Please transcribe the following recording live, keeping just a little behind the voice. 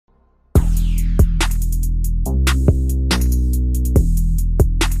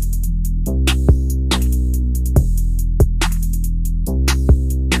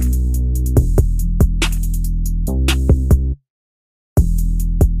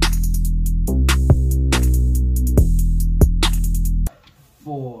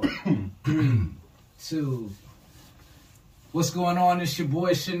2. What's going on? It's your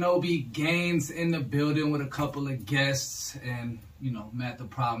boy Shinobi Gaines in the building with a couple of guests, and Matt the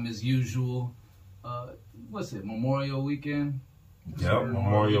Problem as usual. What's it? Memorial Weekend. Yep,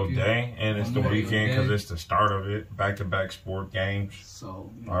 Memorial Day, and it's the weekend because it's the start of it. Back-to-back sport games,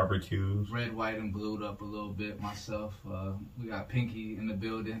 so barbecues. Red, white, and blued up a little bit. Myself, we got Pinky in the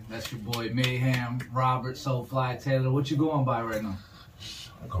building. That's your boy Mayhem, Robert, Soulfly, Taylor. What you going by right now?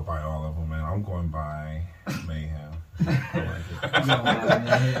 I go by all of them, man. I'm going by Mayhem. I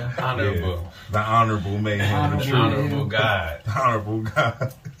like it. Honorable. Yeah, the honorable Mayhem. Honorable God. The honorable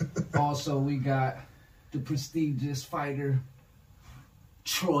God. Also, we got the prestigious fighter,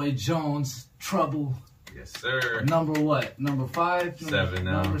 Troy Jones, Trouble. Yes, sir. Number what? Number 5? 7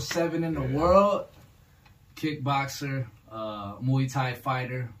 now. Number 7 in the world. Kickboxer, Muay Thai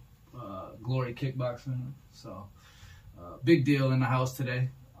fighter, Glory Kickboxing. So, big deal in the house today.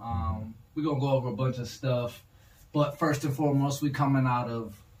 We're going to go over a bunch of stuff. But first and foremost, we coming out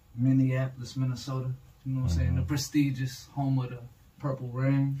of Minneapolis, Minnesota. You know what I'm saying? The prestigious home of the Purple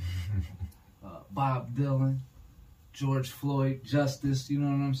Rain. Bob Dylan. George Floyd, Justice, you know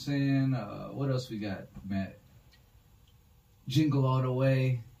what I'm saying? What else we got, Matt? Jingle All the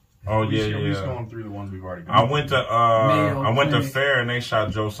Way. Oh yeah. We're just going through the ones we've already. I went to Fair and they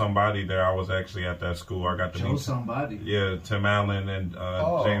shot Joe Somebody there. I was actually at that school. I got to meet Somebody. Yeah, Tim Allen and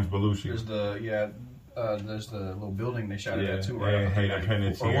James Belushi. There's the little building they shot at that too, right? Yeah, Hayden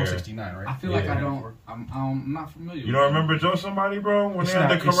Panettiere. 169, right? I feel like I'm not familiar. You don't remember Joe Somebody, bro? When It's they had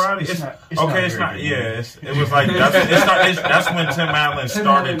not- the karate? it's not very good. It was like that's when Tim Allen started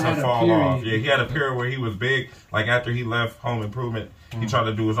Allen had to a fall period. off. Yeah, he had a period where he was big. Like after he left Home Improvement, he tried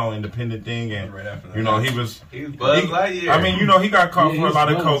to do his own independent thing, and Right after that. he was. He's Buzz Lightyear. I mean, he got caught for a he's lot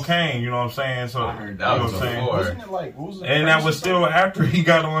of Buzz. cocaine. You know what I'm saying? So I heard that you know was what I'm saying? before. Wasn't it like, what was it? And that was still after he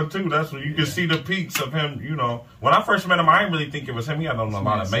got on too. That's when you could see the peaks of him. When I first met him, I didn't really think it was him. He had on a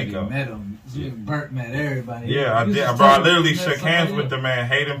lot of makeup. Met him. Burt met everybody. Yeah, I You did, just bro. I told him literally you met shook hands somebody with the man.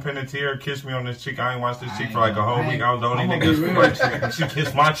 Hayden Panettiere kissed me on this cheek. I ain't watched this cheek for like a I whole ain't- week. I was the only I'ma nigga. be real. She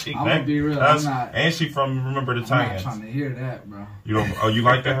kissed my cheek, I'ma man. be real, That's- I'm not- and she from Remember the I'm not Titans. trying to hear that, bro. You don't? Oh, you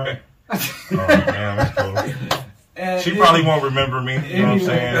like that? Oh, damn, that's cool. And She probably won't remember me. You know what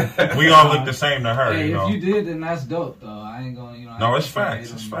I'm saying? We all look the same to her. Hey, you know. if you did, then that's dope, though. I ain't gonna, I No, ain't it's gonna facts.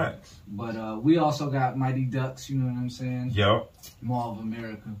 hate It's them, facts. But we also got Mighty Ducks. You know what I'm saying? Yep. Mall of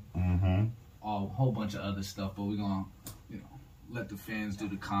America. Mm-hmm. A whole bunch of other stuff. But we're gonna, let the fans do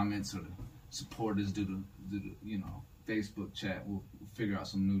the comments or the supporters do the Facebook chat. We'll figure out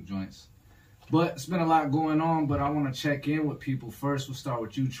some new joints. But it's been a lot going on. But I want to check in with people first. We'll start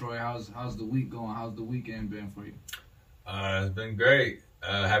with you, Troy. How's the week going? How's the weekend been for you? It's been great.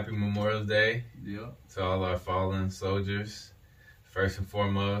 Happy Memorial Day Yeah. to all our fallen soldiers. First and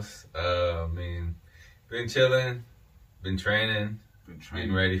foremost, been chilling, been training,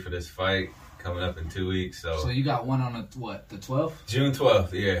 getting ready for this fight coming up in 2 weeks. So you got one on the 12th June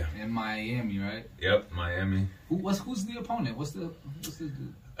 12th, yeah. in Miami, right? Yep, Miami. Who's the opponent? What's this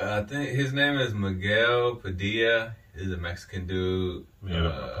dude? I think his name is Miguel Padilla. He's a Mexican dude. Yeah,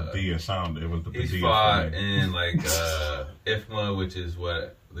 the Padilla sound. It was the Padilla. He's fought for me. in IFMA, which is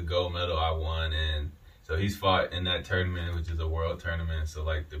what the gold medal I won in. So he's fought in that tournament, which is a world tournament. So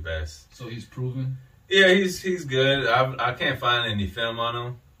like the best. So he's proven. Yeah, he's good. I can't find any film on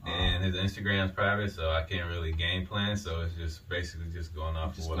him, and his Instagram's private, so I can't really game plan. So it's just basically just going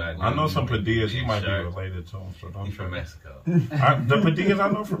off of what I do. I know some Padillas. He Being might be sharp. related to him. So don't He's from trip. Mexico. The Padillas I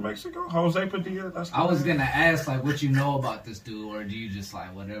know from Mexico. Jose Padilla. That's. I was gonna ask what you know about this dude, or do you just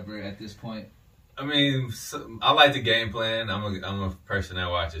whatever at this point? I mean, I like the game plan. I'm a person that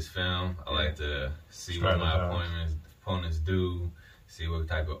watches film. I like to see what my opponents do, see what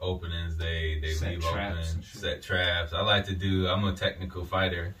type of openings they leave open, set traps. I'm a technical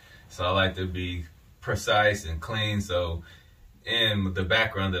fighter, so I like to be precise and clean. So, in the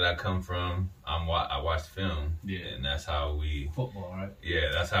background that I come from, I watch film, and that's how we football, right?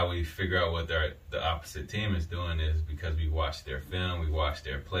 Yeah, that's how we figure out what the opposite team is doing, is because we watch their film, we watch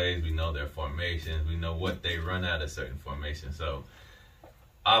their plays, we know their formations, we know what they run out of certain formations. So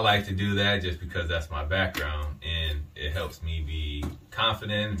I like to do that just because that's my background, and it helps me be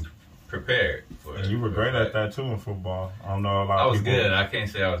confident and prepared for it. And you were great at that too in football. I don't know a lot of people. I was good. I can't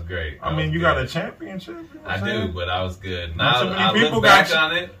say I was great. I mean, you got a championship. You know I do, but I was good. Not Now too many I people look back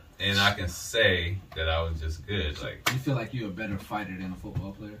got on it, and I can say that I was just good. You feel like you're a better fighter than a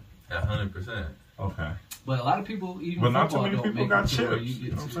football player? 100%. Okay. But a lot of people, even but not too football, many don't people make got it to where chips. you You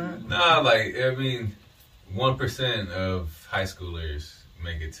get know what to. I'm saying? No, 1% of high schoolers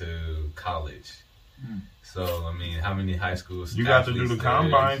make it to college. So I mean, how many high schools? You got to do the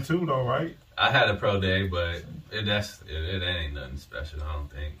combine too, though, right? I had a pro day, but it ain't nothing special. I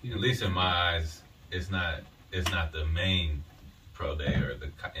don't think. At least in my eyes, it's not the main pro day or the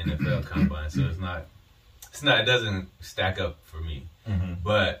NFL combine. So it's not. It doesn't stack up for me. Mm-hmm.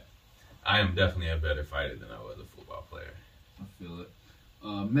 But I am definitely a better fighter than I was a football player. I feel it.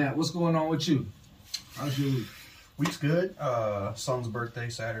 Matt, what's going on with you? How's your week? Week's good. Son's birthday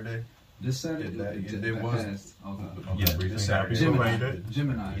Saturday. This Saturday? It was. Okay. Yeah, this Saturday. Gemini.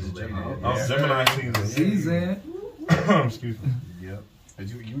 He's a Gemini. Oh, Gemini season. Excuse me. Yep.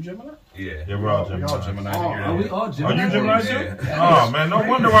 Is you Gemini? Yeah. Yeah, we're all We all Gemini. Gemini. Are we all Gemini? Are you Gemini too? Yeah. Oh man, no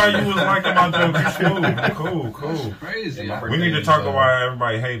wonder why you was liking my joke. Cool. That's crazy. Yeah, We need to talk about why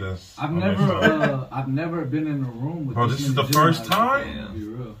everybody hate us. I've never been in a room with. Bro, this is the first time? To be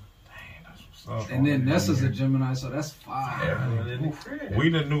real. So, And then Nessa's a Gemini, so that's 5. Everyone in the crib. we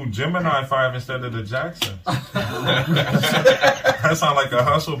the new Gemini 5 instead of the Jacksons. That sound like a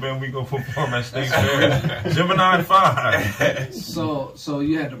hustle band we go perform at State Fair. Gemini 5. So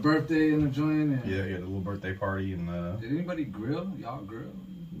you had the birthday in the joint. And Yeah, the little birthday party and Did anybody grill? Y'all grill?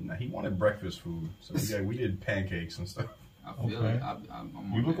 he wanted breakfast food, so we did pancakes and stuff. I feel Okay. it.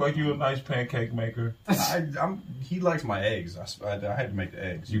 I'm You look like you a nice pancake maker. He likes my eggs. I had to make the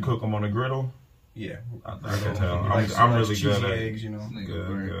eggs. You cook them on the griddle? Yeah, I can tell. He likes I'm really cheesy good at it. eggs, you know.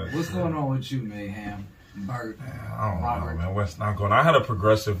 Good. What's going on with you, Mayhem? Bert? I don't Robert. know, man. What's not going on? I had a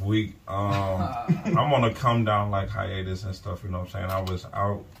progressive week. I'm on a come down like hiatus and stuff, you know what I'm saying? I was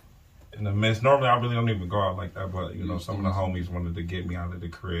out in the midst. Normally, I really don't even go out like that, but, you know, some of the homies wanted to get me out of the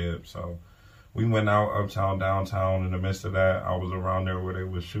crib, so we went out uptown, downtown. In the midst of that, I was around there where they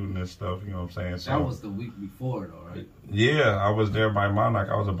was shooting and stuff, you know what I'm saying? So, That was the week before, though, right? yeah, I was there by Monarch.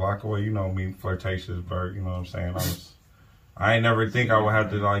 I was a block away, you know me, flirtatious Bert, you know what I'm saying? I ain't never think I would have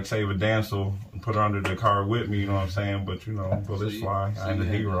to like save a damsel and put her under the car with me, you know what I'm saying? But you know, bullets fly. I ain't a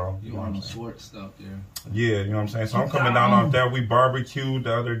hero. You on the sports stuff there. Yeah, you know what I'm saying? So I'm coming down off that. We barbecued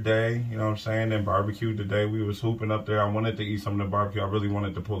the other day, you know what I'm saying? Then barbecued today. We was hooping up there. I wanted to eat some of the barbecue. I really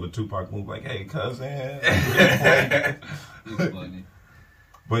wanted to pull the Tupac move like, hey, cousin. It's funny.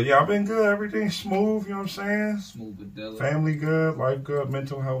 But yeah, I've been good. Everything's smooth, you know what I'm saying? Smooth but delicate. Family good, life good,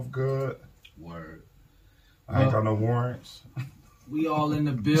 mental health good. Word. I ain't got no warrants. We all in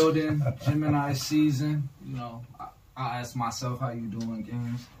the building. Gemini season. You know, I asked myself, how you doing,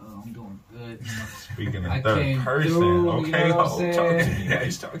 Games? I'm doing good. You know. Speaking in I third came person. through, Okay, you know what I'm talk to saying? me. Yeah,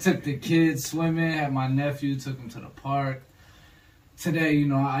 he's talking. Took the kids swimming, had my nephew, took him to the park. Today, you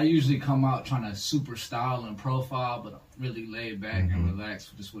know, I usually come out trying to super style and profile, but I'm really laid back and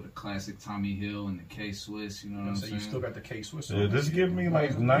relaxed just with a classic Tommy Hill and the K-Swiss, you know what I'm So saying? you still got the K-Swiss? Yeah, this give me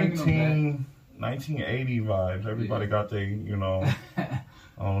like 1980 vibes. Everybody got their, you know,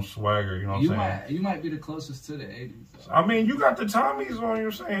 swagger, you know what I'm saying? You might be the closest to the 80s. Though. I mean, you got the Tommies on,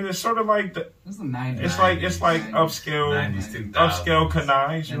 you're saying. It's sort of like the, It's the 90s. it's like upscale 90s, 2000s.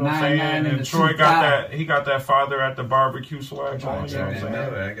 canines, you know what I'm saying? And Troy got that father at the barbecue swag on, you know what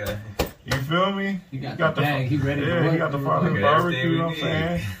I'm saying? You feel me? He got the bag. He ready to work. He got the father at the barbecue, you know what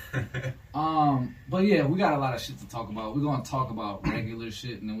I'm saying? But yeah, we got a lot of shit to talk about. We're gonna talk about regular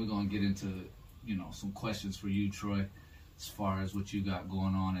shit, and then we're gonna get into, you know, some questions for you, Troy, as far as what you got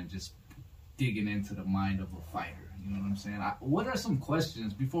going on and just digging into the mind of a fighter. You know what I'm saying? What are some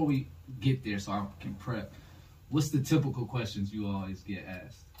questions before we get there, so I can prep? What's the typical questions you always get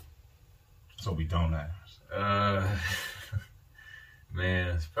asked? So we don't ask. Man,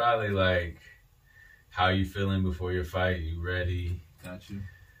 it's probably like, how you feeling before your fight? You ready? Got you.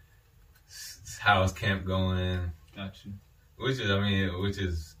 How's camp going? Got you. Which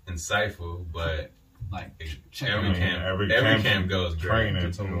is insightful, but Like every camp goes great. Training, you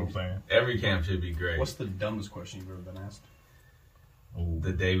know what I'm saying? Every camp should be great. What's the dumbest question you've ever been asked?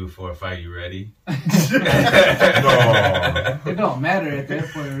 The day before a fight, you ready? No. It don't matter at that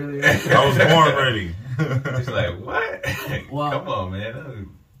point, really. I was born ready. It's like, what? Well, come on, man.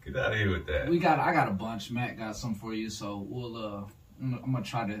 Get out of here with that. I got a bunch. Matt got some for you, so we'll I'm gonna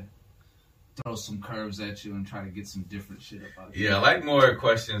try to throw some curves at you and try to get some different shit about you. Yeah, I like more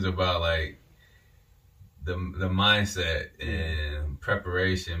questions about like the mindset and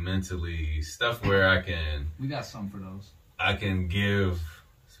preparation mentally, stuff where we got some for those. I can give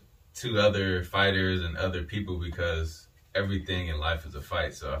to other fighters and other people, because everything in life is a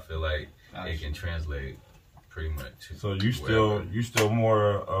fight. So I feel like it can translate pretty much. So you still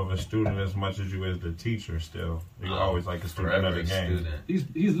more of a student as much as you is the teacher. Still, you're always like a student of the game.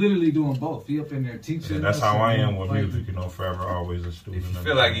 He's literally doing both. He up in there teaching. Yeah, that's how I am with music. You know, forever always a student. If you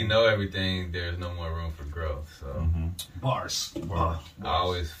feel like you know everything, there's no more room for growth. So bars. I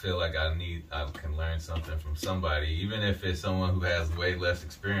always feel like I can learn something from somebody, even if it's someone who has way less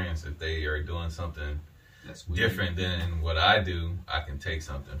experience. If they are doing something that's different than what I do, I can take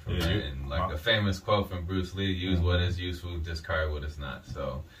something from that. And like a famous quote from Bruce Lee, use what is useful, discard what is not.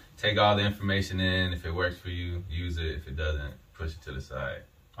 So take all the information in. If it works for you, use it. If it doesn't, push it to the side.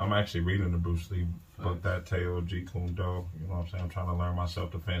 I'm actually reading the Bruce Lee book, that Teo Jeet Kune Do. You know what I'm saying? I'm trying to learn my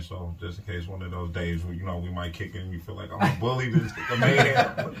self-defense, so just in case one of those days where, you know, we might kick in and you feel like I'm a bully, just kick a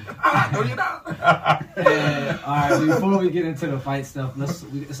man. No, you're not. All right, before we get into the fight stuff,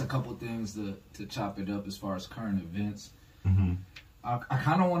 it's a couple things to chop it up as far as current events. I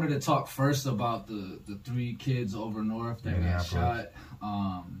kind of wanted to talk first about the 3 kids over north that got shot.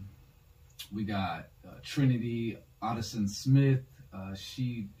 We got Trinity Addison Smith.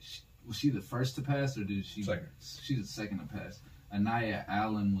 Was she the first to pass, or did she? Second. She's the second to pass. Anaya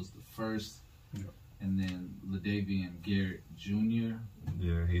Allen was the first, and then Ladavian Garrett Jr.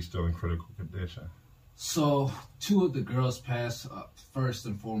 Yeah, he's still in critical condition. So 2 of the girls passed. First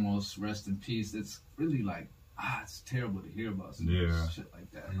and foremost, rest in peace. It's really like it's terrible to hear about shit like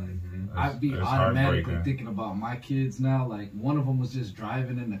that. Like, I'd be automatically thinking about my kids now. Like one of them was just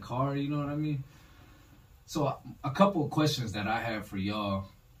driving in the car. You know what I mean? So a couple of questions that I have for y'all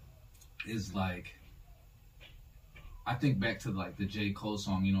is like, I think back to like the J. Cole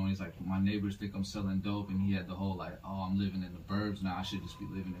song, you know, he's like, my neighbors think I'm selling dope, and he had the whole like, oh, I'm living in the burbs now, I should just be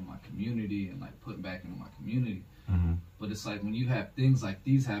living in my community and like putting back into my community. But it's like when you have things like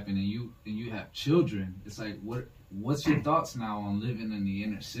these happen and you have children, it's like what's your thoughts now on living in the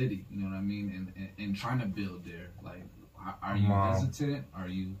inner city? You know what I mean? And trying to build there. Like, are you hesitant? Are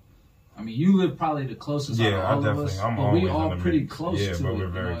you? I mean, you live probably the closest out of all of us, but we all pretty close to it. Yeah, but we're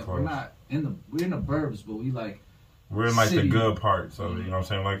very close. We're not we're in the burbs, but we're in like city. The good parts of it, you know what I'm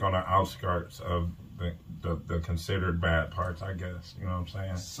saying? Like on the outskirts of the considered bad parts, I guess. You know what I'm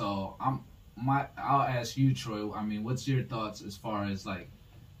saying? So I'll ask you, Troy. I mean, what's your thoughts as far as like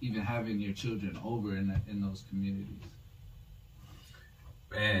even having your children over in those communities?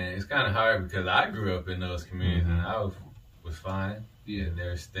 Man, it's kind of hard because I grew up in those communities and I was fine. Yeah, and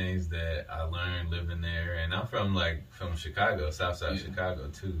there's things that I learned living there, and I'm from Chicago, Southside Chicago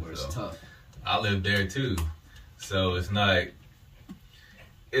too. Where it's tough. I lived there too, so it's like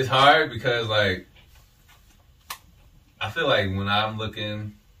it's hard because like I feel like when I'm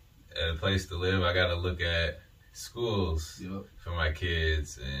looking at a place to live, I got to look at schools for my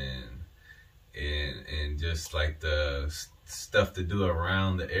kids and just like the stuff to do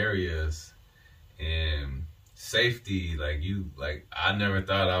around the areas and safety. Like I never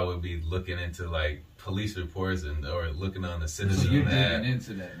thought I would be looking into like police reports or looking on the citizen. So you're digging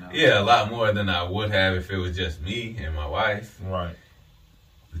into that now. Yeah, a lot more than I would have if it was just me and my wife. Right.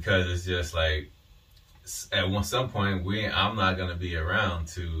 Because it's just like at some point I'm not gonna be around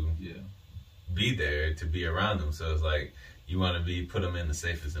to be there to be around them. So it's like you want to put them in the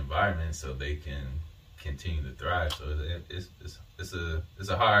safest environment so they can continue to thrive. So it's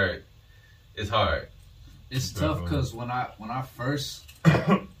hard. It's tough because when I first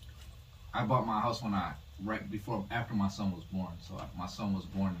I bought my house after my son was born. So my son was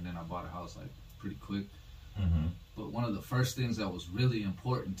born and then I bought a house like pretty quick. But one of the first things that was really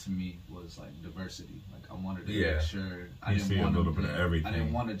important to me was like diversity. Like I wanted to make sure I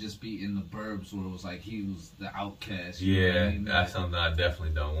didn't want to just be in the burbs where it was like he was the outcast. That's something I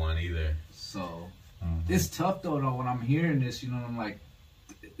definitely don't want either. So it's tough though when I'm hearing this, you know, I'm like,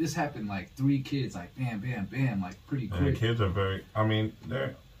 this happened like 3 kids, like bam, bam, bam, like pretty quick. The kids are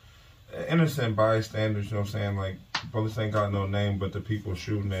they're innocent bystanders, you know what I'm saying? Like, bullets ain't got no name, but the people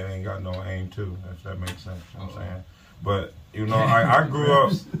shooting it ain't got no aim too, if that makes sense, you know what I'm saying? But, you know, I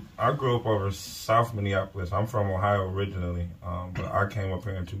grew up over South Minneapolis. I'm from Ohio originally, but I came up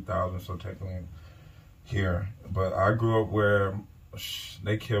here in 2000, so technically here. But I grew up where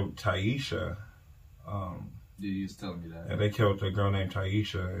they killed Taisha. You was telling me that. Yeah, they killed a girl named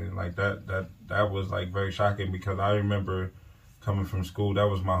Taisha, and like that was like very shocking because I remember coming from school. That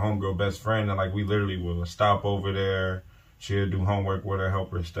was my homegirl best friend, and like we literally would stop over there. She'd do homework with her,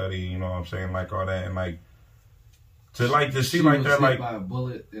 help her study. You know what I'm saying, like all that, and like to see she like was that, hit like by a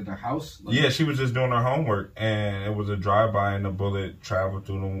bullet in the house. Like, yeah, she was just doing her homework, and it was a drive-by, and the bullet traveled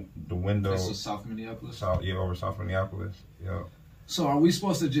through the window. This was South Minneapolis. Over South Minneapolis. Yeah. So are we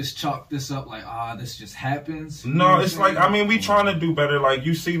supposed to just chalk this up like, this just happens? No, it's like, I mean, we trying to do better. Like,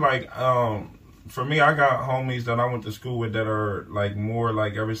 you see, like, for me, I got homies that I went to school with that are like more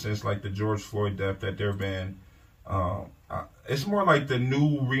like ever since like the George Floyd death that there been. It's more like the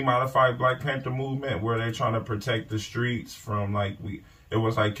new remodified Black Panther movement where they're trying to protect the streets from like it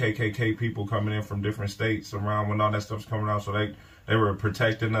was like KKK people coming in from different states around when all that stuff's coming out. So they were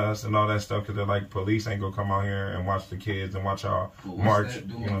protecting us and all that stuff because they're like, police ain't gonna come out here and watch the kids and watch y'all march. You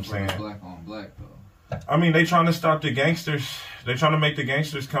know what I'm saying? Black on black though. I mean, they trying to stop the gangsters. They trying to make the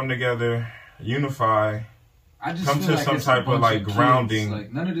gangsters come together, unify. I just come feel to like some it's type a bunch of like kids. grounding.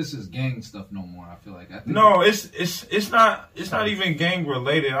 Like none of this is gang stuff no more. I feel like. No, it's not even gang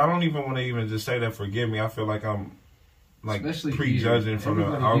related. I don't even want to even just say that. Forgive me. I feel like I'm like especially prejudging from the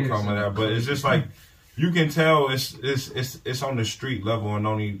outcome of that. But it's just like you can tell it's on the street level and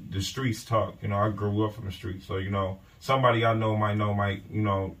only the streets talk. You know, I grew up from the street, so you know somebody I know might you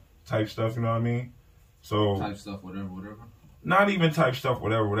know type stuff. You know what I mean? So type stuff, whatever. Not even type stuff,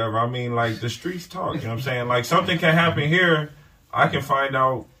 whatever. I mean, like, the streets talk, you know what I'm saying? Like, something can happen here. I can find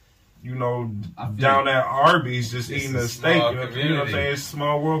out, you know, down at Arby's just eating a steak. You know what I'm saying? It's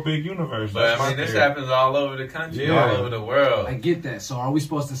small world, big universe. But, I mean, this happens all over the country, all over the world. I get that. So are we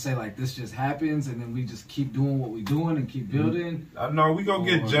supposed to say, like, this just happens and then we just keep doing what we're doing and keep building? No, we go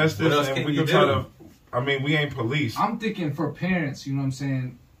get justice and we can try to... I mean, we ain't police. I'm thinking for parents, you know what I'm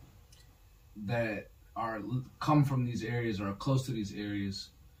saying, that... come from these areas or are close to these areas,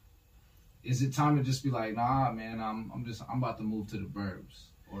 is it time to just be like, nah, man, I'm about to move to the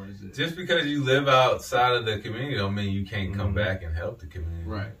burbs, or is it just because you live outside of the community don't mean you can't come back and help the community,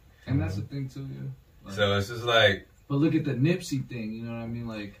 right? And that's the thing too, yeah. Like, so it's just like, but look at the Nipsey thing, you know what I mean,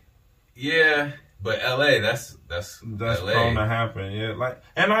 like, yeah. But LA, that's LA. Prone to happen, yeah. Like,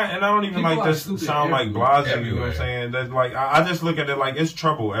 and I don't even like this sound like blasé. You know what I'm saying? That's like I just look at it like it's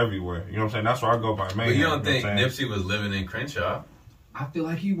trouble everywhere. You know what I'm saying? That's why I go by man. But you don't think Nipsey was living in Crenshaw? I feel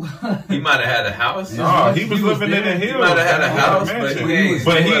like he was. He might have had a house. No, he was living in the hills. He might have had a house,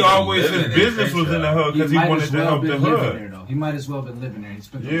 but he always his business was in the hood because he wanted to help the hood. He might as well been living there. He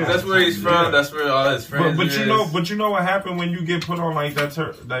spent that's where he's from. That's where all his friends. But you know what happened when you get put on like that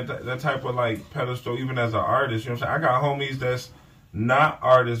type of like pedestal, even as an artist. You know what I'm saying? I got homies that's not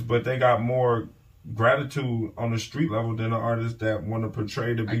artists, but they got more gratitude on the street level than the artists that want to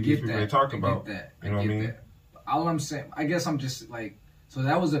portray the these people they talk about. You know what I mean? All I'm saying, I guess I'm just like, so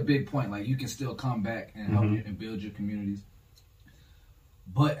that was a big point. Like, you can still come back and help you and build your communities.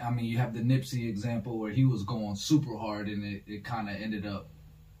 But, I mean, you have the Nipsey example where he was going super hard and it kind of ended up,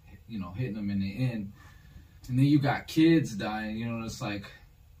 you know, hitting him in the end. And then you got kids dying, you know, it's like...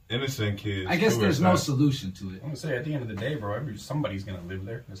 Innocent kids. I guess there's no solution to it. I'm going to say, at the end of the day, bro, somebody's going to live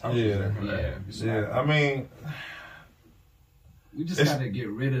there. This house is there. Yeah, I mean... We just got to get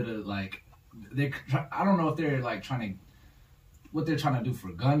rid of the, like... I don't know if they're, like, what they're trying to do for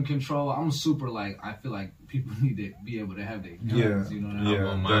gun control. I'm super like, I feel like people need to be able to have their guns, you know what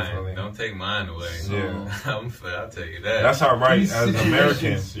I mean? Definitely. Don't take mine away. So, I'll tell you that. That's our right as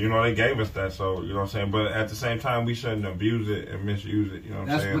Americans. You know, they gave us that, so, you know what I'm saying? But at the same time, we shouldn't abuse it and misuse it, you know what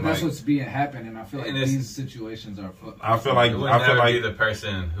I'm saying? But that's what's being happening. I feel like these situations are fucked. I feel like be the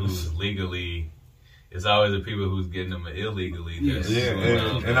person who's legally... It's always the people who's getting them illegally.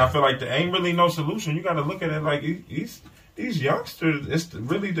 And I feel like there ain't really no solution. You got to look at it like these youngsters, it's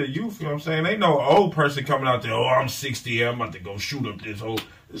really the youth, you know what I'm saying? Ain't no old person coming out there, I'm 60, I'm about to go shoot up this whole...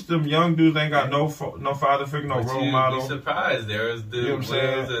 It's them young dudes ain't got no father figure, no role model. You'd be surprised. There was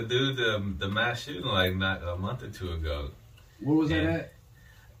a dude, the mass shooting like not a month or two ago. Where was that at?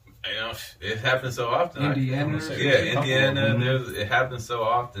 You know, it happens so often. Indiana? Indiana. It happens so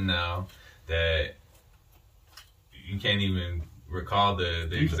often now that you can't even recall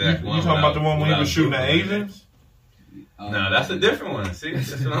the exact one. You talking about the one when he was shooting the Asians? No, that's a different one. See,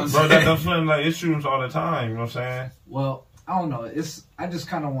 that's what I'm saying. Bro, that's when like it shoots all the time. You know what I'm saying? Well, I don't know. I just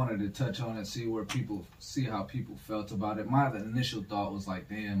kind of wanted to touch on it, see how people felt about it. My initial thought was like,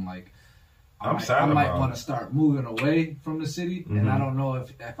 damn, like I might want to start moving away from the city, and I don't know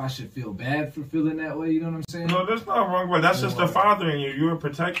if I should feel bad for feeling that way. You know what I'm saying? No, that's not wrong, but that's just the father in you. You're a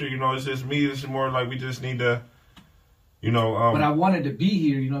protector. You know, it's just me. It's more like we just need to. You know, but I wanted to be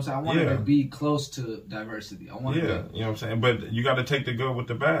here, you know what I'm saying? I wanted to be close to diversity. I wanted to, you know what I'm saying? But you got to take the good with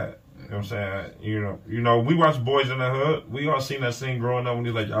the bad. You know what I'm saying? You know, we watch Boys in the Hood. We all seen that scene growing up when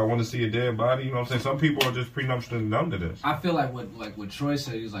he's like, I want to see a dead body. You know what I'm saying? Some people are just prenuptially numb to this. I feel like what Troy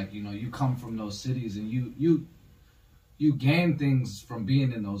said, he's like, you know, you come from those cities and you gain things from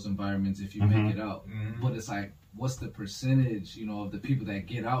being in those environments if you make it out. But it's like, what's the percentage, you know, of the people that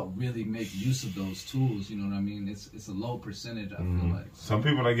get out really make use of those tools? You know what I mean? It's a low percentage, I feel like. Some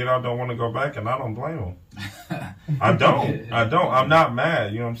people that get out don't want to go back, and I don't blame them. I don't. I'm not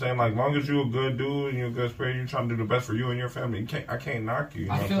mad. You know what I'm saying? Like, long as you're a good dude and you're a good spirit, you're trying to do the best for you and your family. I can't knock you. You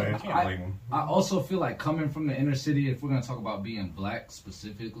know what I'm saying? I can't blame them. I also feel like coming from the inner city, if we're going to talk about being black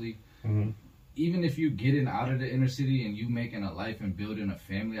specifically, even if you getting out of the inner city and you making a life and building a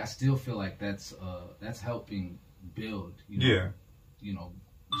family, I still feel like that's helping build. You know, yeah. You know,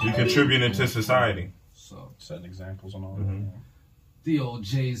 you contributing to society. So setting examples and all that. The old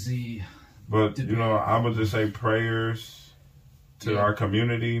Jay-Z. But you know, I would just say prayers to our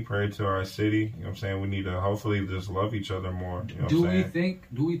community, pray to our city. You know what I'm saying? We need to hopefully just love each other more. You know do we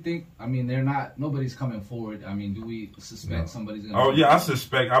think? I mean, nobody's coming forward. I mean, do we suspect somebody's going to? Oh yeah,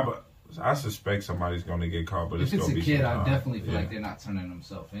 I suspect somebody's going to get caught, but if it's going to be a kid, I definitely feel like they're not turning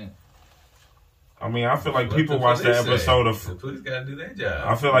themselves in. I mean, I feel like people watch the episode of. The police gotta do their job.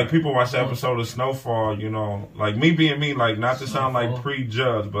 I feel like people watch the episode of Snowfall. You know, like me being me, like not to sound like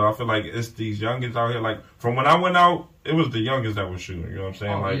prejudged, but I feel like it's these youngins out here. Like from when I went out, it was the youngins that were shooting. You know what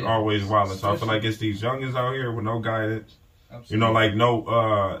I'm saying? Always wilding. So I feel like it's these youngins out here with no guidance. Absolutely. You know, like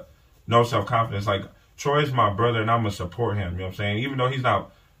no self confidence. Like Troy's my brother, and I'm gonna support him. You know what I'm saying? Even though he's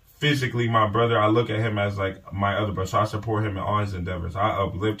not physically my brother, I look at him as like my other brother. So I support him in all his endeavors. I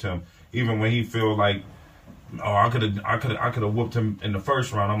uplift him. Even when he feel like, oh, I could have whooped him in the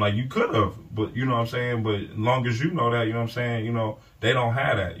first round. I'm like, you could have, but you know what I'm saying. But as long as you know that, you know what I'm saying. You know they don't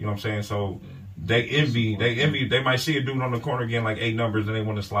have that. You know what I'm saying. So they envy. They might see a dude on the corner getting like 8 numbers and they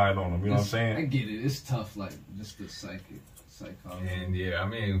want to slide on him. You know what I'm saying. I get it. It's tough. Like just the psychology. And yeah, I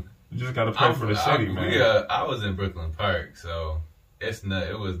mean, you just got to pray for the city, man. I was in Brooklyn Park, so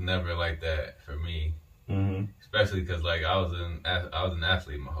it was never like that for me. Especially because like I was an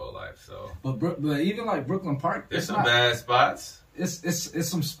athlete my whole life, so. But even like Brooklyn Park, there's some bad spots. It's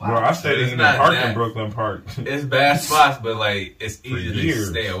some spots. Bro, I stayed in the park in Brooklyn Park. It's bad spots, but like it's easy to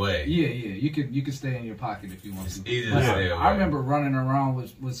stay away. Yeah, you can stay in your pocket if you want to. It's easy to stay away. I remember running around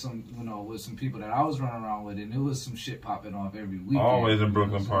with some people that I was running around with, and it was some shit popping off every weekend. Always in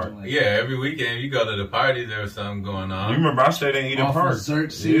Brooklyn Park. Like every weekend you go to the parties, there was something going on. You remember I stayed in Eden Park.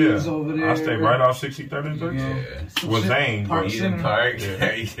 Over there. I stayed right off 63rd and 3rd. With Zane, Eden Park.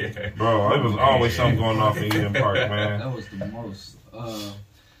 Bro, it was always something going off in Eden Park, man. That was the most.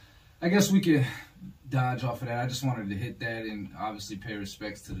 I guess we could dodge off of that. I just wanted to hit that and obviously pay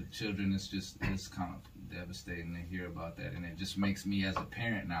respects to the children. It's kind of devastating to hear about that, and it just makes me as a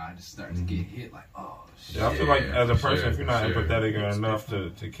parent now. I just start to get hit like, oh shit. Yeah, I feel like as a person, if you're not empathetic enough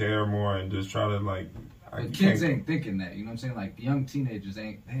to care more and just try to like. But kids ain't thinking that, you know what I'm saying? Like young teenagers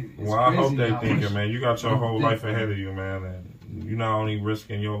ain't. Well, I hope they thinking, man. You got your whole life ahead of you, man, and you're not only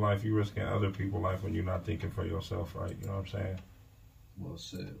risking your life, you're risking other people's life when you're not thinking for yourself, right? You know what I'm saying? Well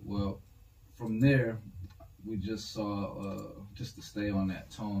said. Well, from there, we just saw, just to stay on that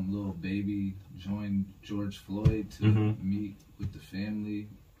tone, Lil Baby joined George Floyd to meet with the family.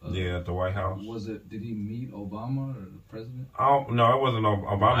 At the White House. Did he meet Obama or the president? Oh, no, it wasn't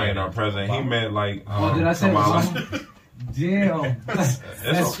Obama ain't our president. He met like. Did I say Obama? Damn,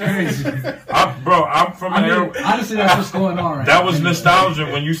 that's crazy. I'm from an era. Honestly, that's what's going on right now. That was nostalgia.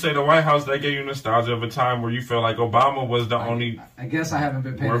 When you say the White House, they gave you nostalgia of a time where you feel like Obama was the only. I guess I haven't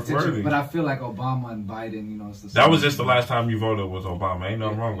been paying attention, but I feel like Obama and Biden, it's the same. That was just the last time you voted was Obama. Ain't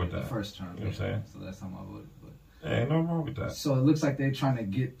nothing wrong with that. The first term. You know what I'm saying? So that's time I voted. Ain't nothing wrong with that. So it looks like they're trying to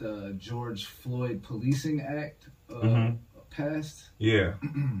get the George Floyd Policing Act passed. Yeah.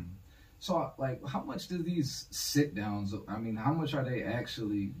 So, like, how much do these sit-downs, I mean, how much are they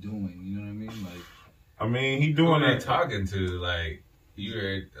actually doing? You know what I mean? Like, I mean, he doing it. Talking to, like,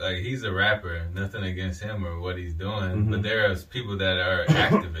 he's a rapper, nothing against him or what he's doing, but there's people that are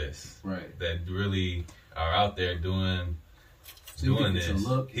activists, right? That really are out there doing this.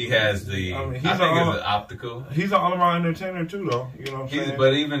 He has the. I mean, he's an optical. He's an all-around entertainer too, though. You know what I'm saying?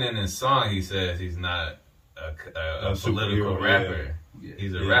 But even in his song, he says he's not a political rapper. Yeah.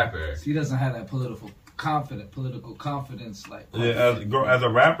 He's a rapper. So he doesn't have that political confidence. Like as a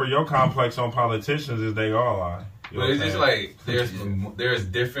rapper, your complex on politicians is they all are. But it's just like there's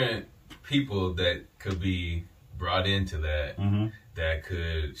different people that could be brought into that. That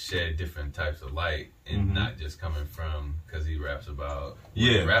could shed different types of light and not just coming from because he raps about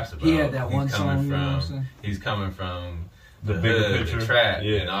he raps about. He had that one song. He's coming from the hood, the trap,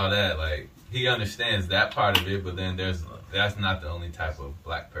 and all that. Like he understands that part of it, but then there's that's not the only type of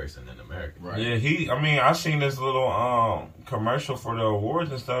black person in America. Right. Yeah, I seen this little commercial for the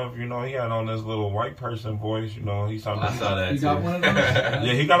awards and stuff. You know, he had on this little white person voice. You know, he sounded. I saw that. He got one of those.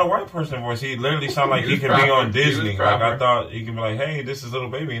 Yeah, he got a white person voice. He literally sounded like he could be on Disney. Like I thought he could be like, hey, this is Little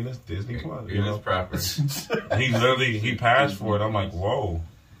Baby and this Disney Plus. He was proper. He passed for it. I'm like, whoa.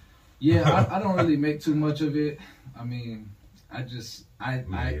 Yeah, I don't really make too much of it. I mean, I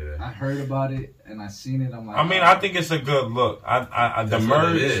heard about it and I seen it. I'm like, I think it's a good look. The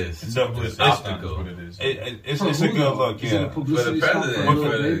merge is optical. It's a good look. Is it a publicity for the stunt president, for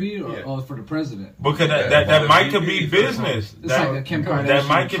Lil Baby or for the president? Because that might could be business. It's like a Kim Kardashian. That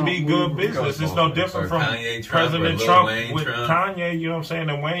might could be good business. It's no different from President Trump with Kanye. You know what I'm saying?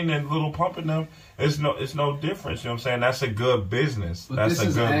 And Wayne and Little Pump and them. It's no difference. You know what I'm saying? That's a good business. But that's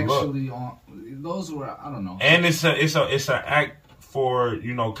this a good is actually look. on. Those were I don't know. And it's an act for,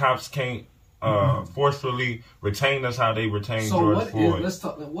 you know, cops can't forcefully retain us how they retain George Floyd. Let's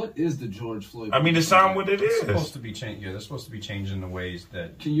talk. What is the George Floyd? It's not what it is. It's supposed to be changed. Yeah, they're supposed to be changing the ways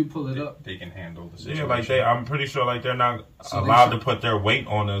that. Can you pull it up? They can handle the situation. Yeah, I'm pretty sure they're not allowed to put their weight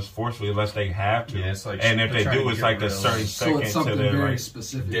on us forcefully unless they have to. Yeah, it's like, and if they do, it's like a certain second it's something to their very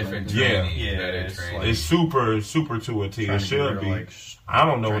specific. Different training. It's super to a T. It should be. I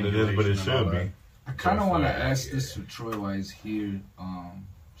don't know what it is, but it should be. I kind of want to ask this for Troy while he's here.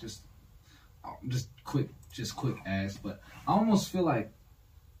 Just quick ask, but I almost feel like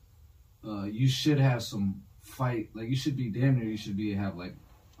you should have some fight. Like you should be damn near. You should have like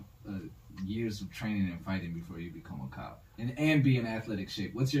years of training and fighting before you become a cop and be in athletic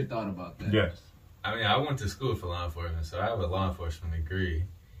shape. What's your thought about that? Yes. I went to school for law enforcement, so I have a law enforcement degree,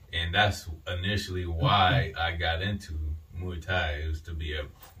 and that's initially why I got into Muay Thai. It was to be a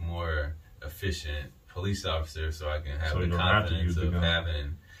more efficient police officer, so I can have the confidence of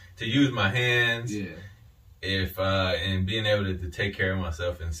having to use my hands. Yeah. And being able to take care of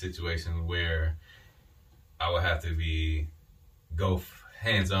myself in situations where I would have to go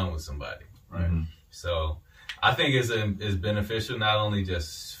hands on with somebody. Right. Mm-hmm. So I think it's beneficial, not only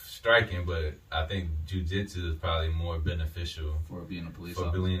just striking, but I think jiu-jitsu is probably more beneficial for being a police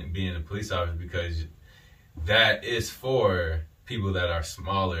officer. Being a police officer, because that is for people that are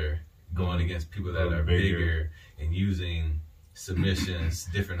smaller going against people that are bigger and using submissions,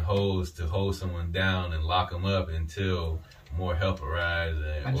 different holds to hold someone down and lock them up until more help arrives.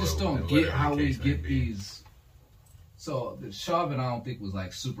 I just don't get how we get these. So the Chauvin, I don't think was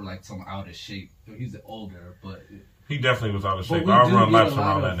like super like some out of shape. He's older, but he definitely was out of shape. I'll run laps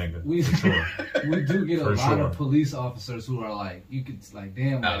around that nigga. We do get a lot sure. of police officers who are like, you could like,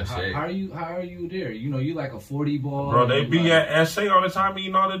 damn, like, how are you there? You know, you like a 40 ball. Bro, they be at SA all the time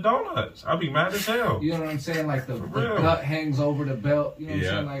eating all the donuts. I be mad as hell. You know what I'm saying? Like the gut hangs over the belt. You know what I'm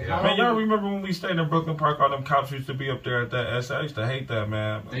saying? Like, man, y'all remember when we stayed in Brooklyn Park? All them cops used to be up there at that SA. I used to hate that,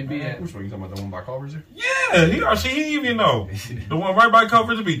 man. They be at. Which one? You talking about the one by Culver's here? Yeah, he even know. The one right by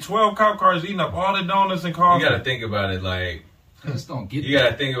Culver's would be 12 cop cars eating up all the donuts and coffee. You gotta think about it like. I just don't get. You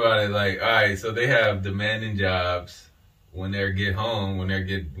gotta think about it like, all right, so they have demanding jobs when they get home, when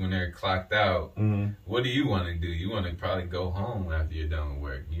they're clocked out. Mm-hmm. What do you want to do? You want to probably go home after you're done with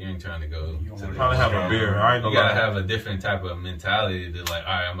work. You ain't trying to go. Probably have a beer. You gotta have a different type of mentality to like,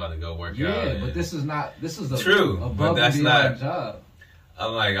 all right, I'm about to go work out. Yeah, but this is not. This is true, above but that's and not beyond job.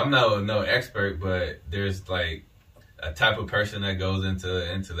 I'm no expert, but there's like a type of person that goes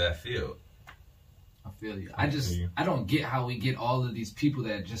into that field. I feel you. I don't get how we get all of these people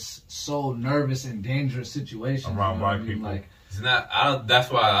that are just so nervous in dangerous situations around white people. Like, it's not.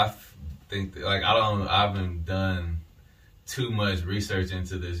 That's why I think like I haven't done too much research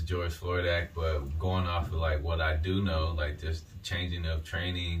into this George Floyd Act, but going off of like what I do know, like just changing of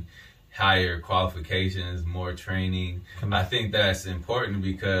training, higher qualifications, more training. I think that's important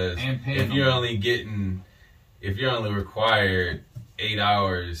because if you're only required 8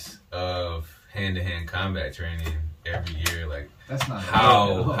 hours of hand-to-hand combat training every year, like that's not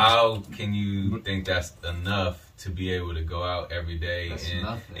how can you think that's enough to be able to go out every day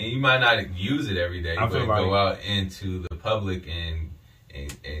and you might not use it every day, but go out into the public and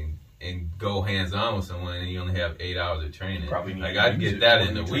go hands-on with someone, and you only have 8 hours of training. Like I'd get that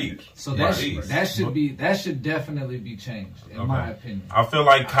in a week. So that should definitely be changed, in my opinion. I feel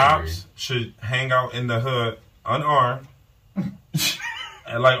like cops should hang out in the hood unarmed.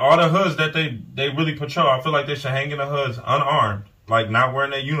 And like all the hoods that they really patrol, I feel like they should hang in the hoods unarmed, like not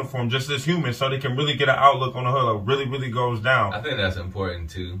wearing their uniform, just as humans, so they can really get an outlook on the hood. Like really, really goes down. I think that's important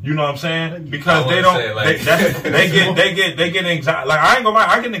too. You know what I'm saying? Because they don't. They get anxiety. Like I ain't gonna lie,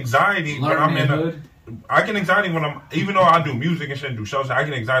 I get anxiety when I'm in the hood. I get anxiety when I'm, even though I do music and shit and do shows, I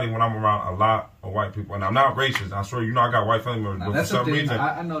get anxiety when I'm around a lot of white people. And I'm not racist. I swear, I got white family members. But that's for some reason,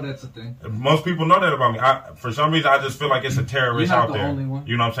 I know that's a thing. Most people know that about me. For some reason, I just feel like it's a terrorist out there. Only one.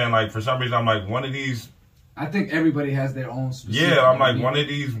 You know what I'm saying? Like, for some reason, I'm like, one of these. I think everybody has their own specific. Yeah, I'm like, one of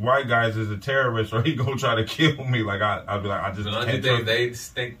these white guys is a terrorist, or he gonna try to kill me. Like, I'd be like, I just. So don't you think they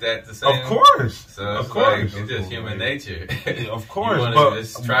think that the same? Of course. So of course, it's just human nature. Of course, but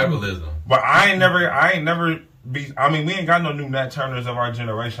it's tribalism. But I ain't never be. I mean, we ain't got no new Nat Turners of our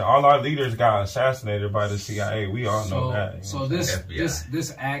generation. All our leaders got assassinated by the CIA. We all know that. So this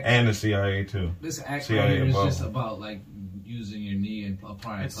act and the CIA too. This act right here is just about like using your knee and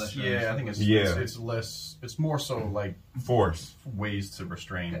applying pressure. Yeah, I think it's less. It's more so like force ways to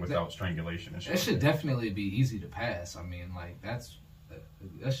restrain without strangulation. It should definitely be easy to pass. I mean, like that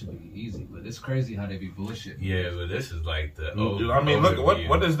should be easy. But it's crazy how they be bullshit. Yeah, but this is like the. I mean, look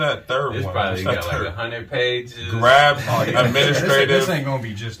what is that third it's one? Probably got like 100 pages. Grab administrative. This ain't gonna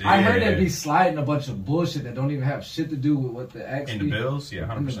be just. I heard they be sliding a bunch of bullshit that don't even have shit to do with what the actually in the bills. Yeah,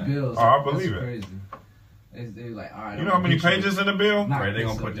 100%. In the bills. Oh, I believe it. Crazy. They're like, all right. You know how many pages in the bill? Right, they're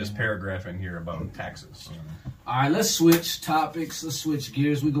gonna put this paragraph in here about taxes. All right, let's switch topics. Let's switch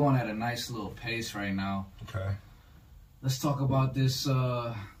gears. We're going at a nice little pace right now. Okay. Let's talk about this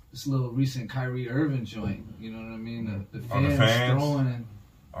little recent Kyrie Irving joint. You know what I mean? The fans throwing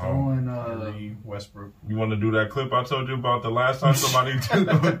Kyrie, Westbrook. You want to do that clip I told you about the last time somebody do something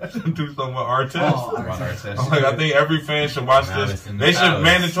with Artest? Oh, Artest. I think every fan should watch this. They should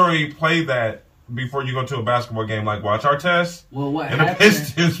mandatory play that before you go to a basketball game, like watch Artest. Well, what and happened? The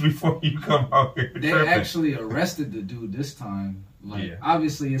Pistons before you come out here. They actually arrested the dude this time. Like,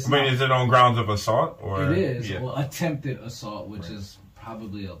 obviously, it's. I mean, is it on grounds of assault or? It is. Yeah. Well, attempted assault, which is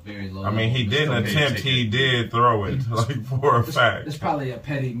probably a very low. I mean, he didn't attempt. He did throw it, like for a fact. It's probably a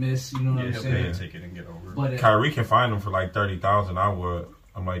petty miss. You know what I'm saying? He'll take it and get over. But Kyrie can find him for like 30,000. I would.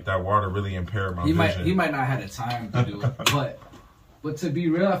 I'm like, that water really impaired my vision. He might not have the time to do it, But to be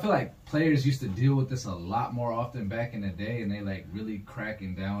real, I feel like players used to deal with this a lot more often back in the day, and they like really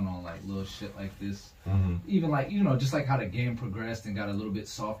cracking down on like little shit like this. Mm-hmm. Even like just like how the game progressed and got a little bit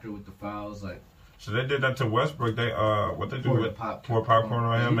softer with the fouls. Like, so they did that to Westbrook. They what they do pour with pour popcorn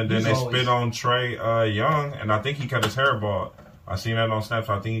on him, and then they spit on Trae Young, and I think he cut his hair bald. I seen that on Snapchat.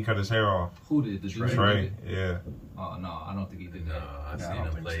 I think he cut his hair off. Who did? Trae? Yeah. Oh no, I don't think he did that. No, I've seen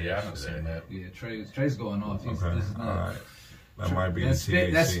him play. I haven't seen that. Yeah, Trae's going off. This is all right. That might be that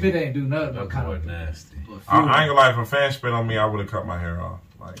spit. That spit ain't do nothing. That kind of nasty. I ain't gonna lie. If a fan spit on me, I would have cut my hair off.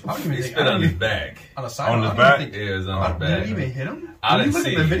 Like, he spit on his back. On the side. On his back. Yeah, it was on his back. Did it even hit him? I didn't look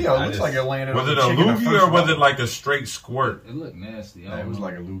see at the video. It looks like it landed. Was it a loogie or was it like a straight squirt? It looked nasty. It was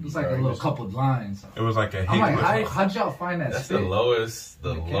like a loogie. It was like a little couple lines. It was like a hit. I'm like, how'd y'all find that? That's spit? the lowest.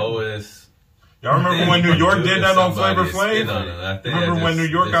 The lowest. Y'all remember when New York did that on Flavor Flav? Remember when New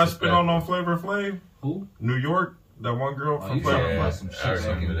York got spit on Flavor Flav? Who? New York. That one girl from Flavor Flav. I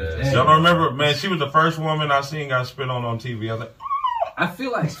remember that. Y'all don't remember? Man, she was the first woman I seen got spit on TV. I was like, I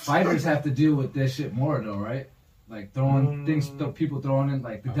feel like fighters have to deal with that shit more though, right? Like throwing things, people throwing in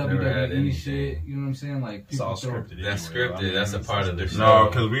like the WWE shit. You know what I'm saying? Like it's all scripted. That's scripted. That's a part of the show. No,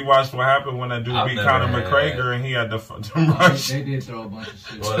 because we watched what happened when that dude beat Conor McGregor and he had to rush. They did throw a bunch of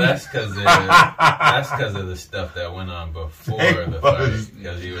shit. Well, that's because of the stuff that went on before the fight.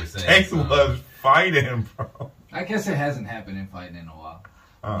 Because you were saying they was fighting, bro. I guess it hasn't happened in fighting in a while,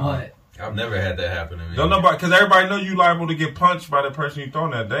 but. I've never had that happen to me. Don't nobody, because everybody know you liable to get punched by the person you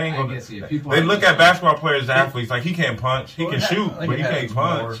throwing that. They ain't gonna. They look at basketball players as athletes like he can't punch, he can shoot, but he can't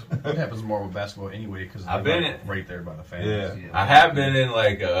punch. It happens more with basketball anyway because I've been right there by the fans. Yeah, I have been in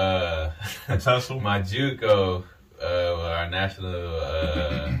like a tussle. My JUCO, our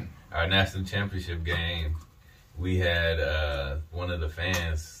national championship game. We had one of the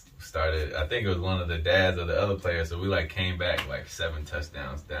fans. Started, I think it was one of the dads of the other players, so we like came back like 7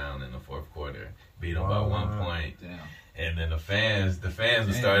 touchdowns down in the fourth quarter, beat them by 1 point. Damn. And then the fans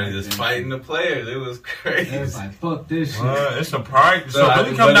started just fighting the players. It was crazy. It was like, fuck this shit. It's a pride. So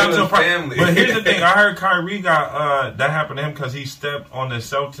really come down to a family. But here's the thing: I heard Kyrie got that happened to him because he stepped on the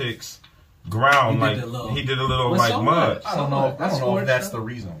Celtics ground, he did a little like mud. I don't know if that's the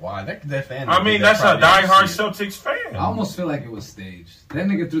reason why. That fan. I mean, that's a diehard Celtics fan. I almost feel like it was staged. That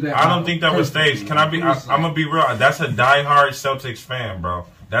nigga threw that. I don't think that was staged. Can I be? I'm gonna be real. That's a diehard Celtics fan, bro.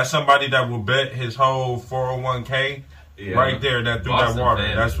 That's somebody that will bet his whole 401k right there. That threw that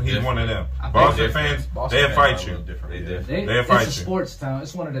water. He's one of them. Boston fans, they'll fight you. They'll fight you. It's a sports town.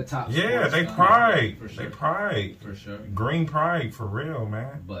 It's one of the top. Yeah, they pride. They pride for sure. Green pride for real,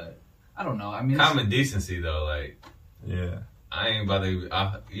 man. But. I don't know. I mean, common decency though, like yeah. I ain't about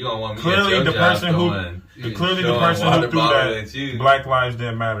to. You don't want me. Clearly, the person who threw that, at you. Black lives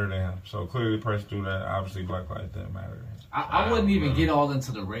didn't matter to him. So clearly, the person who threw that, obviously, Black lives didn't matter to him. I wouldn't even get all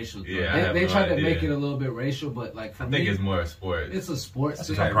into the racial thing. Yeah, they tried to make it a little bit racial, but like for me, I think it's more a sport. It's a sports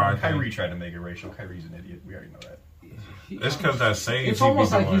thing. Kyrie tried to make it racial. Kyrie's an idiot. We already know that. It's because that sage. It's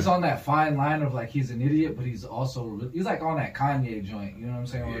almost like he's on that fine line of like he's an idiot, but he's like on that Kanye joint. You know what I'm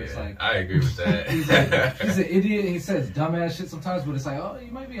saying? Where it's like I agree with that. he's an idiot. He says dumbass shit sometimes, but it's like, oh,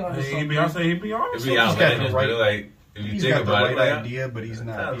 you might be honest. He be honest. He's got the right, like. If you think about it, idea, but he's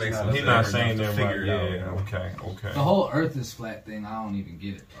not saying that right. Yeah, okay. The whole Earth is flat thing, I don't even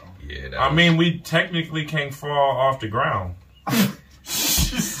get it though. Yeah, I mean, we technically can't fall off the ground.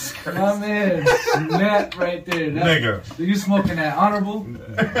 My man, Matt right there. Nigga. You smoking that honorable?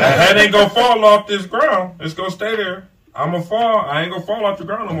 That head ain't gonna fall off this ground. It's gonna stay there. I'm gonna fall. I ain't gonna fall off the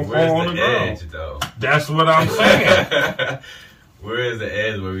ground. I'm gonna fall on the ground. Though? That's what I'm saying. Where is the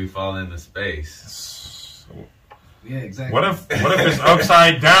edge where we fall into space? Yeah, exactly. What if it's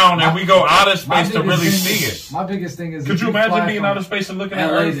upside down and we go out of space to really see it? My biggest thing is, could you imagine being out of space and looking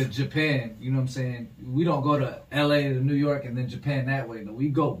at LA Earth? to Japan? You know what I'm saying? We don't go to LA to New York and then Japan that way. No, we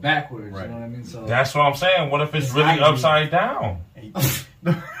go backwards. Right. You know what I mean? So that's what I'm saying. What if it's really upside down?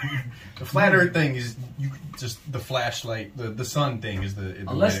 The flat Earth thing is just the flashlight. The sun thing is the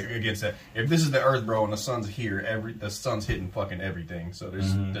way against that. If this is the Earth, bro, and the sun's here, the sun's hitting fucking everything. So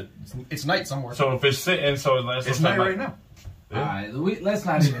there's it's night somewhere. So if it's sitting, it's night right now. Yeah. All right, let's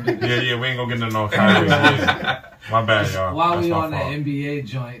not even do this. Yeah, we ain't gonna get into no Kyrie. My bad, y'all. While we on the NBA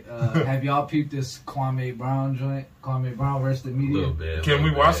joint, have y'all peeped this Kwame Brown joint? Kwame Brown versus the media. Can we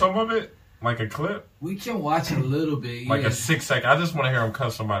watch some of it? Like a clip? We can watch it a little bit. Like a 6 second. I just want to hear him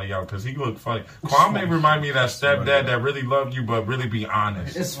cuss somebody out because he looked funny. Kwame remind me of that stepdad that really loved you but really be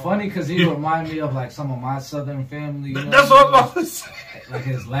honest. It's funny because he remind me of like some of my Southern family. You know that's what I was saying. Like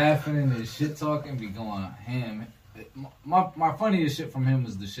his laughing and his shit talking be going ham. My funniest shit from him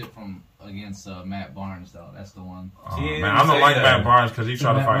is the shit from against Matt Barnes though. That's the one. Man, I don't like Matt Barnes because he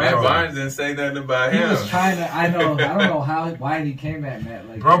tried to fight. Matt Barnes didn't say nothing about him. He was trying to. I don't know why he came at Matt.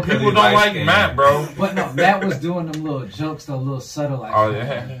 Like, bro, people don't like Matt, bro. But no, Matt was doing them little jokes, though, a little subtle. Like, oh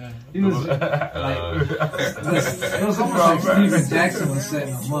yeah. He was like, it was almost like Steven Jackson was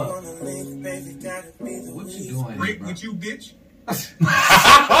setting him up. What you doing? Break with you, bitch. Let's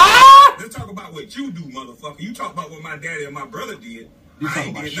talk about what you do, motherfucker. You talk about what my daddy and my brother did. I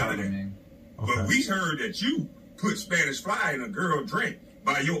ain't did none of that. But we heard that you put Spanish Fly in a girl drink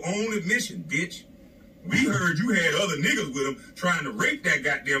by your own admission, bitch. We heard you had other niggas with them trying to rape that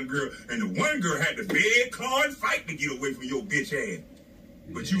goddamn girl, and the one girl had to beg, claw, and fight to get away from your bitch ass.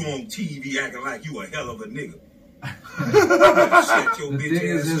 But you on TV acting like you a hell of a nigga. The thing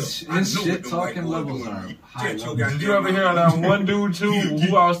is, his shit talking levels are high. Did you ever hear that one dude too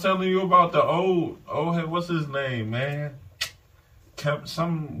who I was telling you about the old what's his name, man? Kevin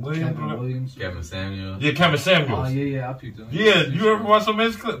Samuels. Yeah, Kevin Samuels. Oh yeah, I peeped him. Yeah, you ever watch some of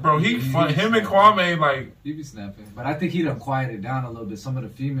his clip, bro? He fun. Him and Kwame like he be snapping, but I think he done quieted down a little bit. Some of the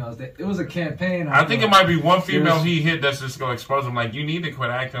females, it was a campaign. I think it might be one female he hit that's just gonna expose him. Like, you need to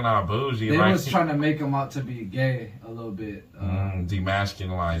quit acting all bougie. They was trying to make him out to be gay a little bit,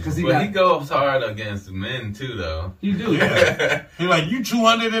 demasculinized. Because he goes hard against men too, though. He do. Yeah. He like, you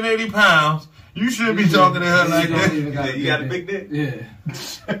 280 pounds. You should be talking to her like that. You got a big dick? Yeah.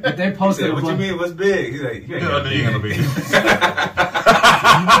 But they posted said, what you mean, what's big? He's like, you ain't got a big dick.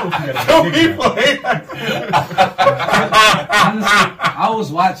 Honestly, I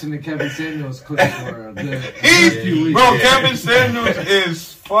was watching the Kevin Samuels clip for a good few weeks. Bro, Kevin Samuels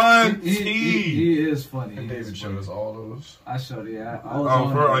is funny. He is funny. And David showed us all those. I showed it. I was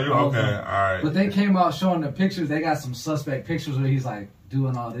are you okay? All right. But they came out showing the pictures. They got some suspect pictures where he's like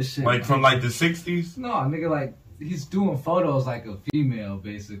doing all this shit. Like from like the 60s? No, nigga, like he's doing photos like a female,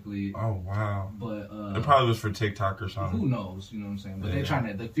 basically. Oh wow! But it probably was for TikTok or something. Who knows? You know what I'm saying? But they trying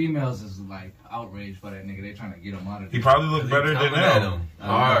to. The females is like outraged by that nigga. They trying to get him out of there. He probably looked better than them.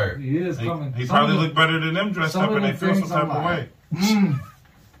 Hard. He is coming. He probably looked better than them dressed up, and they feel some type of way.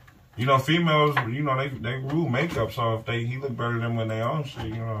 You know, females. You know, they rule makeup. So if he look better than when they own shit,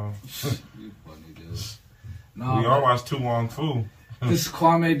 you know. You funny dude. No, we all watched Too Long Fu. This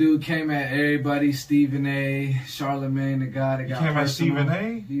Kwame dude came at everybody. Stephen A. Charlamagne, the guy that got came at Stephen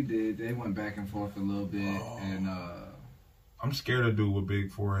A. He did. They went back and forth a little bit, and I'm scared of dude with big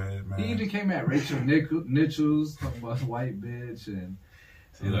forehead, man. He even came at Rachel Nichols, talking about white bitch, and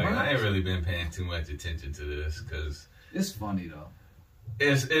see, like, I ain't really been paying too much attention to this because it's funny though.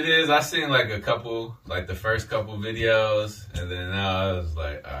 It is. I seen like a couple, like the first couple videos, and then now I was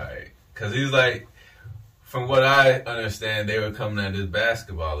like, all right, because he's like. From what I understand, they were coming at his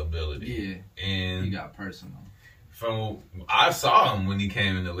basketball ability. Yeah, and he got personal. I saw him when he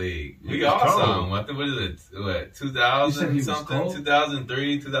came in the league. We all saw him. What is it? What 2000 something?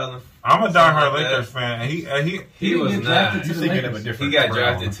 2003, 2004. I'm a diehard Lakers fan. He was not. He's thinking of a different. He got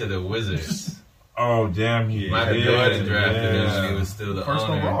drafted to the Wizards. Oh damn! Michael Jordan drafted him when he was still the first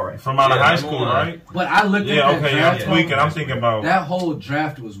overall, right? From out of high school, right? But I looked at that draft. I'm tweaking. I'm thinking about that whole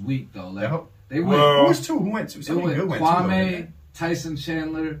draft was weak though. Like they went. Who was two? Who went two? They went Kwame, Tyson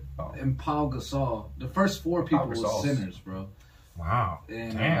Chandler, and Paul Gasol. The first four people were centers, bro. Wow.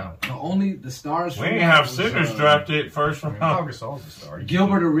 And, damn. The stars. We didn't have centers drafted first round. Paul Gasol's a star.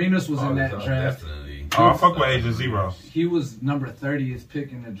 Gilbert Arenas was in that draft. Definitely. I fuck with Agent Zero. He was number 30th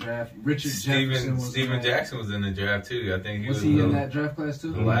pick in the draft. Richard Jefferson was. Steven Jackson was in the draft too. I think he was in that draft class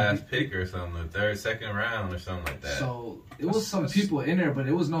too. The last pick or something, the second round or something like that. So it was some people in there, but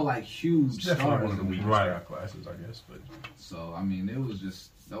it was no like huge stars. Definitely one of the weakest draft classes, I guess. But so I mean, it was just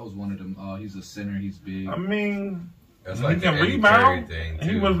that was one of them. Oh, he's a center. He's big. I mean. That's like he can rebound.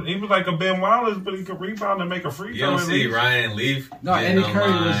 He was like a Ben Wallace, but he could rebound and make a free throw. You don't see Ryan Leaf. No, Eddie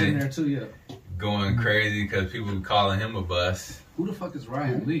Curry was in there too. Yeah, going crazy because people were calling him a bust. Who the fuck is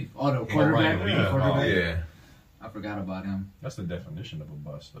Ryan Leaf? Oh, the quarterback. Yeah. I forgot about him. That's the definition of a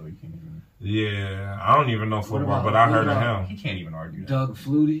bust, though. You can't even. Yeah, I don't even know football, but I heard of him. He can't even argue. Doug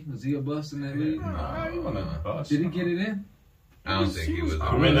Flutie, was he a bust in that league? No, he wasn't a bust. Did he get it in? I don't think he was.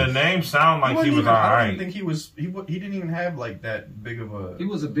 I mean, the name sound like he was all right. I don't think he was. He didn't even have like that big of a. He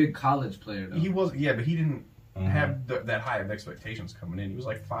was a big college player, though. He was, yeah, but he didn't have that high of expectations coming in. He was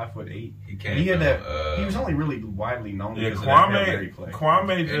like 5'8". He had that. He was only really widely known. Yeah, Kwame.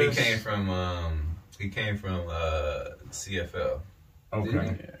 He came from CFL.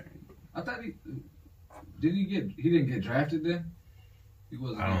 Okay. I thought he didn't get drafted then. He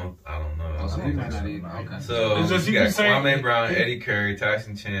wasn't. I don't know. So he might not even. Okay. So you got Kwame Brown, Eddie Curry,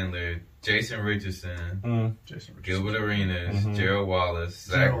 Tyson Chandler, Jason Richardson, Gilbert Arenas, Gerald Wallace,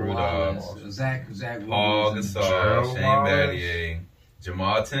 Zach Rudolph, Zach Paul Gasol, Shane Battier,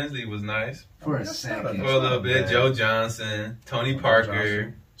 Jamal Tinsley was nice for a second, for a little bit. Joe Johnson, Tony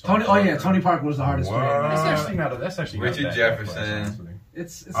Parker. Tony Parker was the hardest player. That's actually Richard Jefferson.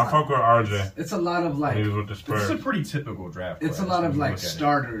 I fuck with RJ. It's a lot of like. He was with the Spurs. It's a pretty typical draft. It's a lot of like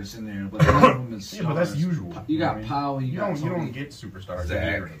starters in there, but none of them is stars. Yeah, but that's usual. You got Powell. You don't get superstars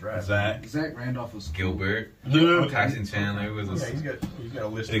in the draft. Zach Randolph was Gilbert. Tyson Chandler was. He's got a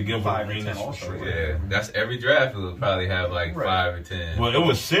list of 5 or 10 also. Yeah, that's every draft will probably have like 5 or 10. Well, it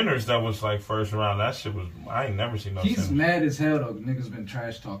was centers that was like first round. That shit was. I ain't never seen no. He's centers. mad as hell though. Niggas been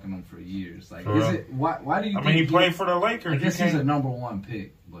trash talking him for years. Like, is it why do you? I mean, he played for the Lakers. I guess he's a #1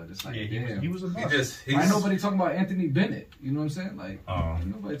 pick. But it's like, he was a bust. Why nobody talking about Anthony Bennett? You know what I'm saying? Like,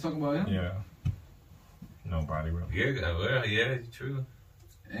 nobody talking about him. Yeah. Nobody really. Yeah, well, yeah, true.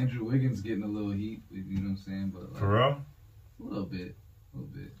 Andrew Wiggins getting a little heat. You know what I'm saying? But like, for real? A little bit.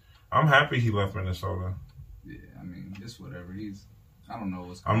 I'm happy he left Minnesota. Yeah, I mean, it's whatever. I don't know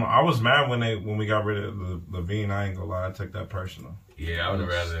what's. I was mad when we got rid of Levine. I ain't gonna lie, I took that personal. Yeah, I would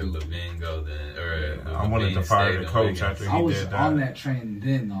rather Levine go than. I wanted to fire the coach after he did that. I was on that train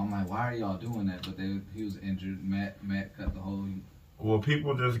then, though. I'm like, why are y'all doing that? But he was injured. Matt cut the whole. Well,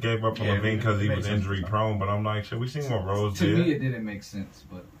 people just gave up on Levine because he was injury prone. But I'm like, shit, we seen what Rose did. To me, it didn't make sense.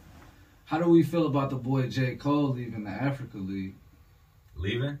 But how do we feel about the boy J. Cole leaving the Africa League?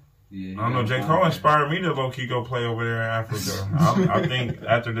 Leaving? Yeah, I don't know. J. Cole inspired me to low-key go play over there in Africa. I think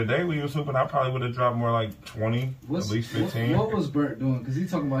after the day we was hooping, I probably would have dropped more like 20, at least 15. What was Bert doing? Because he's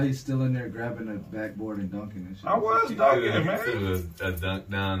talking about he's still in there grabbing the backboard and dunking and shit. I was dunking, man. He was a dunk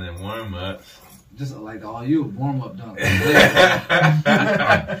down and warm-up. Just like, you warm-up dunk. You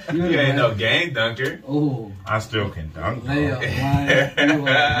ain't no game dunker. Oh. I still can dunk. Layup,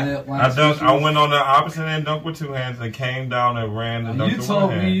 I went on the opposite end, dunk with 2 hands, and came down and ran and dunked with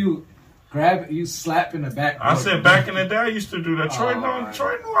 1 hand. You told me you slap in the back. I said back in the day I used to do that. Troy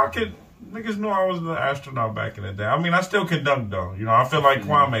knew I could. Niggas knew I was an astronaut back in the day. I mean, I still can dunk though. You know, I feel like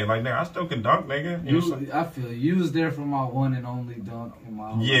Kwame. Like, nigga, I still can dunk, nigga. I feel you was there for my one and only dunk in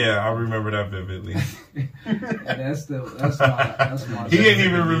my life. Yeah, I remember that vividly. that's my. He didn't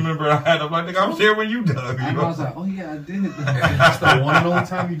even remember I had him. Like, nigga, I was there when you dunked. I was like, oh yeah, I did. That's the one and only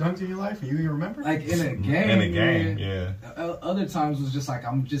time you dunked in your life, and you even remember? Like in a game. Yeah. Other times was just like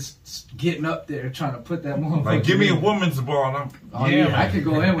I'm just getting up there trying to put that motherfucker. Like, give me a woman's ball, and man. I could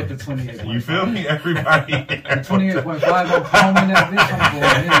go in with the 28. You feel me? Everybody. 28.5, I'm palming that bitch. I'm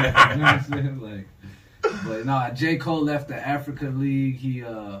going in. You know what I'm saying? Like, but no, J. Cole left the Africa League.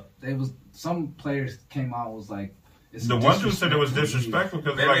 Some players came out and was like, The one dude said it was disrespectful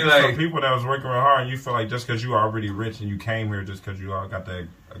because like some people that was working real hard, and you feel like just because you are already rich and you came here just because you all got that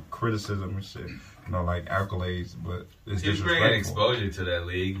criticism and shit, like accolades, but it's disrespectful. Bringing exposure to that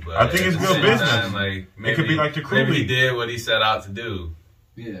league, but I think it's good business. Time, maybe, it could be like the crew maybe league. He did what he set out to do.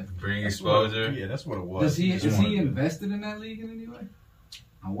 Yeah, bring exposure. That's what it was. Is he invested in that league in any way?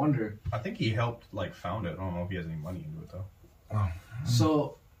 I wonder. I think he helped found it. I don't know if he has any money into it though.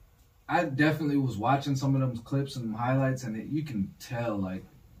 So, I definitely was watching some of them clips and highlights, and you can tell like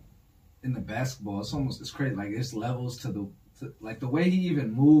in the basketball, it's crazy. Like it's levels to like the way he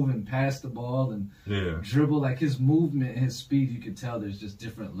even move and pass the ball and dribble, like his movement and his speed, you could tell there's just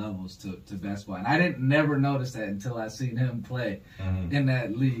different levels to basketball. And I didn't never notice that until I seen him play in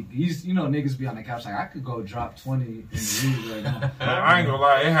that league. Niggas be on the couch like, I could go drop 20 in the league right now. I ain't gonna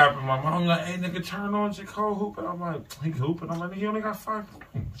lie, it happened. My mom like, hey nigga, turn on J. Cole hooping. I'm like, he hooping. I'm like, he only got 5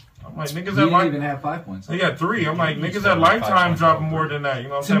 points. I'm like, niggas he didn't even have 5 points. He got 3. I'm like, niggas at Lifetime dropping more than that. You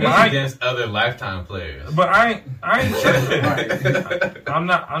know what I'm saying? But against other Lifetime players. But I ain't tripping. I'm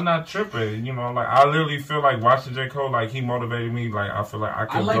not tripping. Like I literally feel like watching J. Cole, like he motivated me. Like I feel like I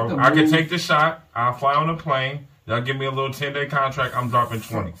could go. I could take the shot. I'll fly on the plane. Y'all give me a little 10-day contract. I'm dropping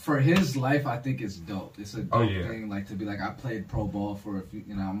 20. For his life, I think it's dope. It's a dope thing, like to be like, I played pro ball for a few.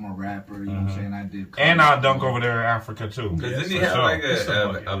 I'm a rapper. You know what I'm saying? I did. And I dunk over there in Africa too. Because didn't he have like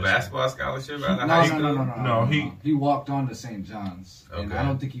a basketball scholarship out of high school? No. He walked on to St. John's, and I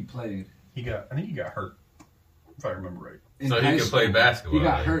don't think he played. I think he got hurt, if I remember right. So he could play basketball. He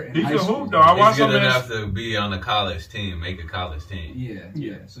got hurt in he high can school. Hoop, though. He's good enough to be on a college team, make a college team.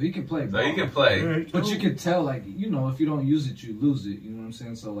 Yeah. So he can play ball. So he can play. Yeah, but you can tell, like, if you don't use it, you lose it. You know what I'm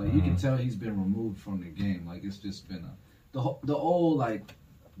saying? So, like, you can tell he's been removed from the game. Like, it's just been the old, like,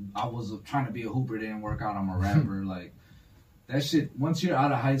 I was trying to be a hooper, didn't work out, I'm a rapper. Like, that shit, once you're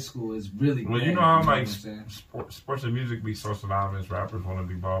out of high school, is really well, bad, you know how, like, sports and music be so synonymous. Rappers want to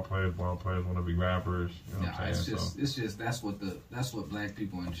be ball players want to be rappers. You know what I'm saying? It's just that's what black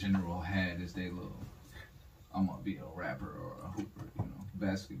people in general had is they little, I'm gonna be a rapper or a hooper,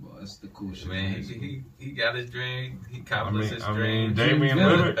 basketball. That's the cool shit. Man, he got his dream. He accomplished his dream. Damian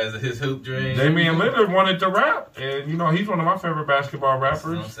Lillard as his hoop dream. Damian Lillard wanted to rap, and he's one of my favorite basketball rappers.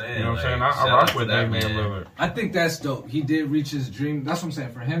 That's what I'm saying. You know what I'm saying? I rock with Damian Lillard. I think that's dope. He did reach his dream. That's what I'm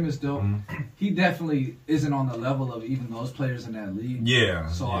saying. For him, it's dope. He definitely isn't on the level of even those players in that league. Yeah.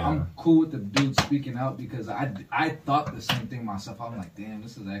 So I'm cool with the dude speaking out because I thought the same thing myself. I'm like, damn,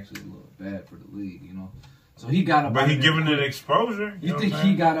 this is actually a little bad for the league, So he got up. But he giving it exposure. You think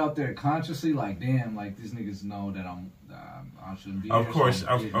he got out there consciously, like, damn, like these niggas know that I shouldn't be. Of course,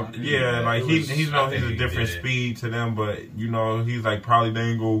 yeah, like he knows he's a different speed to them, but he's like probably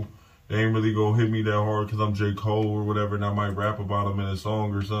they ain't really gonna hit me that hard because I'm J. Cole or whatever, and I might rap about him in a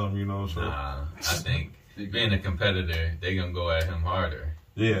song or something, So I think being a competitor, they gonna go at him harder.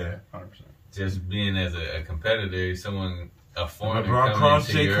 Yeah, 100%. Just being as a competitor, a foreigner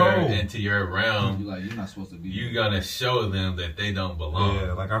coming into your realm, you're not supposed to be. You're gonna show them that they don't belong.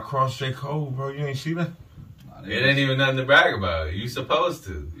 Yeah, like I crossed J. Cole, bro. You ain't see that? It ain't even nothing to brag about. You supposed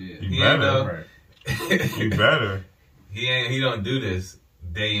to. Yeah. You better. You better. He don't do this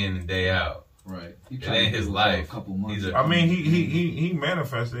day in and day out. Right. It ain't his life. A couple months. He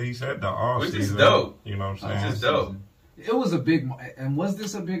manifested. He said the all season. Which is dope. You know what I'm saying? Which is dope. It was a big, and was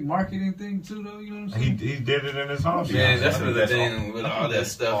this a big marketing thing too, though? You know what I'm saying? He did it in his own. Man, that's the thing with all that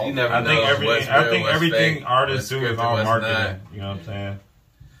stuff. You never know. I think everything artists do is all marketing. You know what I'm saying?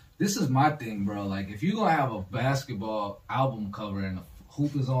 This is my thing, bro. Like, if you're gonna have a basketball album cover and the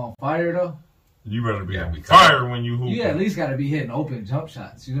hoop is on fire, though, you better be on fire when you hoop. You at least gotta be hitting open jump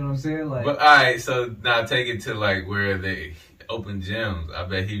shots. You know what I'm saying? Like, but all right, so now take it to like where they open gyms. I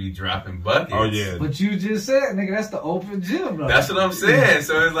bet he be dropping buckets. Oh yeah. But you just said, nigga, that's the open gym, though. That's what I'm saying.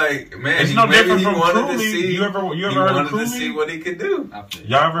 So it's like, man, it's no different from wanted Crew to League. see. You ever heard of Crew League? To see what he could do.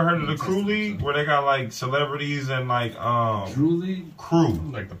 Y'all ever heard of the Crew League where they got like celebrities and like Crew League? Crew.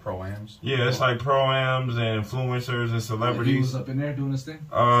 Like the pro-ams? Yeah, it's like pro-ams and influencers and celebrities. He was up in there doing this thing?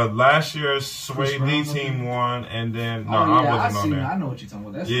 Last year Sway Lee team won, and then I wasn't on there. I know what you're talking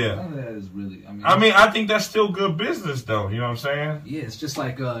about. None of that is really. I think that's still good business though. You know what I'm saying? Yeah, it's just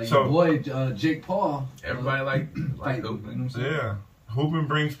like your boy Jake Paul. Everybody like hooping. Yeah, hooping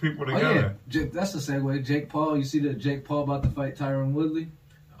brings people together. Oh yeah, that's the segue. Jake Paul. You see that Jake Paul about to fight Tyron Woodley?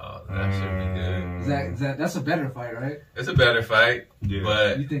 Oh, that should be good. That's a better fight, right? It's a better fight. Yeah.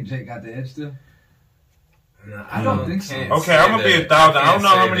 But you think Jake got the edge still? I don't think so. Okay, I'm gonna be 1,000. I don't know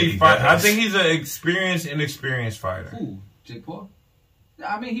how many fights. I think he's an inexperienced fighter. Who? Jake Paul?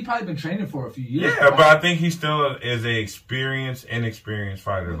 I mean, he probably been training for a few years. Yeah, but I think he still is a inexperienced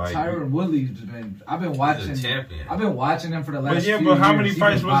fighter. Like Tyron Woodley's been. I've been watching. He's a champion. I've been watching him for the last. But how many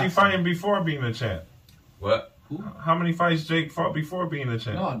fights was he fighting before being a champ? What? Who? How many fights Jake fought before being a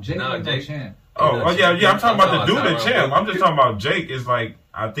champ? No, Jake was no champ. Oh yeah. I'm talking about the dude, the champ. I'm just talking about Jake. Is like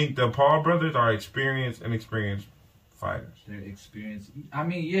I think the Paul brothers are inexperienced fighters. They're experienced. I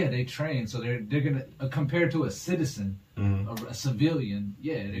mean, yeah, they train, so they're gonna compared to a citizen, a civilian.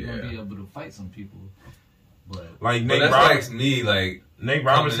 Yeah, they're gonna be able to fight some people. But like Nate Robinson, Nate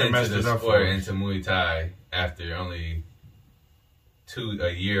Robinson messed it up for into Muay Thai after only a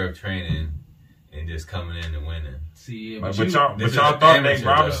year of training and just coming in and winning. See, but y'all thought Nate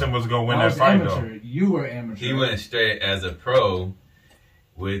Robinson was gonna win that fight though. You were amateur. He went straight as a pro,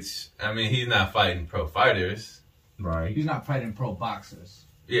 which I mean, he's not fighting pro fighters. Right. He's not fighting pro boxers.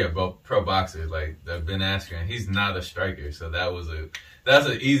 Yeah, but pro boxers like the Ben Askren, he's not a striker, so that's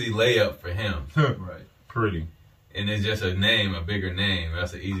an easy layup for him. Right. Pretty. And it's just a bigger name.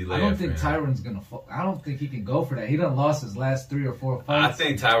 That's an easy layup. I don't think Tyron's gonna. I don't think he can go for that. He done lost his last 3 or 4 fights. I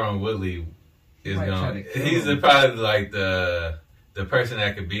think Tyron Woodley is gonna. He's probably like the person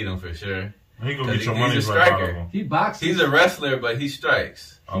that could beat him for sure. He gonna get your money. He's a striker. He boxes. He's a wrestler, but he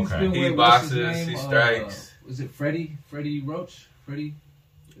strikes. Okay. He boxes. He strikes. Was it Freddie Roach?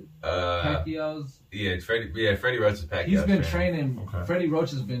 Pacquiao's? Yeah, Freddie Roach is Pacquiao's. He's been training. Okay. Freddie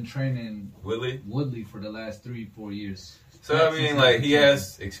Roach has been training Woodley for the last 3-4 years. So I mean, like he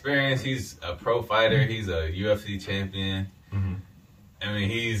has experience. He's a pro fighter. He's a UFC champion. Mm-hmm. I mean,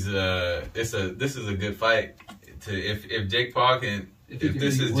 this is a good fight. If Jake Paul can. If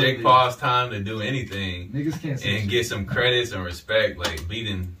this is Jake Paul's time to do anything and get some credits and respect, like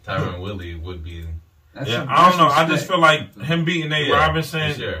beating Tyron Woodley would be. I don't know. I just feel like him beating Nate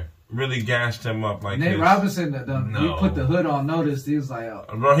Robinson really gassed him up. Like Nate Robinson, he put the hood on notice. He was like,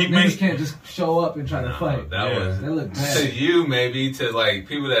 bro, niggas can't just show up and try to fight. That looked bad. To you, maybe to like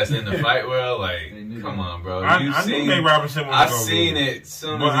people that's in the fight world, like, come on, bro. I knew Nate Robinson was. I've seen it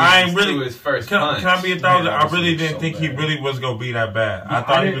soon as he threw his first punch. Can I be 1,000? I really didn't think he really was gonna be that bad. I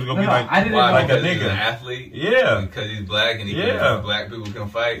thought he was gonna be like a nigga, he's an athlete. Yeah, because he's black and black people can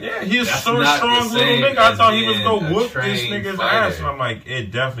fight. Yeah, he's a strong little nigga. I thought he was gonna whoop this nigga's ass, and I'm like,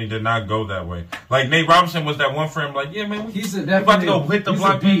 it definitely did not go that way. Like Nate Robinson was that one for him. Like, yeah, man, he's about to go hit the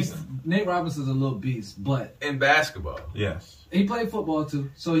block beast. Nate Robinson's a little beast, but in basketball, yes, he played football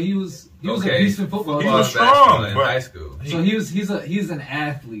too. So he was a beast in football. He was strong in high school. So he's an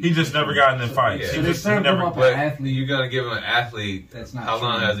athlete. He just never got in fights. So they served him up an athlete. You're gonna give him an athlete. That's not. How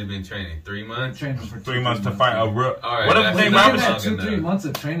long has he been training? 3 months. Training for 3 months to fight a real. Right, what if Nate Robinson? 2-3 months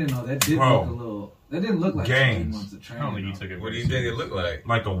of training though? That did look a little. That didn't look like 2-3 months of training. I don't think he took it. What do you think it looked like?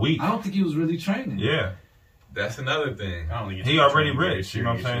 Like a week. I don't think he was really training. Yeah. That's another thing. I don't think he already rich. You know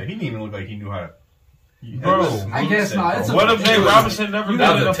what I'm saying? He didn't even look like he knew how to. Bro, I guess not. What if Nate Robinson never been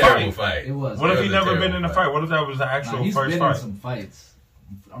in a fight? It was. What if he never been in a fight? What if that was the actual first fight? He's been in some fights.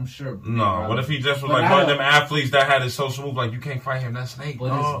 I'm sure. No. What if he just was like one of them athletes that had his social move? Like, you can't fight him. That's Nate.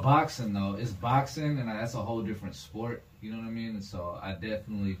 But it's boxing though. It's boxing, and that's a whole different sport. You know what I mean? And so I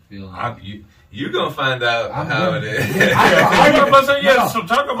definitely feel like you're gonna find out how it is. I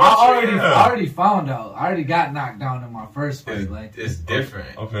already I found out. I already got knocked down in my first fight. It's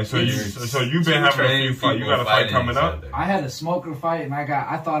different. Okay, so you've been having a few fights. You got a fight coming up. I had a smoker fight, and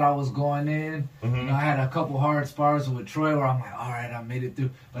I thought I was going in. Mm-hmm. You know, I had a couple hard spars with Troy where I'm like, all right, I made it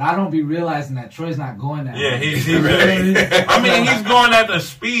through. But I don't be realizing that Troy's not going that. Yeah, he's really. I mean, he's going at the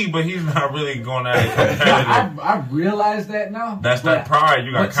speed, but he's not really going at it competitive. I realize that now. That's that pride.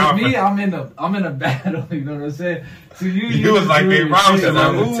 You got confidence. To me, I'm in a battle. You know what I'm saying? To you was like Nate Robinson.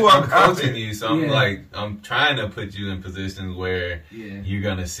 I'm coaching you, so I'm trying to put you in positions where you're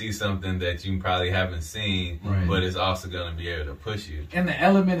gonna see something that you probably haven't seen, but it's also gonna be able to push you. And the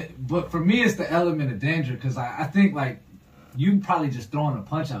element, but for me, it's the element of danger because I think like you probably just throwing a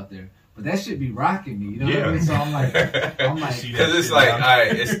punch out there. But that should be rocking me, you know what I mean? So I'm like, because it's like, all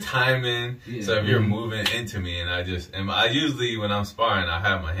right, it's timing. Yeah. So if you're moving into me, and I usually when I'm sparring, I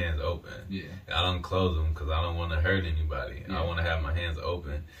have my hands open. Yeah, I don't close them because I don't want to hurt anybody. Yeah. I want to have my hands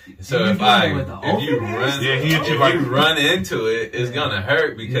open. So if you run into it, it's gonna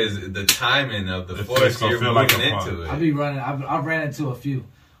hurt because the timing of the force you're moving into it. I be running. I've ran into a few,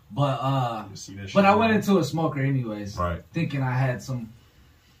 but I went into a smoker anyways, thinking I had some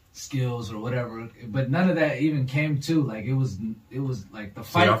skills or whatever, but none of that even came to like it was like the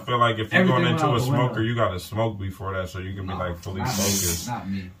fight. See, I feel like if you're going into a smoker, you got to smoke before that so you can be like fully focused. Not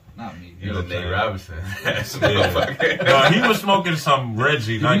me. Not me. You the Nate Robinson. No, he was smoking some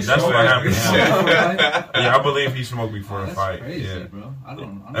Reggie. That's what happened. Yeah, I believe he smoked before the fight. Crazy, yeah, bro. I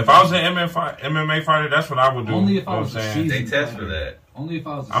don't if I was an MMA fighter, that's what I would do. Only if I was a seasoned They test fighter. for that. Only if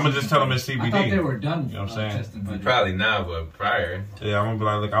I was. I'm gonna just tell him it's CBD. I thought they were done. You know what I'm saying? Testing Probably not, but prior. Yeah, I'm gonna be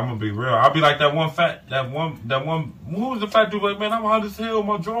like, look, I'm gonna be real. I'll be like that one. Who was the fat dude? Like, man, I'm hot as hell.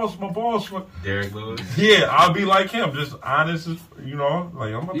 My jaws, my balls. Derek Lewis. Yeah, I'll be like him, just honest as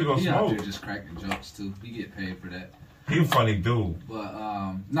like I'm about to go he out smoke. there just cracking jokes too. He get paid for that. He a funny dude. But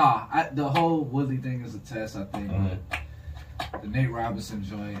the whole Woodley thing is a test. I think. But the Nate Robinson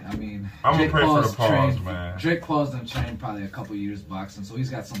joint. I mean, I'm gonna pray for the pause, man. Jake Paul's done trained probably a couple years boxing, so he's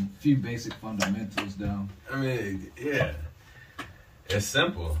got some few basic fundamentals down. I mean, yeah, it's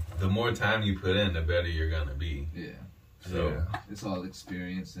simple. The more time you put in, the better you're gonna be. Yeah. So it's all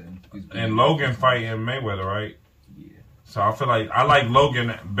experience and Logan fighting Mayweather, right? Yeah. So I feel like I like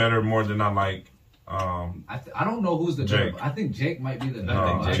Logan better more than I like. I don't know who's the Jake. better. I think Jake might be the better.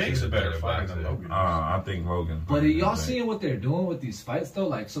 I boxer. think Jake's a better fighter than Logan. I think Logan. But are y'all seeing what they're doing with these fights though?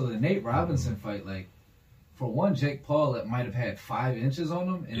 Like, so the Nate Robinson fight, like, for one, Jake Paul that might have had 5 inches on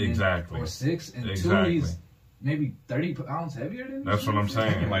him, and exactly, or 6, and exactly. 2, he's maybe 30 pounds heavier than. That's what I'm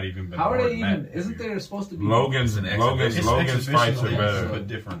saying. He might even been How are more they than even? that. Isn't there supposed to be Logan's fights are better. But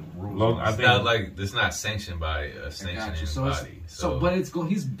different rules. Logan, I it's think not like it's not sanctioned by a sanctioning body. But it's go.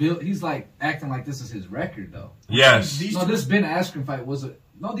 He's built. He's like acting like this is his record though. yes. This Ben Askren fight was a.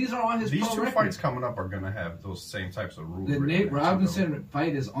 No, these are on his. These pro two record. fights coming up are gonna have those same types of rules. The Nate Robinson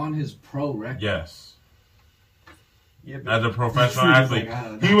fight is on his pro record. Yes. Yeah, As a professional Like,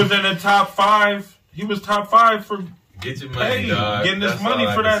 athlete, he was in the top 5. He was top 5 for get your money, dog. getting his That's money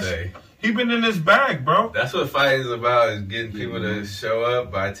all I for can that. say. He been in his bag, bro, That's what fight is about: is getting people to show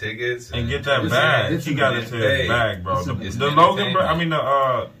up, buy tickets, and get that bag. He got into his bag, bro. It's The Logan, bro. entertainment. I mean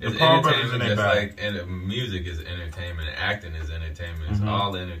the It's Paul brothers in entertainment, their just bag. like and music is entertainment, acting is entertainment. It's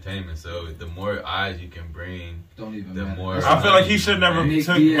all entertainment. So the more eyes you can bring, Don't even the matter. more. I feel like he should never Nick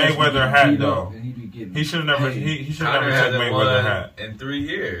took Diaz Mayweather would hat beat though. up, and he'd be getting He should never. paid. He should Conor never took hasn't Mayweather won hat. in 3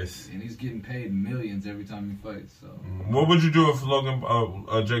 years. And he's getting paid millions every time he fights. So What would you do if Logan,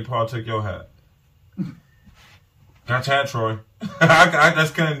 Jake Paul took your hat? Got your hat, Troy. I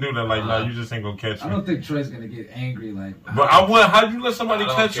just couldn't do that. Like, no, you just ain't gonna catch I me. don't think Troy's gonna get angry. Like, But I would. How you let somebody I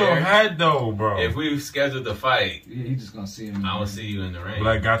don't catch your care. hat though, bro? If we scheduled the fight, yeah, he's just gonna see him. I will see you in the ring.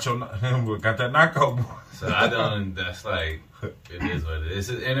 Like, got that knockout, boy. So I don't. That's like it is what it is.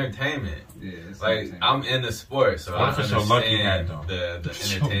 It's entertainment. Yeah, it's Like entertaining. I'm in the sport, so What I if it's your lucky hat, understand though?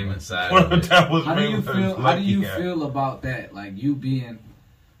 the entertainment side. What Of if it. that was How do you Mayweather's feel? How do lucky you hat? feel about that? Like you being,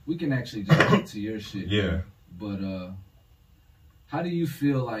 we can actually just get to your shit. Yeah. But how do you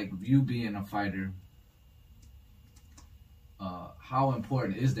feel like you being a fighter? How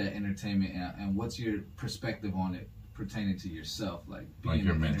important is that entertainment, and what's your perspective on it pertaining to yourself, like being Like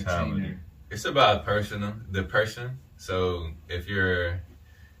your an mentality. entertainer? It's about the person. So if you're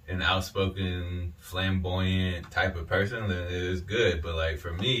an outspoken, flamboyant type of person, then it is good. But like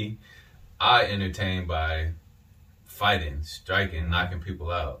for me, I entertain by fighting, striking, knocking people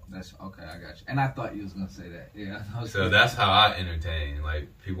out. That's okay. I got you. And I thought you was gonna say that. Yeah. So that's how I entertain. Like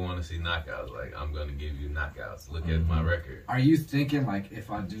people want to see knockouts. Like I'm gonna give you knockouts. Look at my record. Are you thinking like if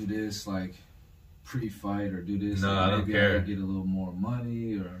I do this like pre-fight or do this, No, like, I don't maybe care. I could get a little more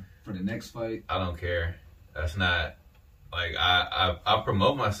money or for the next fight? I don't care. That's not like I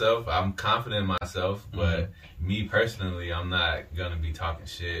promote myself. I'm confident in myself, but me personally, I'm not gonna be talking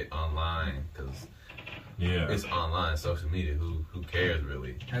shit online because it's online, social media. Who cares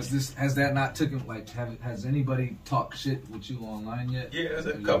really? Has that not taken like has anybody talked shit with you online yet? Yeah, there's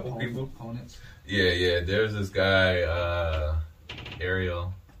a Your couple people. Opponents. Yeah. There's this guy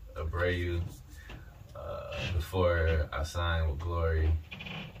Ariel Abreu. Before I signed with Glory,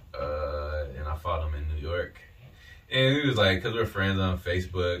 and I fought him in New York. And he was like, because we're friends on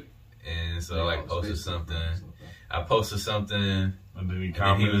Facebook, and so I posted something. I posted something, And then he and he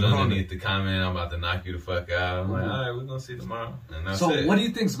commented was on underneath it. the comment, I'm about to knock you the fuck out. I'm like, all right, we're going to see tomorrow. And that's So it. what do you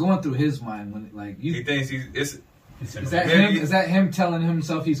think's going through his mind when like you? He thinks Is that him? Is that him telling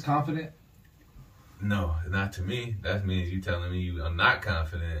himself he's confident? No, not to me. That means you telling me you are not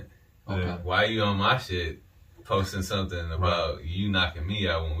confident. Okay. Why are you on my shit posting something about you knocking me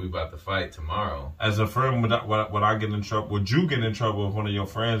out when we about to fight tomorrow? As a friend, would I get in trouble? Would you get in trouble if one of your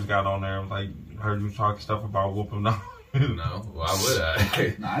friends got on there and like heard you talking stuff about whooping them? No, why would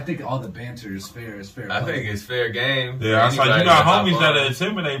I? No, I think all the banter is fair. Is fair. I think it's fair game. Yeah, I was like, Anybody you got to hop homies that on.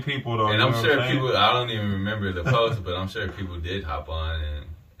 intimidate people though. And you I'm know what sure saying? people, I don't even remember the post, but I'm sure people did hop on and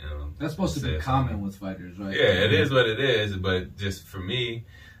that's supposed to be said common something. with fighters, right? Yeah, it is what it is, but just for me,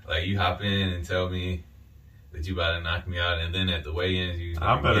 Like, you hop in and tell me that you about to knock me out, and then at the weigh-ins, you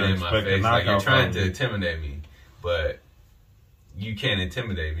I better get in my expect a face. Like, you're knockout trying from to you. intimidate me, but you can't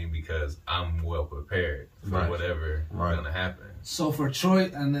intimidate me because I'm well prepared for Right. whatever is going to happen. So for Troy,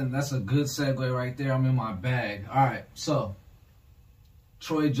 and then that's a good segue right there. I'm in my bag. All right, so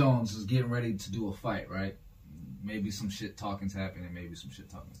Troy Jones is getting ready to do a fight, right? Maybe some shit talking's happening, maybe some shit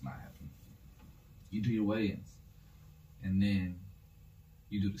talking's not happening. You do your weigh-ins, and then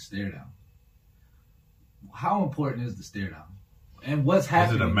you do the stare down. How important is the stare down? And what's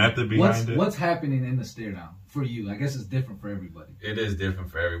happening? Is it a method behind it? What's happening in the stare down for you? I guess it's different for everybody. It is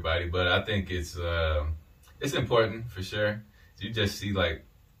different for everybody, but I think it's important for sure. You just see like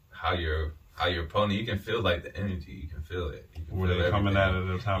how your opponent. You can feel like the energy. You can feel it. You can Were they coming at it at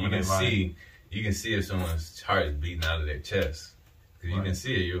the time of their life? You can see if someone's heart is beating out of their chest. Because you can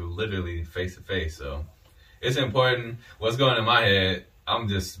see it. You're literally face to face. So it's important. What's going in my head, I'm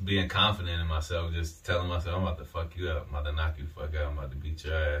just being confident in myself. Just telling myself, I'm about to fuck you up. I'm about to knock you the fuck out. I'm about to beat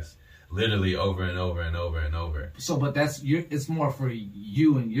your ass. Literally over and over and over and over. So, but it's more for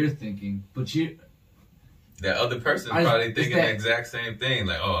you and your thinking. But that other person probably thinking the exact same thing.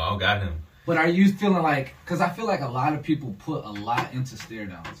 Like, oh, I got him. But are you feeling like, because I feel like a lot of people put a lot into stare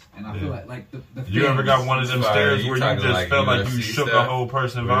downs. And I feel like the you ever got one of them stares where you just like felt like you shook a whole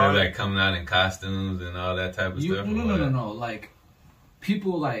person vibe? Like coming out in costumes and all that type of stuff? No. Like,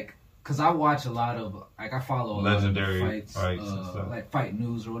 people like, because I watch a lot of, like I follow a legendary lot of fights like Fight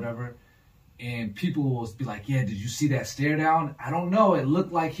News or whatever. And people will be like, yeah, did you see that stare down? I don't know. It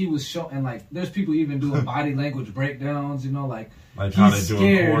looked like he was showing, like, there's people even doing body language breakdowns, you know, like he's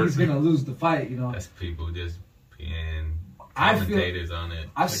scared he's going to lose the fight, you know. That's people just being commentators on it.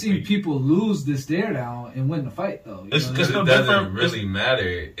 I've seen people lose the stare down and win the fight, though. It doesn't really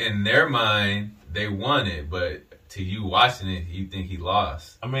matter. In their mind, they won it, but to you watching it, you think he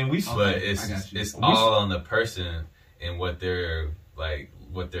lost. I mean, but it's all on the person and what they're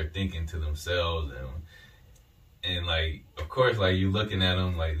thinking to themselves and like, of course, like you looking at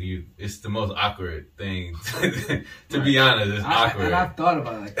them like it's the most awkward thing to be honest. It's awkward. And I've thought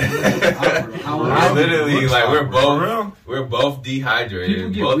about it. Like, we're literally like we're both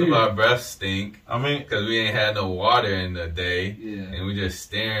dehydrated. Both of our breaths stink. I mean, because we ain't had no water in the day, and we just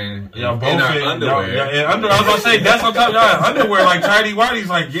staring in our underwear. I was about to say that's what I'm talking about. Underwear like tidy whitey's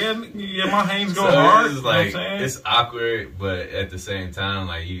like my hands go hard. It's like it's awkward, but at the same time,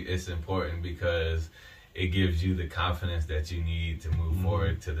 like it's important because it gives you the confidence that you need to move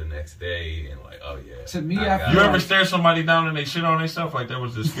forward to the next day and like, oh yeah. To me, you ever stare somebody down and they shit on themselves like that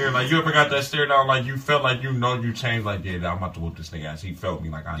was just scared? Like you ever got that stare down like you felt like you changed like I'm about to whoop this nigga ass. He felt me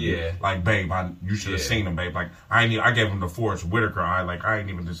like I knew. Like babe, you should have seen him, babe. Like I gave him the Forrest Whitaker eye. Like I ain't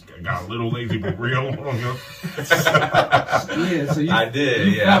even just got a little lazy but real on him. So I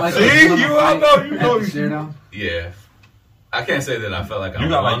did. Like see, you know stare down. Yeah. I can't say that I felt like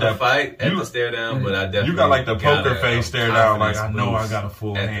I won the fight at the stare down, but I definitely got like the poker face stare down. Like I know I got a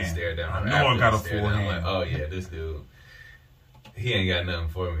full hand. At the stare down, I know I got a full hand. Like, oh yeah, this dude, he ain't got nothing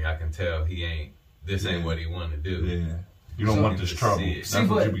for me. I can tell he ain't. This ain't what he wanted to do. Yeah, you don't want this trouble. That's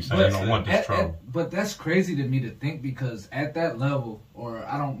what you be saying. You don't want this trouble. But that's crazy to me to think because at that level, or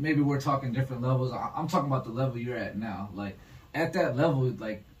maybe we're talking different levels. I'm talking about the level you're at now. Like at that level,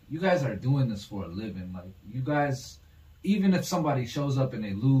 like you guys are doing this for a living. Like you guys. Even if somebody shows up and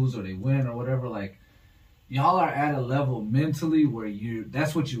they lose or they win or whatever, like y'all are at a level mentally where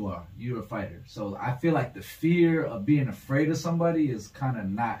that's what you are. You're a fighter. So I feel like the fear of being afraid of somebody is kind of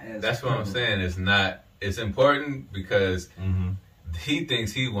not as. That's what I'm saying. It's important because he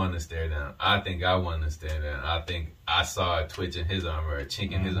thinks he won the stare down. I think I won the stare down. I think I saw a twitch in his armor, a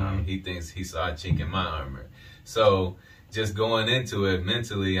chink in his armor. He thinks he saw a chink in my armor. So just going into it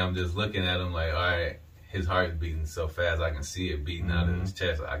mentally, I'm just looking at him like, all right. His heart beating so fast, I can see it beating out of his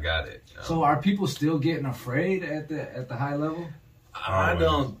chest. I got it. So, are people still getting afraid at the high level? I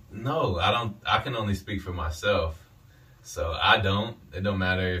don't know. I can only speak for myself. So I don't. It don't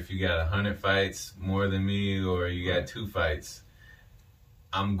matter if you got 100 fights more than me or you got 2 fights.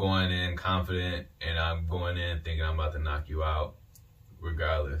 I'm going in confident and I'm going in thinking I'm about to knock you out,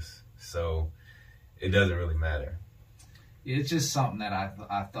 regardless. So it doesn't really matter. It's just something that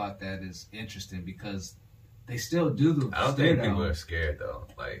I thought that is interesting because they still do the. I don't think people are scared though.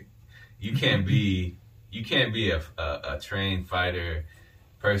 Like you can't be a trained fighter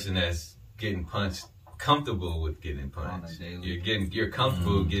person that's getting punched, comfortable with getting punched. You're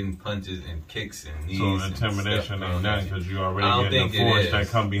comfortable getting punches and kicks and knees. So intimidation ain't nothing because you already getting the force that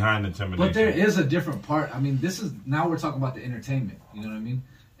come behind intimidation. But there is a different part. I mean, now we're talking about the entertainment. You know what I mean?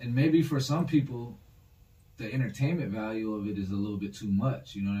 And maybe for some people. the entertainment value of it is a little bit too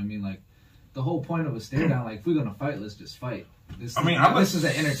much. You know what I mean? Like the whole point of a stare down, like if we're gonna fight, let's just fight. This is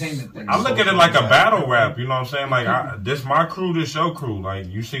an entertainment thing. I look at it like a battle rap. You know what I'm saying? Like this my crew, this your crew. Like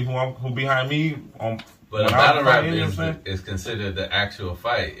you see who behind me on. But a battle rap is considered the actual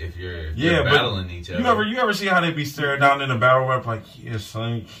fight if you're battling each other. You ever see how they be staring down in a battle rap like, yeah,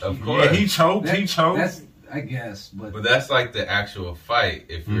 son, of course. Yeah, he choked. That's, I guess, but that's like the actual fight.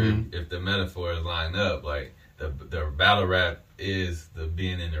 If if the metaphors line up, like the battle rap is the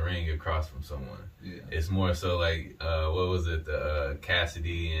being in the ring across from someone. Yeah. It's more so like what was it? The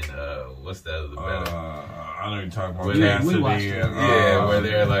Cassidy and what's that other battle? I know you're talking about Cassidy. Where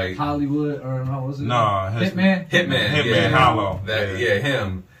they're like Hollywood or no, was it? No, Hitman Hollow.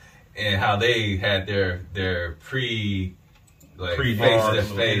 Him, and how they had their face to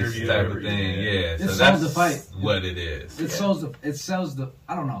face type of thing. Yeah, so that's the fight. What it is. It sells the.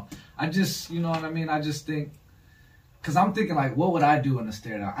 I don't know. I just, you know what I mean. I just think, because I'm thinking like, what would I do in a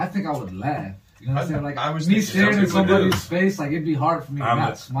stare down? I think I would laugh. You know what I'm saying? Like, I was me staring in somebody's face, like, it'd be hard for me to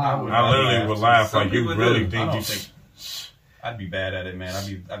not smile. I literally would laugh. Like, you really think you... I'd be bad at it, man.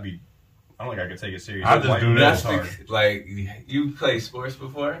 I'd be... I don't think I could take it serious. I just do this. Like, you play sports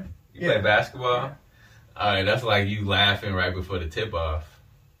before? You play basketball? Yeah. All right, that's like you laughing right before the tip-off.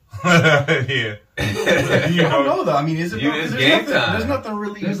 Yeah. I don't know, though. I mean, is it... There's nothing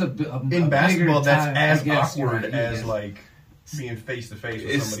really in basketball that's as awkward as, like... being face to face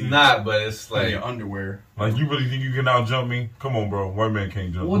with somebody. It's not, but it's like in your underwear. Like, you really think you can out jump me? Come on, bro. White man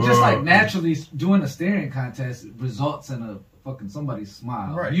can't jump. Well, just like naturally doing a staring contest results in a fucking somebody's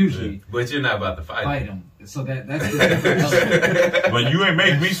smile. Right. Usually. Yeah. But you're not about to fight him. So that's the difference. But you ain't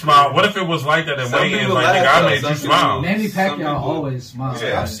make me smile. What if it was like that and weigh in like, nigga, I made you smile? Manny Pacquiao always smiles.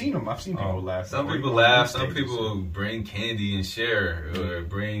 Yeah, I've seen people laugh. Some people laugh. Some people bring candy and share, or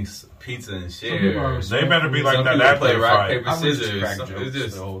bring pizza and share. They better be like that after play rock, fight. paper, scissors. It's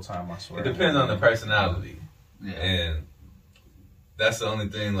just the whole time, I swear. It depends on the personality. Yeah. And that's the only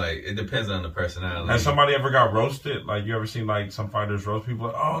thing, like, it depends on the personality. Has somebody ever got roasted? Like, you ever seen, like, some fighters roast people?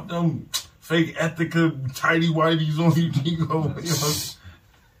 Like, oh, them fake Ethika tidy whities on you.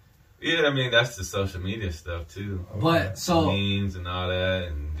 Yeah, I mean, that's the social media stuff, too. But, so... memes and all that,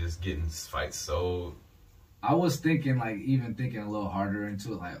 and just getting fights sold. I was thinking, like, even thinking a little harder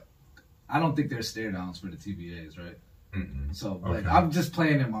into it, like, I don't think there's stare downs for the TBAs, right? Mm-mm. So, like, I'm just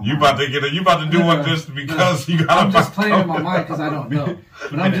playing in my mind. You about to do one just because you got. I'm just playing in my mind because I don't know.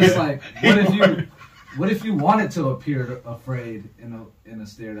 But I'm just like, what if you wanted to appear afraid in a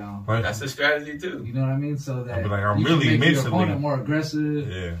stare down? That's a strategy too. You know what I mean? So that I'm you really can make mentally your opponent more aggressive.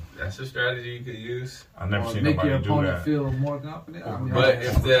 Yeah, that's a strategy you could use. I never seen make nobody your do opponent that. feel more confident. I mean, but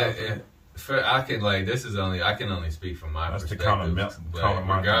I can only speak from my perspective.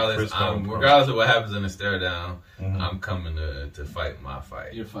 Regardless of what happens in the stare down, I'm coming to fight my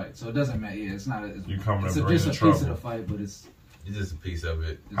fight. Your fight. So it doesn't matter. Yeah, it's not. You coming it's to bring just a trouble. piece of the fight, but it's just a piece of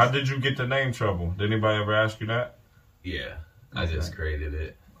it. How did you get the name Trouble? Did anybody ever ask you that? Yeah, I just created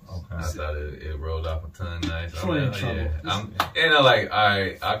it. Okay. I thought it rolled off a ton nice. I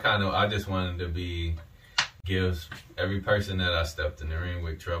just wanted to gives every person that I stepped in the ring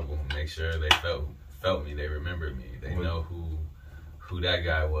with trouble, make sure they felt me, they remembered me, they know who that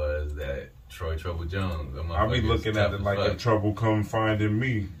guy was, that Troy Trouble Jones. I'll be looking at it like the trouble come finding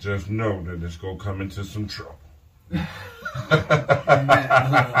me. Just know that it's gonna come into some trouble.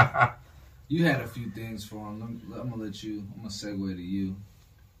 You had a few things for him. I'm gonna segue to you.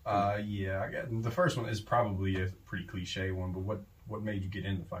 Yeah, I got the first one is probably a pretty cliche one, but what made you get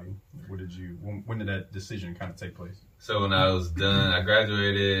into fighting? When did that decision kind of take place? So when I was done, I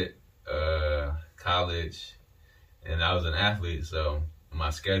graduated college, and I was an athlete, so my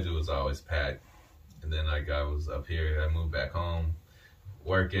schedule was always packed. And then I was up here, I moved back home,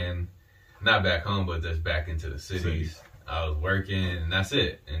 working, not back home, but just back into the cities. I was working, and that's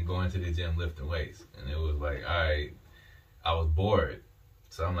it, and going to the gym, lifting weights. And it was like, I was bored.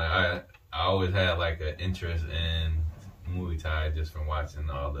 So I'm like, I always had like an interest in Muay Thai just from watching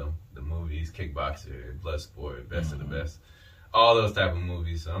all the movies, Kickboxer, Bloodsport, Best of the Best, all those type of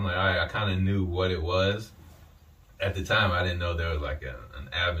movies. So I'm like, I kind of knew what it was. At the time, I didn't know there was like an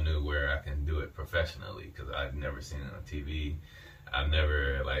avenue where I can do it professionally because I'd never seen it on TV. I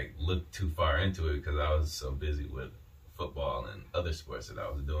never like looked too far into it because I was so busy with football and other sports that I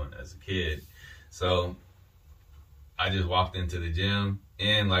was doing as a kid. So I just walked into the gym,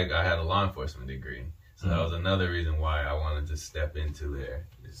 and like I had a law enforcement degree. So that was another reason why I wanted to step into there,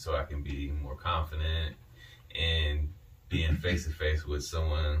 so I can be more confident and being face to face with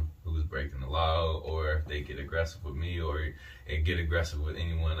someone who's breaking the law, or if they get aggressive with me, or get aggressive with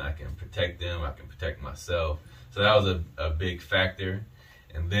anyone, I can protect them. I can protect myself. So that was a big factor.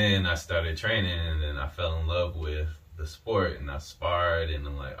 And then I started training, and then I fell in love with the sport, and I sparred, and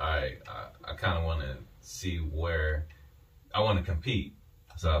I'm like, all right, I kind of want to see where I want to compete.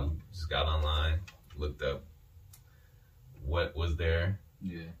 So I just got online, looked up what was there.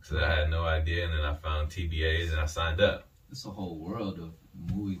 Yeah. So I had no idea, and then I found TBAs, and I signed up. It's a whole world of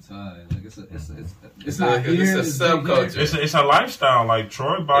Muay Thai. Like it's It's a subculture. It's a lifestyle. Like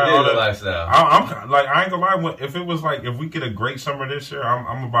Troy buy all that lifestyle. I'm like, I ain't gonna lie. If it was like, if we get a great summer this year, I'm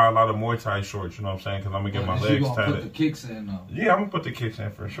gonna buy a lot of Muay Thai shorts. You know what I'm saying? Because I'm gonna get my legs tatted. Put the kicks in though. Yeah, I'm gonna put the kicks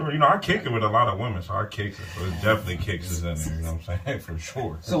in for sure. You know, I kick it with a lot of women, so I kicks it. So it definitely kicks is in there. You know what I'm saying? For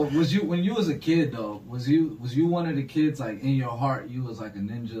sure. So was you, when you was a kid though? Was you one of the kids, like in your heart you was like a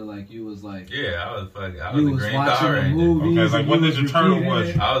ninja? Like you was like, yeah, I was the Green Power Ranger. Okay, like what Ninja Turtle was?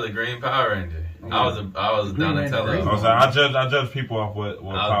 I was a Green Power Ranger. I was Donatello. I judge people off what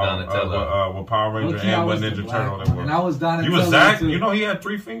Power Ranger and what Ninja Turtle they were. And I was Donatello. You was Zach? Too. You know he had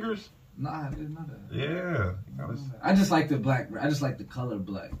 3 fingers? Nah, I didn't know that. Yeah. I just like the black. I just like the color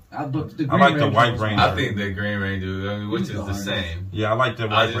black. I like the White Ranger. I think the Green Ranger, which is the same. Yeah, I like the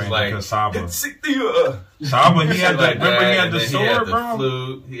White Ranger because Saba. Saba, he had that. Remember he had the sword,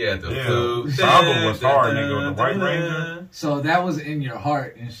 bro? He had the flute. Saba was hard, nigga. The White Ranger. So that was in your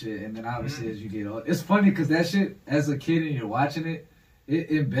heart and shit. And then obviously as you get older, it's funny because that shit, as a kid and you're watching it, it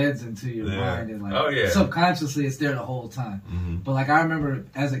embeds into your mind and like subconsciously it's there the whole time. Mm-hmm. But like I remember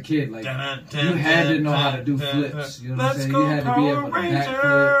as a kid, like you had to know how to do flips. You know what I'm saying? You had to be able to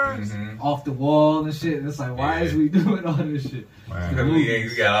backflip off the wall and shit. And it's like, why is we doing all this shit?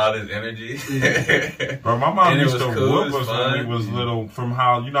 We got all this energy. Bro, my mom used to whoop us when we was little. From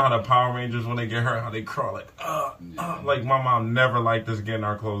how, you know how the Power Rangers, when they get hurt, how they crawl like, like my mom never liked us getting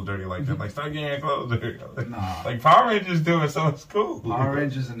our clothes dirty like that. Like, stop getting your clothes dirty. Like Power Rangers do it, so it's cool. Power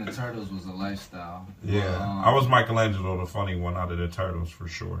Rangers and the Turtles was a lifestyle. Yeah, I was Michelangelo, the funny one out of the Turtles for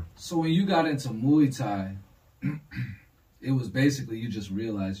sure. So when you got into Muay Thai, it was basically you just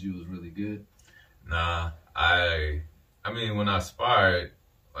realized you was really good. Nah, I mean, when I sparred,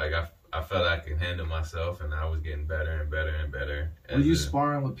 like I felt I could handle myself, and I was getting better and better and better. Were you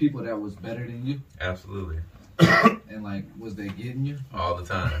sparring with people that was better than you? Absolutely. And like, was they getting you? All the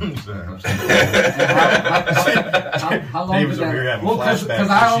time. How long did that? Well, because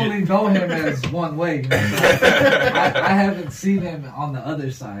I only know him as one way. You know I haven't seen him on the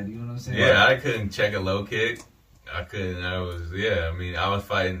other side. You know what I'm saying? Yeah, I couldn't check a low kick. I couldn't. I was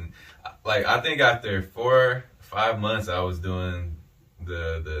fighting. Like, I think after 4-5 months, I was doing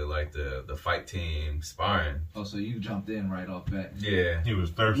the fight team sparring. Oh, so you jumped in right off bat. Yeah, he was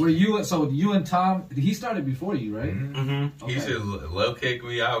thirsty. Were you? So you and Tom? He started before you, right? Mm-hmm. Okay. He should low kick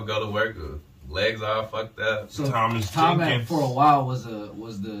me. I would go to work with legs all fucked up. So Tom for a while was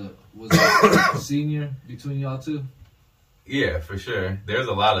the senior between y'all two. Yeah, for sure. There's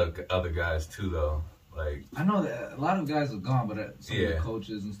a lot of other guys too, though. Like, I know that a lot of guys have gone, but some of the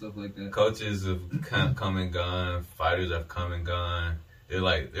coaches and stuff like that. Coaches have come and gone. Fighters have come and gone. There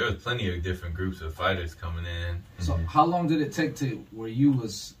was plenty of different groups of fighters coming in. So how long did it take to where you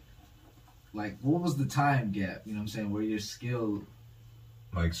was, like, what was the time gap? You know what I'm saying? Where your skill,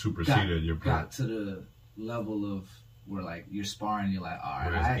 like, superseded your got to the level of where, like, you're sparring, you're like, all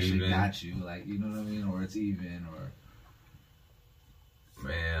right, I actually got you. Like, you know what I mean? Or it's even, or...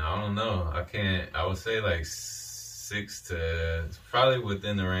 Man, I don't know. I would say like it's probably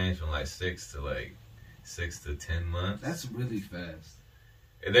within the range from like 6 to 10 months. That's really fast.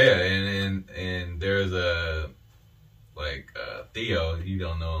 Yeah, and there's Theo, you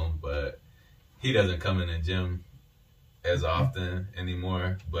don't know him, but he doesn't come in the gym as often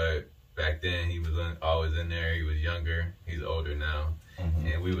anymore. But back then he was always in there. He was younger. He's older now. Mm-hmm.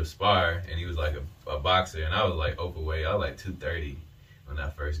 And we would spar, and he was like a boxer, and I was like overweight. I was like 230. When I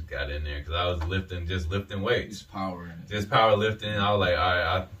first got in there, because I was just lifting weights. Just power in it. Just power lifting. I was like, all right,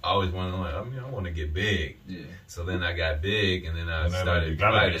 I always wanted, I want to get big. Yeah. So then I got big, and then I started you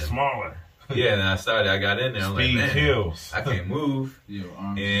gotta fighting. Get smaller. Yeah, and I got in there. I'm Speed like, man, kills. I can't move.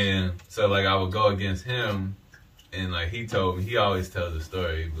 And so like I would go against him, and like he always tells the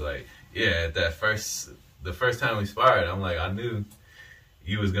story. He'd be like, yeah, the first time we sparred, I'm like, I knew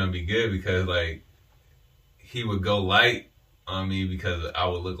you was gonna be good because like he would go light on me because I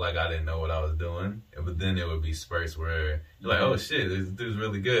would look like I didn't know what I was doing. But then there would be spurts where you're like, oh shit, this dude's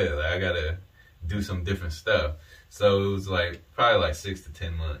really good. Like I gotta do some different stuff. So it was like probably like 6 to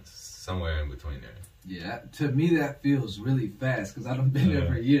 10 months, somewhere in between there. Yeah, to me that feels really fast because I've been there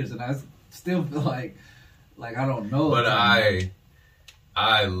for years and I still feel like I don't know. But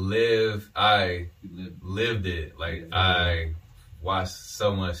I lived it. Like I watched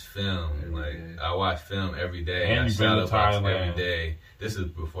so much film. I watch film every day. And I you've been to Thailand every day. This is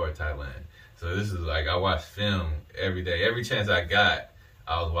before Thailand. So this is like I watch film every day. Every chance I got,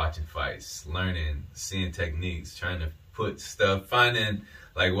 I was watching fights, learning, seeing techniques, trying to put stuff, finding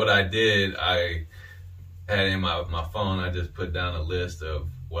like what I did. I had in my phone. I just put down a list of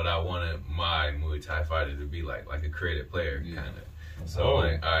what I wanted my Muay Thai fighter to be like a creative player kind of. So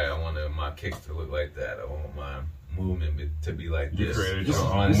like, all right, I wanted my kicks to look like that. I want my movement to be like this. You created your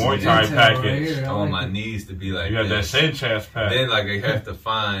own Muay Thai package. I want my knees to be like you got that Sanchez package. Then like you have to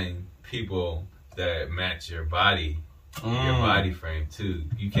find people that match your body. Your body frame too.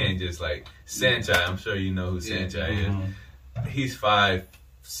 You can't just like Sanchai. I'm sure you know who Sanchai is. He's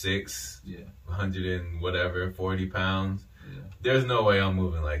 5'6", 100 and whatever, 40 pounds. There's no way I'm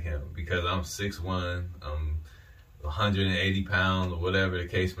moving like him because I'm 6'1", I'm 180 pounds or whatever the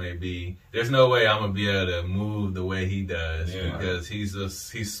case may be. There's no way I'm gonna be able to move the way he does because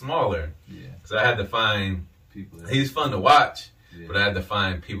he's smaller. So I had to find people. He's fun to watch, but I had to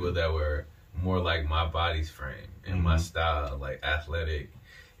find people that were more like my body's frame and my style, like athletic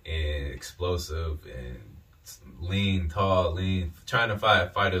and explosive and lean, tall, lean. Trying to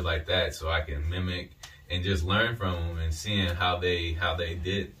find fighters like that so I can mimic and just learn from them and seeing how they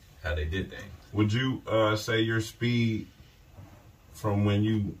did things. Would you say your speed from when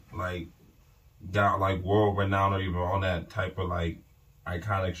you like got like world renowned or even on that type of like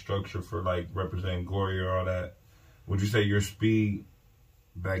iconic structure for like representing Glory or all that? Would you say your speed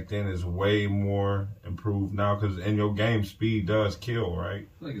back then is way more improved now? Because in your game, speed does kill, right?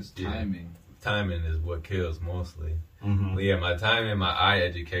 I feel like it's timing. Timing is what kills mostly. But yeah, my timing, my eye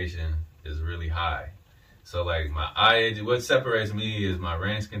education is really high. So like what separates me is my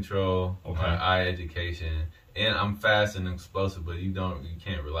range control, my eye education, and I'm fast and explosive, but you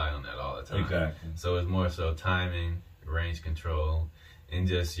can't rely on that all the time. Exactly. So it's more so timing, range control, and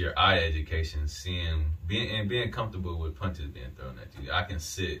just your eye education, being comfortable with punches being thrown at you. I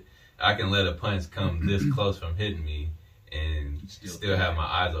can let a punch come this close from hitting me and still have my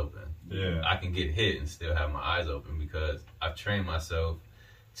eyes open. Yeah. I can get hit and still have my eyes open because I've trained myself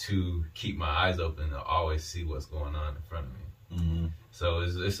to keep my eyes open to always see what's going on in front of me. So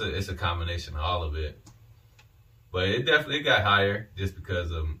it's a combination of all of it. But it definitely got higher just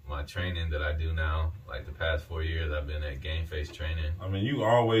because of my training that I do now. Like the past 4 years, I've been at Game Face training. I mean, you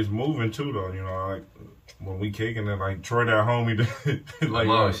always moving too, though. You know, like when we kicking it, like Troy, that homie, like I'm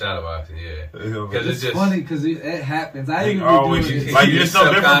always shadowboxing, yeah. Because it's just funny because it happens. I even always like it's so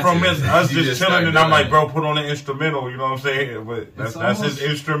different from us just chilling, and I'm like, bro, put on an instrumental. You know what I'm saying? But that's his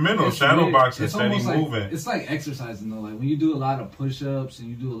instrumental. Shadowboxing, steady moving. It's like exercising though. Like when you do a lot of push-ups and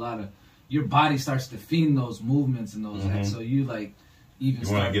you do a lot of, your body starts to fiend those movements and those acts. So you like even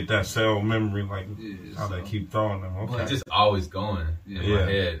you want to get that cell memory, like how they keep throwing them. Okay, just always going in my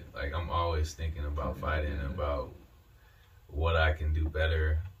head. Like I'm always thinking about fighting, about what I can do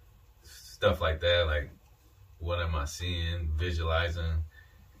better, stuff like that. Like what am I seeing, visualizing?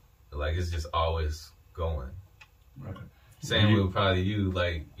 Like it's just always going. Right. Same with probably you.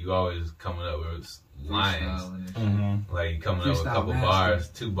 Like you always coming up with lines. Like you coming up with a couple bars,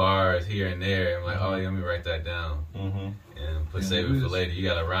 2 bars here and there. And like, oh, yeah, let me write that down. And save it for later. You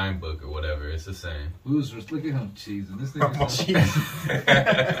got a rhyme book or whatever. It's the same. Look at him cheesing. This nigga. This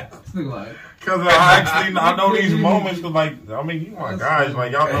nigga like. Because I know these moments. Cause like, I mean, you my guys.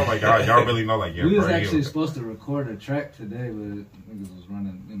 Like y'all know, like y'all really know, like we was actually supposed to record a track today, but niggas was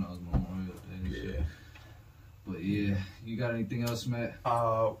running. You know, it was Memorial Day. Yeah. But yeah, you got anything else, Matt?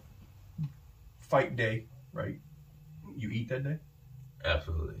 Fight day, right? You eat that day?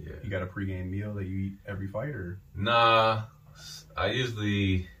 Absolutely, yeah. You got a pregame meal that you eat every fight, or? Nah, I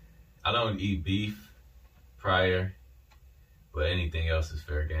don't eat beef prior, but anything else is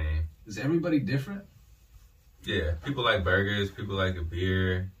fair game. Is everybody different? Yeah, people like burgers, people like a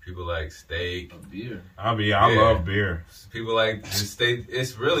beer, people like steak. A beer. I love beer. People like steak.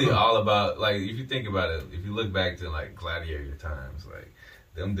 It's really all about, like, if you think about it, if you look back to like gladiator times, like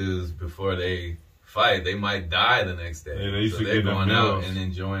them dudes before they fight, they might die the next day. Yeah, so they're going out and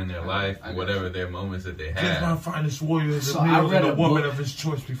enjoing their life, whatever their moments that they have. Just my finest warrior is a meal and a woman of his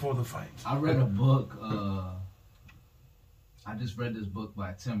choice before the fight. I read a book. I just read this book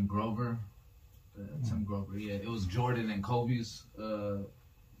by Tim Grover. Tim Grover, yeah. It was Jordan and Kobe's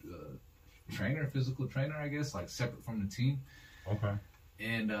physical trainer, I guess, like separate from the team. Okay.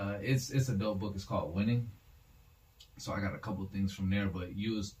 And it's a dope book. It's called Winning. So I got a couple things from there, but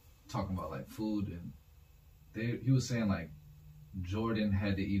you was talking about like food, and he was saying like Jordan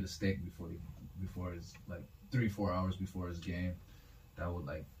had to eat a steak before his like 3-4 hours before his game. that would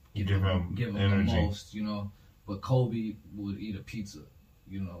like give him the most, you know. But Kobe would eat a pizza,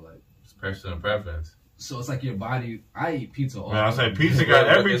 you know, like it's personal preference. So it's like your body. I eat pizza all. Man, I say pizza got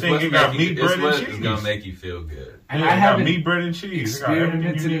everything. It got meat, bread, and cheese. It's gonna make you feel good. And I haven't meat, bread, and cheese.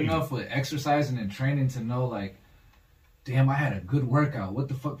 Experimented enough with exercising and training to know, like, damn, I had a good workout. What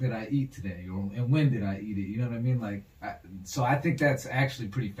the fuck did I eat today, and when did I eat it? You know what I mean? Like, so I think that's actually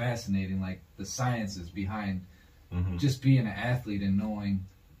pretty fascinating. Like the sciences behind just being an athlete and knowing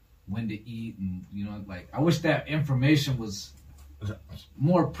when to eat, and you know, like I wish that information was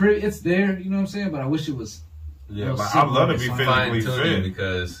more it's there, you know what I'm saying? But I wish it was. Yeah, but I'd love to be physically fit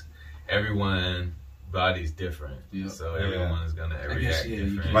because everyone's body's different. Yep. So everyone's gonna react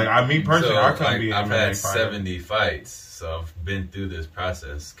different. Like me personally, I couldn't be. I've had 70 fights, so I've been through this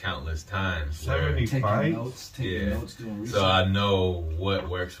process countless times. 70 fights. Taking notes, doing research. So I know what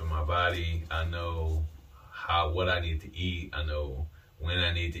works for my body. I know what I need to eat. I know when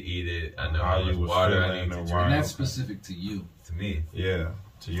I need to eat it. I know how much water I need to drink. And that's specific to you. To me. Yeah.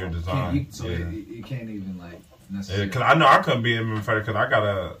 To your design. You can't even like necessarily. Because I know I couldn't be MMA fighter because I got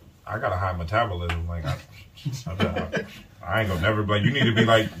a high metabolism. Like I ain't gonna never be like, you need to be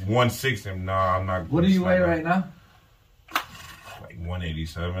like 160. No, I'm not. What do you weigh right now? Like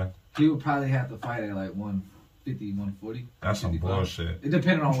 187. He would probably have to fight at like 150, 140. That's some bullshit. It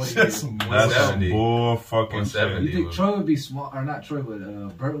depended on what he did. That's some bull fucking shit. You think Troy would be small, or not Troy,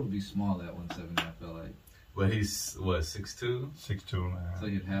 but Bert would be small at 170, I feel like. But he's, what, 6'2"? 6'2", man. So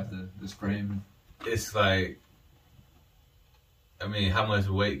you'd have this frame. It's like, I mean, how much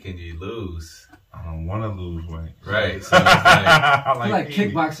weight can you lose? I don't want to lose weight. Right. So it's like, I feel like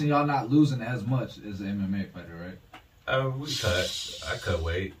kickboxing, y'all not losing as much as an MMA fighter, right? I cut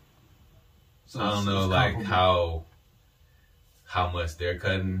weight. So I don't know, like, how much they're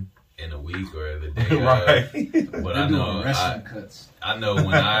cutting in a week or the day right. But I know wrestling cuts. I know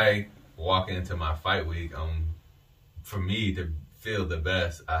when I walk into my fight week, for me to feel the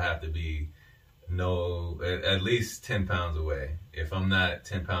best, I have to be at least 10 pounds away. If I'm not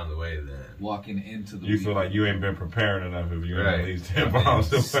 10 pounds away, then walking into the you feel like you ain't been prepared enough if you're at least 10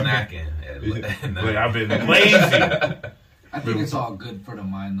 pounds away. Snacking at like I've been lazy. I think it's all good for the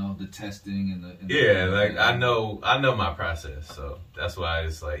mind, though. The testing and the like I know my process, so that's why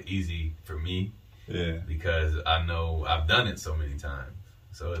it's like easy for me. Yeah, because I know I've done it so many times,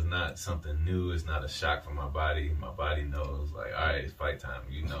 so it's not something new. It's not a shock for my body. My body knows, like, all right, it's fight time.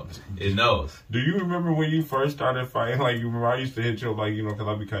 You know, it knows. Do you remember when you first started fighting? Like, you remember I used to hit you, like, you know, because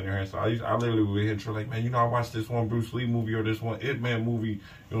I be cutting your hair. So I literally would hit you, like, man, you know, I watched this one Bruce Lee movie or this one Ip Man movie.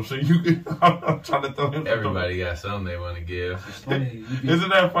 You know what I'm saying? I'm trying to throw him. Everybody got something they want to give. Isn't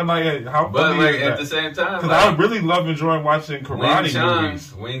that fun? Like, how funny but like is at that? The same time, because I really love enjoying watching karate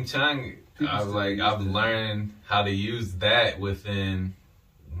movies. Wing Chun. I was like, I've learned how to use that within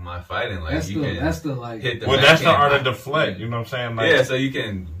my fighting. Like that's you that's the hit the that's the art of deflect. You know what I'm saying? Like, yeah, so you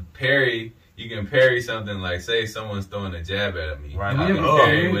can parry. You can parry something like, say someone's throwing a jab at me. Right. Have you ever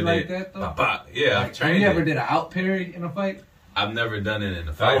parried with like that though? Yeah, I've trained. Have you ever did an out parry in a fight? I've never done it in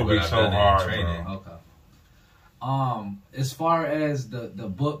a fight, but I've done it in training. Okay. As far as the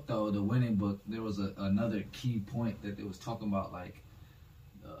book though, the Winning Book, there was another key point that it was talking about, like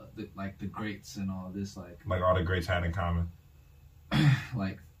the greats and all this, like all the greats had in common.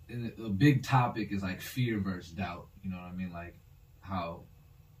 Like a big topic is like fear versus doubt. You know what I mean? Like how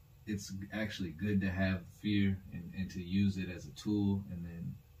it's actually good to have fear and to use it as a tool,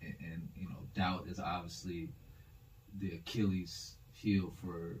 and you know, doubt is obviously the Achilles heel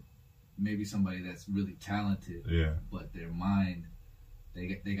for maybe somebody that's really talented, but their mind,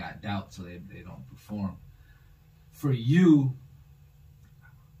 they got doubt, so they don't perform. For you,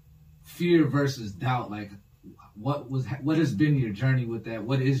 fear versus doubt, like what has been your journey with that?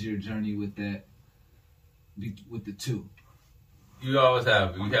 What is your journey with that? With the two, you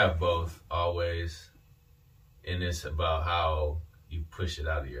have both always, and it's about how you push it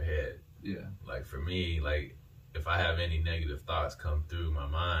out of your head. Yeah, like for me, like if I have any negative thoughts come through my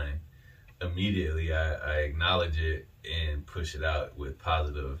mind, immediately I acknowledge it and push it out with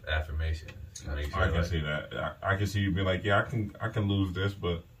positive affirmations. I can see that. I can see you being like, yeah, I can lose this,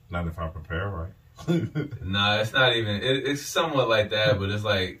 but not if I prepare right. No, it's not even. It's somewhat like that, but it's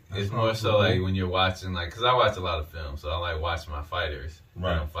like it's more so like when you're watching, like, because I watch a lot of films, so I like watching my fighters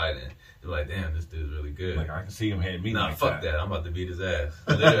when I'm fighting. You're like, damn, this dude's really good. Like I can see him hitting me. Nah, like fuck that. I'm about to beat his ass.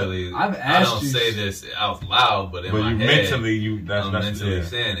 Literally, I don't say this out loud, but in my head, mentally, I'm mentally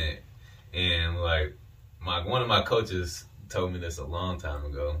saying it. And like one of my coaches told me this a long time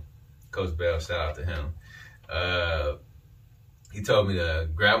ago. Coach Bell, shout out to him. He told me to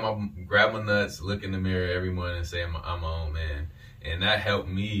grab my nuts, look in the mirror every morning and say, I'm my own man. And that helped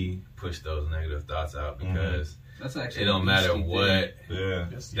me push those negative thoughts out because that's actually it don't matter what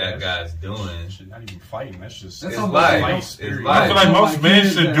that guy's doing. Not even fighting. That's it's life. It's life. I feel like most men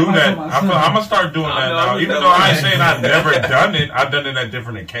should do that. I'm gonna start doing that now. Even though I ain't saying I've never done it, I've done it at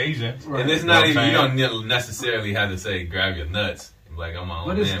different occasions. Right. And it's not even, you don't necessarily have to say grab your nuts. Like, I'm on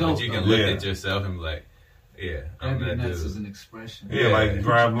man, but you can look at yourself and be like, yeah, I'm that dude. Nuts is an expression. Yeah, like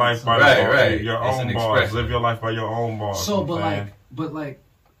grab life by your own balls. Live your life by your own balls. So, but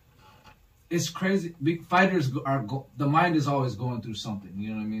it's crazy. Fighters the mind is always going through something. You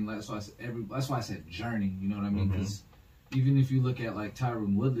know what I mean? Like, that's why I said journey. You know what I mean? Because even if you look at like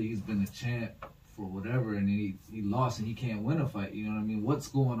Tyron Woodley, he's been a champ for whatever, and he lost and he can't win a fight. You know what I mean? What's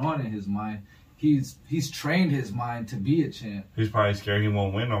going on in his mind? He's trained his mind to be a champ. He's probably scared he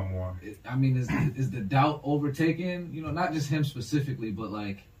won't win no more. I mean, is the doubt overtaken? You know, not just him specifically, but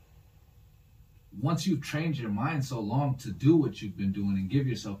like once you've trained your mind so long to do what you've been doing and give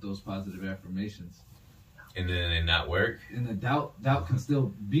yourself those positive affirmations, and then it not work, and the doubt can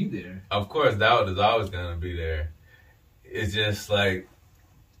still be there. Of course, doubt is always gonna be there. It's just like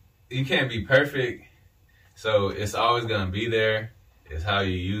you can't be perfect, so it's always gonna be there. It's how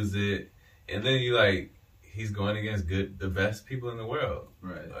you use it. And then he's going against the best people in the world.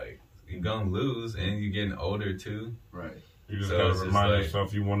 Right. Like, you're going to lose, and you're getting older, too. Right. You just got to remind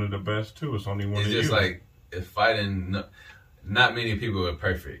yourself you're one of the best, too. It's only one of you. It's just like, if fighting, not many people are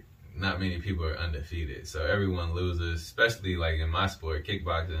perfect. Not many people are undefeated. So everyone loses, especially, like, in my sport,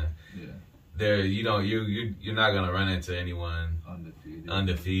 kickboxing. Yeah. You're not gonna run into anyone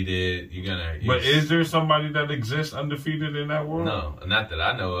undefeated. But is there somebody that exists undefeated in that world? No, not that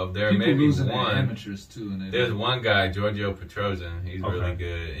I know of. There people may be one. Amateurs too. There's one guy, Giorgio Petrosian. He's really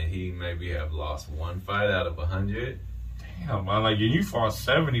good, and he maybe have lost one fight out of 100. Damn, man! Like you fought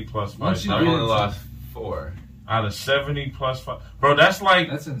 70 plus fights. I've only lost 4 out of 70 plus fights, bro. That's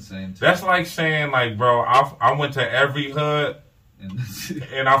insane. Too. That's like saying, like, bro, I went to every hood.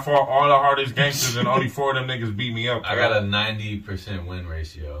 And I fought all the hardest gangsters, and only 4 of them niggas beat me up. I got a 90% win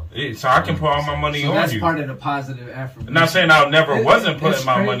ratio. Yeah, so I can put all my money on that's you. That's part of the positive affirmation. I'm not saying I wasn't putting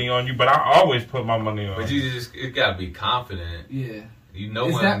my money on you, but I always put my money on you. But you gotta be confident. Yeah. You know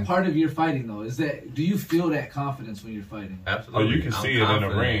is that part of your fighting, though? Do you feel that confidence when you're fighting? Absolutely. Oh, you can see it in the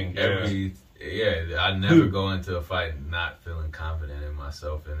ring. I never go into a fight not feeling confident in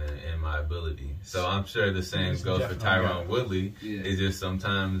myself and in my ability. So I'm sure the same goes for Tyron Woodley. Yeah. It's just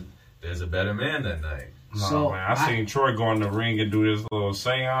sometimes there's a better man that night. No, man, I seen Troy go in the ring and do this little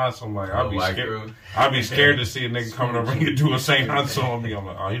seance. I'm like, I'd be scared to see a nigga come in the ring and do a seance on me. I'm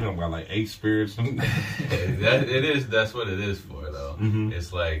like, oh, he done got like 8 spirits. That's what it is for, though. Mm-hmm.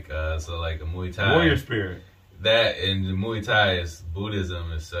 It's like like a Muay Thai warrior spirit. That and the Muay Thai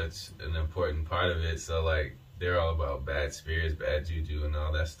Buddhism is such an important part of it. So like they're all about bad spirits, bad juju, and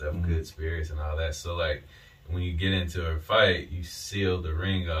all that stuff, good spirits and all that. So like when you get into a fight, you seal the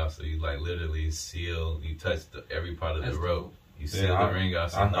ring off. So you like literally you touch every part of the rope. You seal the ring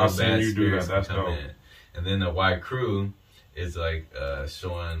off, so no bad spirits can come in. And then the white crew is like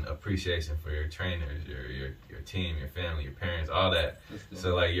showing appreciation for your trainers, your team, your family, your parents, all that.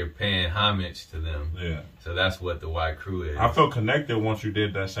 So like you're paying homage to them. Yeah. So that's what the white crew is. I felt connected once you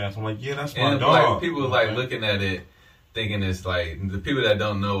did that sense. I'm like, yeah, that's my dog. Like, people like looking at it, thinking it's like the people that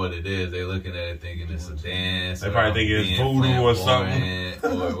don't know what it is. They looking at it thinking it's a dance. They probably think it's voodoo or something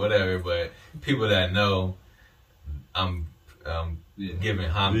or whatever. But people that know, I'm giving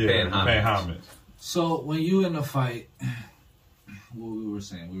paying homage. So when you in a fight. What we were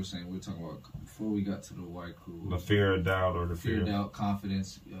talking about before we got to the white crew. The fear of doubt or the fear of doubt,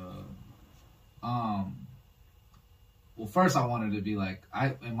 confidence. Well, first I wanted to be like,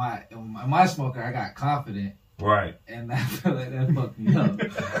 in my smoker, I got confident. Right. And I feel like that fucked me up. You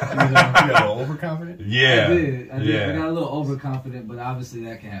got a little overconfident? Yeah. I did. Yeah. I got a little overconfident, but obviously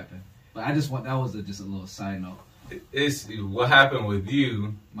that can happen. But that was just a little side note. It's what happened with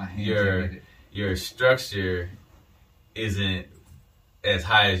you. My hands your structure isn't as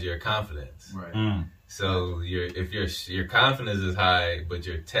high as your confidence. Right. So if your confidence is high, but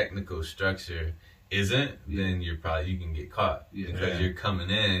your technical structure isn't, then you can get caught because you're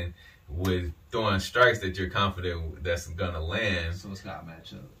coming in with throwing strikes that you're confident that's gonna land. So it's gotta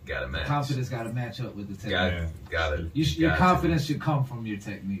match up. Gotta match. Confidence gotta match up with the technique. Gotta. Your confidence should come from your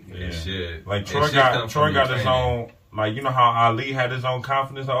technique. Yeah. It should. Like Troy got his own. Like, you know how Ali had his own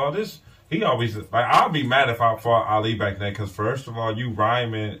confidence. All this. He always, like, I'd be mad if I fought Ali back then, because first of all, you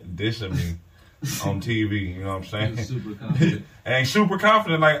rhyming, dissing me on TV, you know what I'm saying? Super confident. And super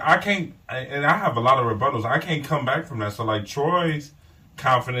confident, like, I can't, and I have a lot of rebuttals, I can't come back from that. So, like, Troy's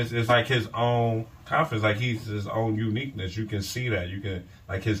confidence is like his own confidence, like he's his own uniqueness. You can see that. You can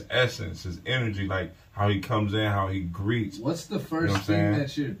like his essence, his energy, like how he comes in, how he greets. What's the first thing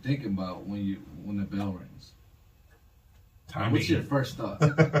that you're thinking about when the bell rings? Timing. What's your first thought?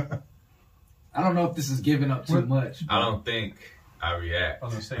 I don't know if this is giving up too much. I don't think I react. I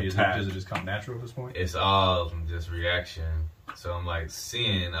was gonna say, does it just come natural at this point? It's all just reaction. So I'm like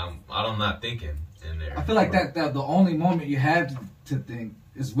seeing. I'm not thinking in there. I feel like that the only moment you have to think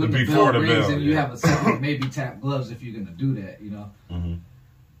is when the bell rings and you have a second maybe tap gloves if you're gonna do that. You know.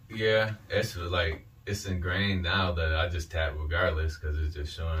 Mm-hmm. Yeah, it's like it's ingrained now that I just tap regardless because it's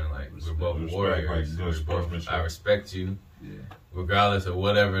just showing like we're both warriors. Like I respect you. Yeah. Regardless of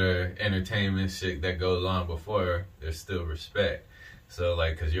whatever entertainment shit that goes on before, there's still respect. So,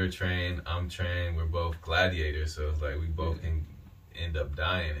 like, because you're trained, I'm trained, we're both gladiators. So, it's like we both can end up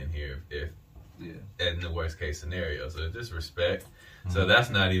dying in here if in the worst case scenario. So, it's just respect. Mm-hmm. So,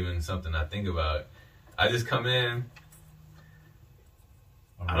 that's not even something I think about. I just come in.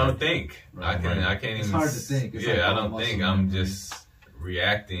 I don't think. Right. I can't it's even. It's hard to think. It's I don't think. I'm just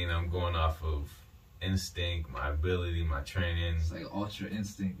reacting. I'm going off of instinct, my ability, my training. It's like ultra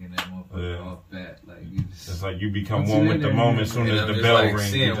instinct in that motherfucker off bat. Like you just, it's like you become one with the moment as soon as the bell rings.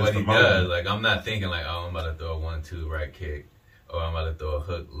 Seeing what he does. Like I'm not thinking like, oh, I'm about to throw a 1-2 right kick, or I'm about to throw a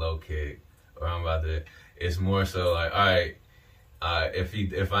hook low kick, or I'm about to. It's more so like, all right,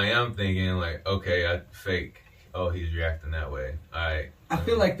 if I am thinking like, okay, I fake. Oh, he's reacting that way. All right. I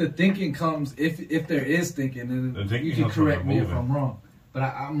feel like the thinking comes if there is thinking, and you can correct me if I'm wrong. But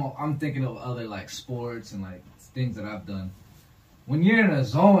I'm thinking of other like sports and like things that I've done. When you're in a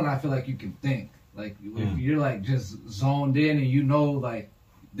zone, I feel like you can think. Like if you're like just zoned in and you know like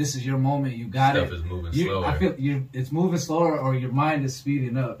this is your moment, you got Stuff it. Is moving slower. I feel it's moving slower, or your mind is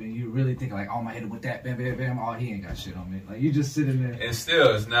speeding up, and you really think like, oh, I'm gonna hit him with that, bam, bam, bam. Oh, he ain't got shit on me. Like you just sitting there. And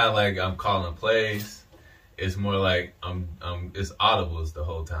still, it's not like I'm calling plays. It's more like it's audibles the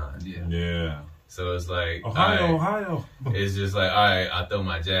whole time. Yeah. So it's like Ohio. It's just like, all right, I throw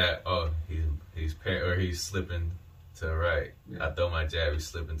my jab. Oh, he's slipping to the right. Yeah. I throw my jab. He's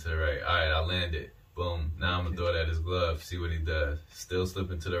slipping to the right. All right, I land it. Boom. Now I'm gonna throw it at his glove. See what he does. Still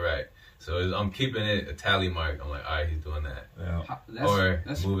slipping to the right. So I'm keeping it a tally mark. I'm like, all right, he's doing that. Yeah.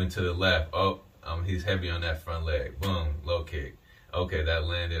 That's moving to the left. Oh, he's heavy on that front leg. Boom, low kick. Okay, that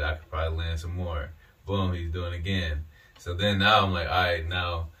landed. I could probably land some more. Boom, he's doing it again. So then now I'm like, all right,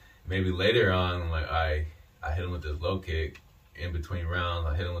 now. Maybe later on, I'm like, I hit him with this low kick. In between rounds,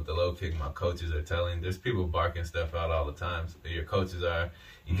 I hit him with the low kick. My coaches are telling. There's people barking stuff out all the time. So your coaches are.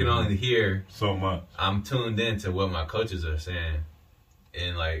 You can only hear so much. I'm tuned in to what my coaches are saying,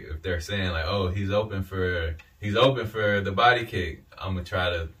 and like if they're saying like, oh, he's open for the body kick. I'm gonna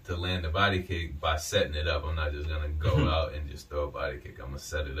try to land the body kick by setting it up. I'm not just gonna go out and just throw a body kick. I'm gonna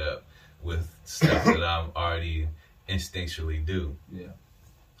set it up with stuff that I'm already instinctually do. Yeah.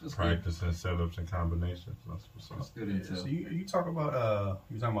 Practicing setups and combinations. That's what's up. That's good intel. So you talk about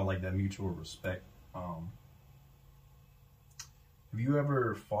you talking about like that mutual respect. Have you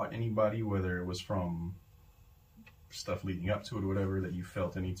ever fought anybody, whether it was from stuff leading up to it or whatever, that you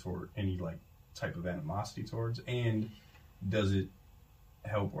felt any like type of animosity towards, and does it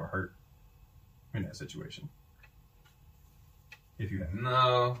help or hurt in that situation? If you have.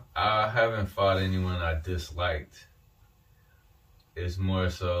 No, I haven't fought anyone I disliked. It's more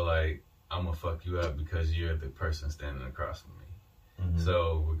so like, I'm going to fuck you up because you're the person standing across from me. Mm-hmm.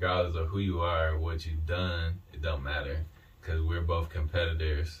 So regardless of who you are or what you've done, it don't matter because we're both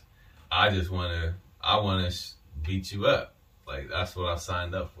competitors. I want to beat you up. Like, that's what I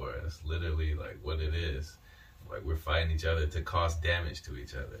signed up for. It's literally like what it is. Like, we're fighting each other to cause damage to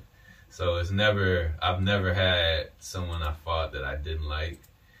each other. So I've never had someone I fought that I didn't like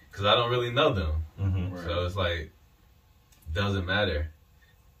because I don't really know them. Mm-hmm. Right. So it's like, doesn't matter.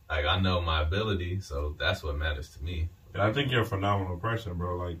 Like, I know my ability, so that's what matters to me. And I think you're a phenomenal person,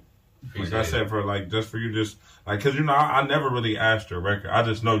 bro. Like I said, just for you, because you know, I never really asked your record. I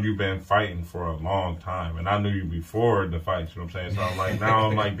just know you've been fighting for a long time, and I knew you before the fights. You know what I'm saying? So I'm like, now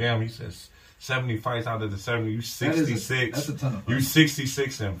I'm like, damn. He says 70 fights out of the 70. You 66. That's a ton of fights. You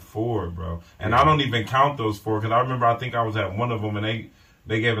 66-4, bro. And I don't even count those 4 because I remember I think I was at one of them and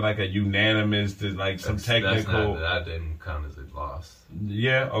they gave it like a unanimous to like some technical. That didn't count as a loss.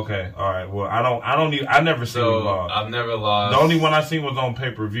 Yeah. Okay. All right. Well, I never seen you lost. I've never lost. The only one I seen was on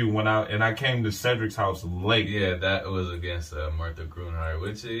pay-per-view when I came to Cedric's house late. Yeah, that was against Martha Grunhard,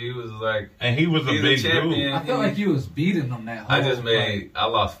 which he was like. And he was a big dude. I felt like you was beating him that whole I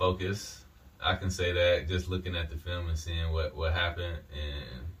lost focus. I can say that just looking at the film and seeing what happened,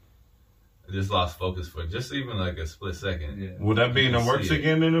 and just lost focus for just even like a split second. Yeah. Would that be in the works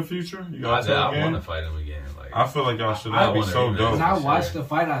again in the future? I want to fight him again. Like, I feel like y'all should. That'd be so dope. When I watched the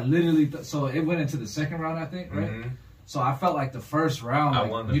fight, I literally so it went into the second round, I think, right? Mm-hmm. So I felt like the first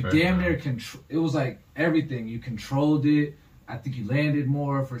round, like, you damn near control. It was like everything. You controlled it. I think you landed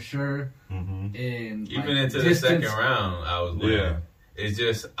more for sure. Mm-hmm. And even into the second round, I was winning. Yeah. It's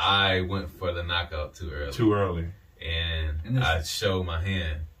just I went for the knockout too early. And I showed my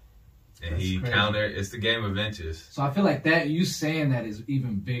hand. And he countered. It's the game of inches. So I feel like that you saying that is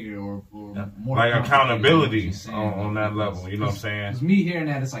even bigger or more like accountability on that level. You know what I'm saying? Because me hearing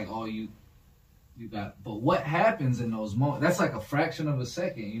that, it's like, oh, you got. But what happens in those moments? That's like a fraction of a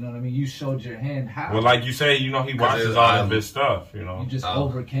second. You know what I mean? You showed your hand. How? Well, like you say, he watches all of his stuff. You know, you just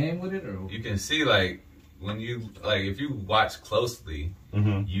overcame with it, or you can see like when you like if you watch closely,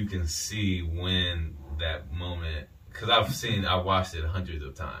 you can see when that moment. Because I watched it hundreds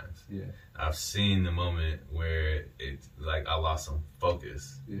of times. Yeah, I've seen the moment where it's like I lost some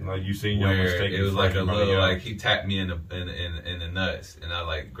focus. Yeah. Like you seen your mistake. It was like a little like he tapped me in the nuts, and I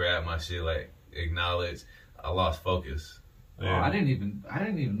like grabbed my shit, like acknowledged. I lost focus. Yeah. Oh, I didn't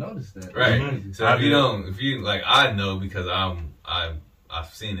even notice that. Right. Mm-hmm. So if you like, I know because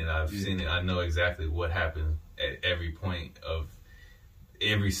I've seen it. I've seen it. I know exactly what happens at every point of.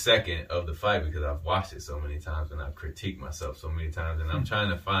 Every second of the fight because I've watched it so many times and I've critiqued myself so many times and I'm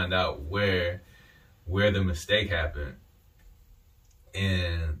trying to find out where the mistake happened,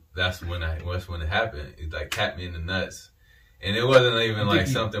 and that's when it happened. It like tapped me in the nuts, and it wasn't even like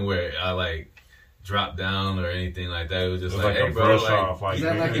something where I like dropped down or anything like that. It was just like, hey bro, like, is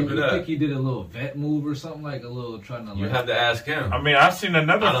that like you think he did a little vet move or something, like a little trying to? You have to ask him. I mean, I've seen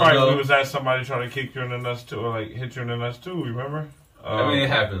another fight where it was at somebody trying to kick you in the nuts too, or like hit you in the nuts too. Remember? I mean, it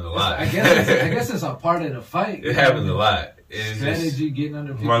happens a lot. I guess it's a part of the fight. It happens a lot. It's strategy, getting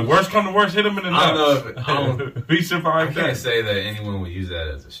under people. Like, worst come to worst, hit him in the nuts. I don't know if he survived. I can't say that anyone would use that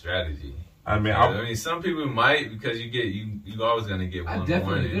as a strategy. I mean, some people might because you always gonna get one.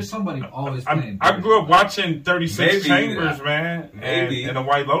 Definitely, there's somebody always playing. I grew up watching 36 Chambers, man. Maybe and the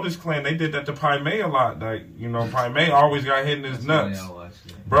White Lotus Clan, they did that to Pai Mei a lot. Like, you know, Pai Mei always got hit in his nuts.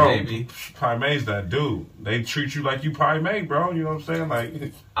 Bro, Pai Mei's that dude. They treat you like you Pai Mei, bro. You know what I'm saying?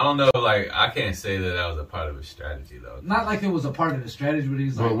 Like, I don't know. Like, I can't say that was a part of a strategy, though. Not like it was a part of the strategy, but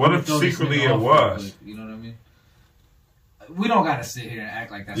he's like, but what if secretly it was? You know what I mean? We don't gotta sit here and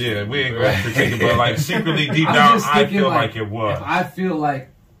act like that's. Yeah, we ain't gonna critique it, but like secretly deep down, I feel like it was. If I feel like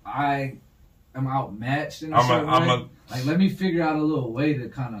I am outmatched in a certain way, like let me figure out a little way to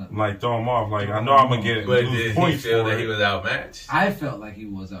kind of like throw him off. Like I know I'm gonna get points. Did he feel that he was outmatched? I felt like he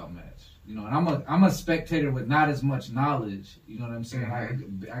was outmatched. You know, and I'm a spectator with not as much knowledge. You know what I'm saying?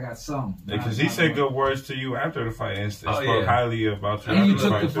 Mm-hmm. I got some. Because he said good words to you after the fight and spoke highly about you. And you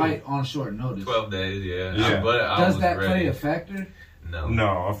took the fight on short notice. 12 days, yeah. But does that play a factor?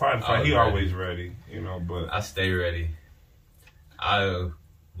 No. A fight he always ready. You know, but I stay ready. I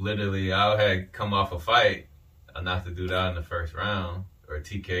had come off a fight, not to do that in the first round or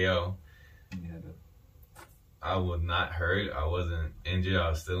TKO. I was not hurt. I wasn't injured.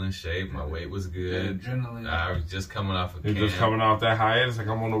 I was still in shape. My weight was good. Adrenaline. I was just coming off a camp. You're just coming off that hiatus. Like,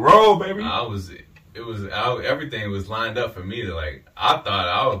 I'm on the road, baby. Everything was lined up for me to, like, I thought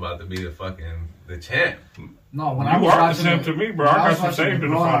I was about to be the champ. No, when I was watching the champ to me, bro. I got some saved to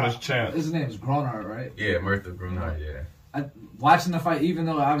the finals champ. His name is Gronard, right? Yeah, Murtha Grunhard, yeah. Watching the fight, even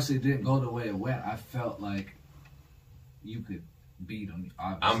though obviously it didn't go the way it went, I felt like you could beat him.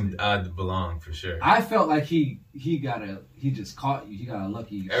 Obviously, I belong for sure. I felt like he just caught you. He got a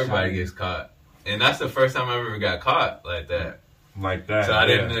lucky. Everybody gets caught, and that's the first time I ever got caught like that. So I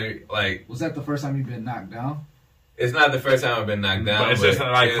didn't like. Was that the first time you've been knocked down? It's not the first time I've been knocked down. But it's just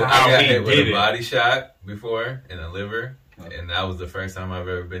like how I got hit with a body shot before in the liver, and that was the first time I've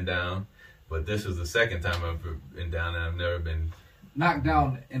ever been down. But this was the second time I've ever been down, and I've never been knocked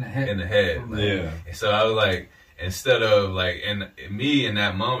down in the head. Yeah. And so I was like. Instead of like, and me in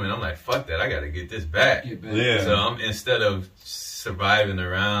that moment, I'm like, fuck that, I gotta get this back. Yeah. So instead of surviving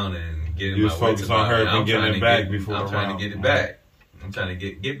around and getting you my focus on her and getting it back before I'm trying to get it back. I'm trying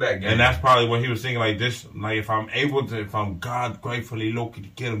to get back. And that's probably what he was thinking, like this, like if I'm God gratefully lucky to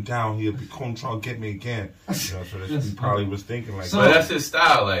get him down, he'll be come try to get me again. You know, so he probably was thinking like. But that's his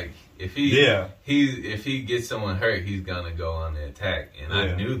style. Like if he gets someone hurt, he's gonna go on the attack, and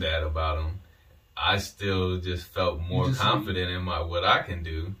I knew that about him. I still just felt more confident in what I can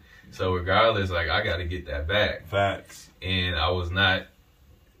do. So regardless, like I got to get that back. Facts. And I was not.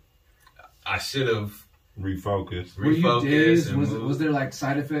 I should have refocus. Were you dazed? Was there like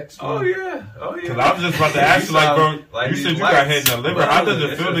side effects? Oh yeah. Because I was just about to ask you, like, bro, you said you got hit in the liver. How does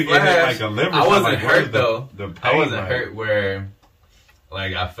it feel to get hit like a liver? I wasn't hurt though. I wasn't hurt where,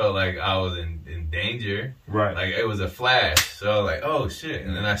 like, I felt like I was in danger. Right. Like it was a flash. So I was like, oh shit,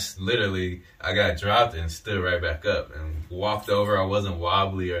 and then I got dropped and stood right back up and walked over. I wasn't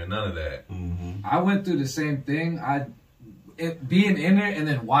wobbly or none of that. Mm-hmm. I went through the same thing. Being in there and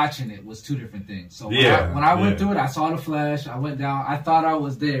then watching it was two different things. So when I went through it, I saw the flash. I went down. I thought I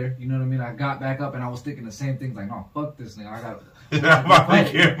was there. You know what I mean? I got back up and I was thinking the same things. Like, no, fuck this thing. I got.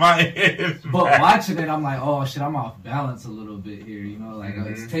 But watching it, I'm like, oh shit, I'm off balance a little bit here. You know, like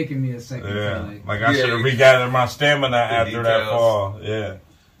it's taking me a second. Yeah. Like I should have regathered my stamina after that fall. Yeah.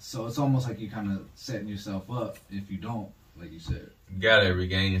 So it's almost like you're kind of setting yourself up if you don't, like you said. You gotta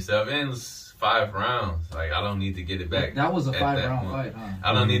regain yourself. And it's 5 rounds. Like I don't need to get it back. That was a 5-round fight, huh?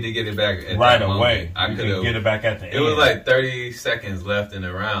 I don't need to get it back right away. I could get it back at the end. It was like 30 seconds left in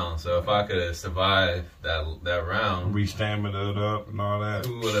the round. So if I could have survived that round, re-stamina'd up and all that,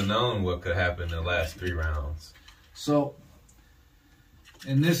 who would have known what could happen in the last 3 rounds? So,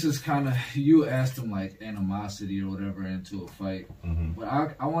 and this is kind of, you asked him like animosity or whatever into a fight, but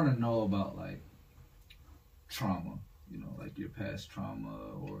I want to know about like trauma. You know, like your past trauma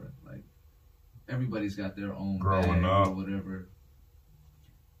or like. Everybody's got their own growing up or whatever.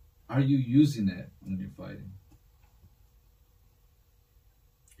 Are you using that when you're fighting?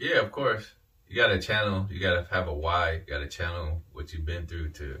 Yeah, of course. You got to channel. You got to have a why. You got to channel what you've been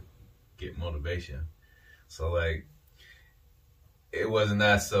through to get motivation. So, like, it wasn't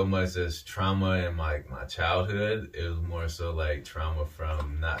that so much as trauma in my childhood. It was more so like trauma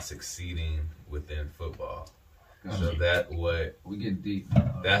from not succeeding within football. So we get deep.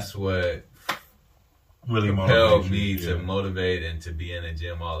 That's what really propelled me to motivate and to be in the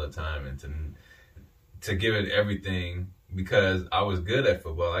gym all the time and to give it everything, because I was good at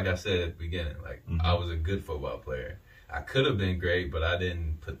football. Like I said at the beginning, like I was a good football player. I could have been great, but I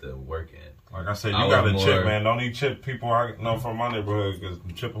didn't put the work in. Like I said, you got to chip, man. Don't eat chip people I know from my neighborhood because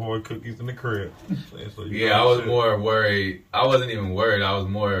Chip Ahoy cookies in the crib. So I was more worried. I wasn't even worried. I was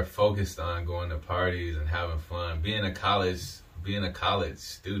more focused on going to parties and having fun. Being a college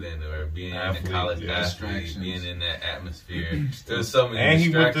student or being a college athlete, being in that atmosphere. There's so many and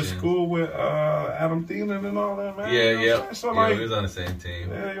distractions. He went to school with Adam Thielen and all that, man. Yeah, so like, he was on the same team.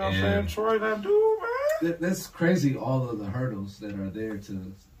 Yeah, you know what I'm saying? Troy, that dude, man. That's crazy, all of the hurdles that are there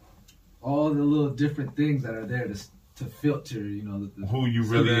all the little different things that are there to filter, you know. Who you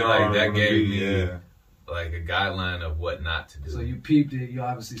really are. Like, that gave me like a guideline of what not to do. So you peeped it, you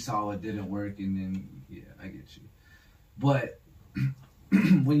obviously saw it didn't work, and then, I get you. But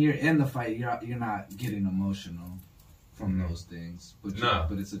when you're in the fight, you're not getting emotional from those things. But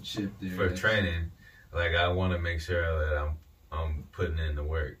but it's a chip there. For training, like I want to make sure that I'm putting in the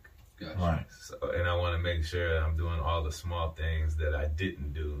work. Gotcha. Right. So, and I want to make sure that I'm doing all the small things that I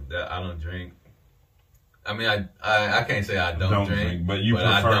didn't do. That I don't drink. I mean, I can't say I don't drink, but you prefer.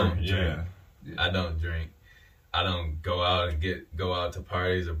 I don't drink. I don't drink. I don't go out to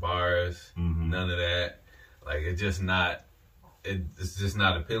parties or bars. None of that. Like it's just not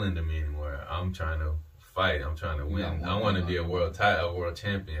appealing to me anymore. I'm trying to fight. I'm trying to win. I want to be a world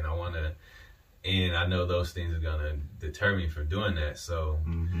champion. I want to, and I know those things are gonna deter me from doing that. So,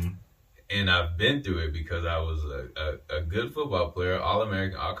 and I've been through it because I was a good football player, All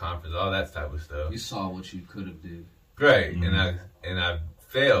American, All Conference, all that type of stuff. You saw what you could have did. Right, and I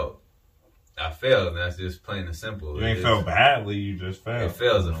failed. I failed, and that's just plain and simple. You ain't felt badly. You just failed. It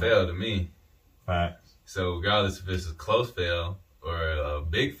fails a fail to me. Facts. So regardless if it's a close fail or a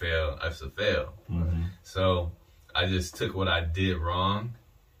big fail, it's a fail. So I just took what I did wrong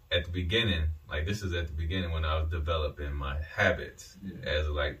at the beginning. Like this is at the beginning when I was developing my habits as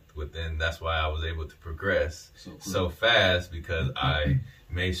like within. That's why I was able to progress so fast, because I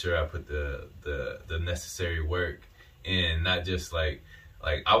made sure I put the necessary work in. Not just like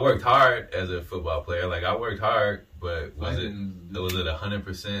I worked hard as a football player. Like I worked hard, but was it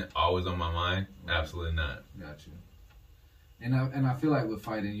 100% always on my mind? Absolutely not. Gotcha. And I feel like with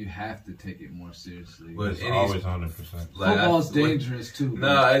fighting, you have to take it more seriously. It's always 100%. Football's dangerous too.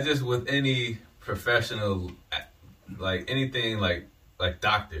 No, it's just with any professional, like anything like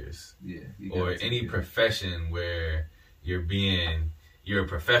doctors, or any profession where you're a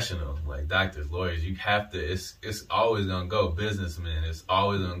professional, like doctors, lawyers. You have to. It's always gonna go. Businessmen, it's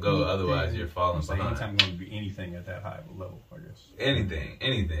always gonna go. Otherwise, you're falling behind. Anytime going to be anything at that high of a level, I guess.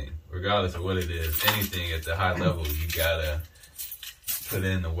 Anything, regardless of what it is, anything at the high level, you gotta put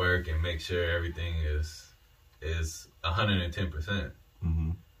in the work and make sure everything is 110%.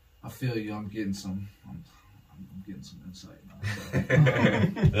 I feel you. I'm getting some insight now. So,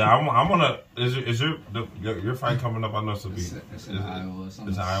 yeah, I'm gonna. Is your fight coming up? I know it's it's in Iowa. It's on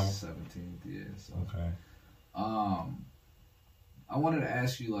the 17th. Yeah. So. Okay. I wanted to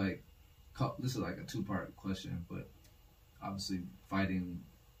ask you this is like a 2-part question, but obviously fighting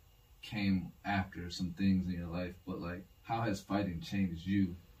came after some things in your life. But how has fighting changed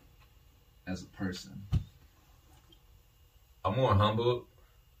you as a person? I'm more humbled,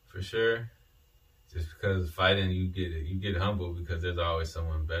 for sure. Just because fighting, you get humbled because there's always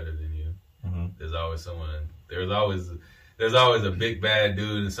someone better than you. Mm-hmm. There's always a big bad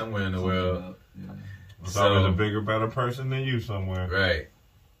dude somewhere in the world. Yeah. There's always a bigger, better person than you somewhere. Right.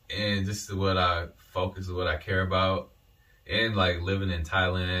 And just what I focus, what I care about, and living in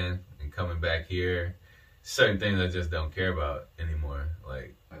Thailand and coming back here, certain things I just don't care about anymore.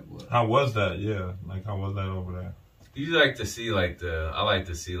 Like what? How was that? Yeah, how was that over there? You like to see I like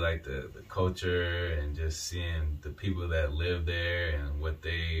to see the culture and just seeing the people that live there and what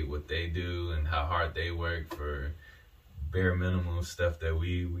they do and how hard they work for bare minimum stuff that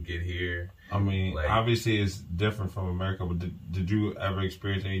we get here. I mean, obviously it's different from America, but did you ever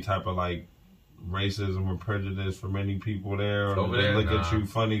experience any type of racism or prejudice from any people there? Or did they look at you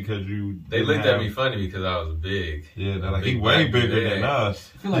funny because you... They looked at me funny because I was big. Yeah, they're he way bigger than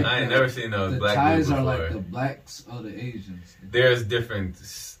us. I feel I ain't never seen those black Thais people before. are like the blacks of the Asians. There's different...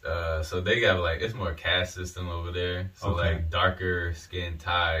 so they got it's more caste system over there. So darker skinned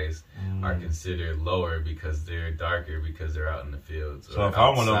Thais are considered lower because they're darker because they're out in the fields. So if I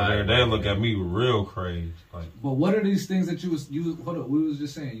went over there, they'd look at me real crazy. But what are these things that hold up, we was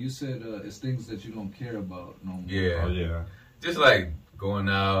just saying, you said it's things that you don't care about no more. Yeah. Oh, yeah. Just going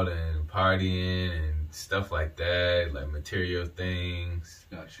out and partying and stuff like that, material things.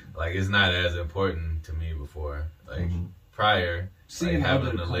 Gotcha. It's not as important to me before. Prior,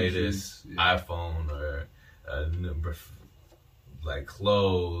 having the latest iPhone or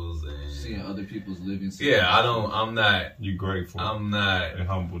clothes and seeing other people's living. I'm not. You grateful. I'm not. It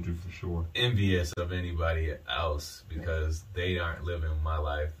humbled you for sure. Envious of anybody else because they aren't living my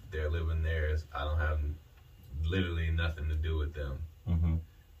life. They're living theirs. I don't have literally nothing to do with them. Mm-hmm.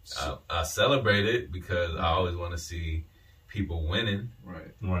 I celebrate it because I always want to see people winning.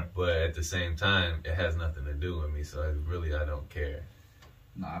 Right. But at the same time, it has nothing to do with me. So I don't care.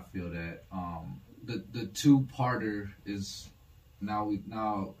 No, I feel that. The 2-parter is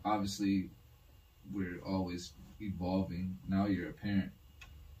now obviously we're always evolving. Now you're a parent,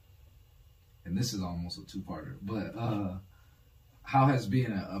 and this is almost a 2-parter. But how has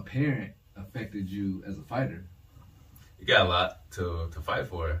being a parent affected you as a fighter? You got a lot to fight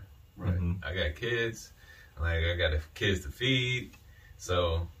for. Right. Mm-hmm. I got kids. I got kids to feed.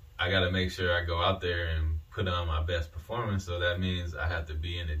 So I got to make sure I go out there and put on my best performance. So that means I have to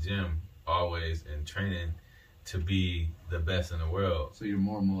be in the gym always and training to be the best in the world. So you're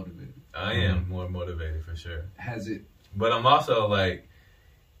more motivated. I am more motivated for sure. Has it? But I'm also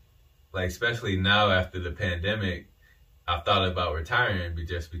especially now after the pandemic, I've thought about retiring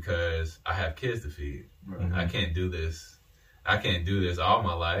just because I have kids to feed. Right. I can't do this. I can't do this all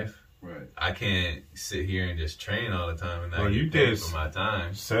my life. Right. I can't sit here and just train all the time and not you get paid did for my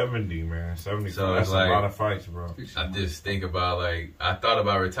time. 70, man. 75. So that's it's a lot of fights, bro. I just think about I thought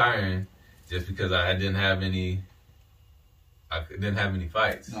about retiring just because I didn't have any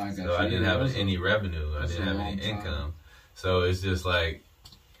fights. No, I got so you. I didn't have any revenue. I didn't have any income. So it's just I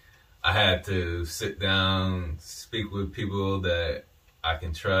had to sit down, speak with people that I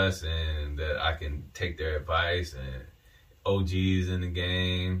can trust and that I can take their advice and OGs in the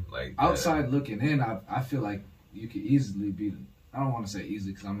game. Outside looking in, I feel like you could easily be, I don't want to say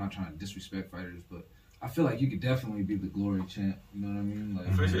easily because I'm not trying to disrespect fighters, but I feel like you could definitely be the glory champ. You know what I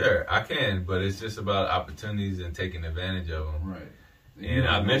mean? For sure, I can, but it's just about opportunities and taking advantage of them. Right. And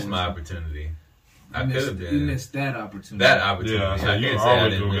I missed my opportunity. I could have been. You missed that opportunity. That opportunity. Yeah, so I you can't say I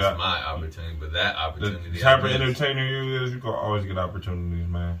always didn't do miss that. my opportunity, but that opportunity. The type of entertainer you is, you can always get opportunities,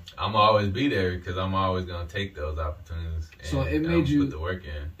 man. I'm always be there because I'm always gonna take those opportunities. And So it made you put the work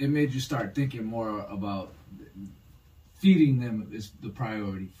in. It made you start thinking more about feeding them is the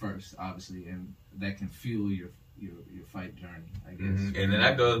priority first, obviously, and that can fuel your fight journey, I guess. Mm-hmm. And then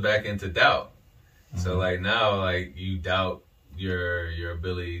that goes back into doubt. Mm-hmm. So now you doubt your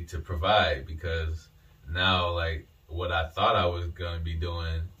ability to provide because now what I thought I was gonna be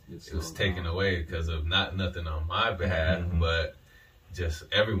doing it was taken away because of nothing on my behalf, but just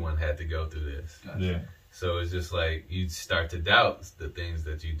everyone had to go through this. Gotcha. Yeah. So it's just you start to doubt the things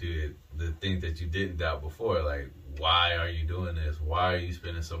that you did, the things that you didn't doubt before. Why are you doing this? Why are you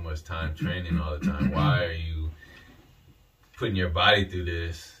spending so much time training all the time? Why are you putting your body through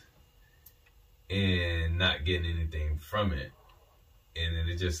this and not getting anything from it. And then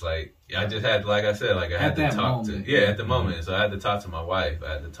it just like, I just had, like I said, like I had to talk to, at the moment. So I had to talk to my wife.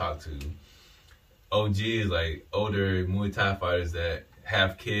 I had to talk to OGs, like older Muay Thai fighters that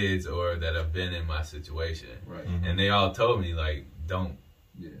have kids or that have been in my situation. Right. And they all told me like, don't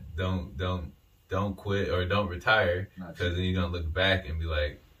quit or don't retire, because then you're going to look back and be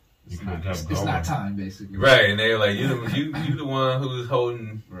like, it's not time, basically. Right, and they were like, you the one who's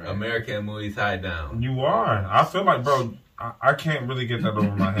holding American Muay Thai down. You are. I feel like, bro, I can't really get that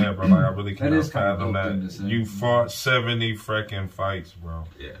over my head, bro. Like, I really can't fathom that. You fought 70 freaking fights, bro.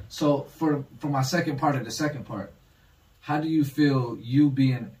 Yeah. So, for my second part of the second part, how do you feel you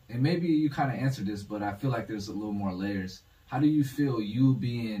being, and maybe you kind of answered this, but I feel like there's a little more layers. How do you feel you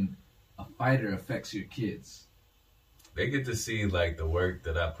being a fighter affects your kids? They get to see like the work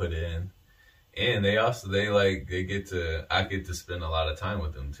that I put in, and I get to spend a lot of time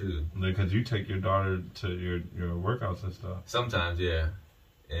with them too. Because you take your daughter to your workouts and stuff. Sometimes, yeah,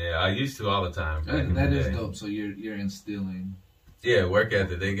 I used to all the time. That is dope. So you're instilling. Yeah, work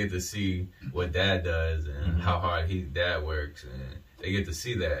ethic. They get to see what dad does and how hard dad works, and they get to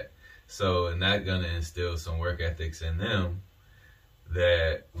see that. So, and that's gonna instill some work ethics in them.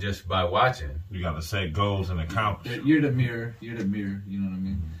 That just by watching, you got to set goals and accomplish. You're the mirror. You know what I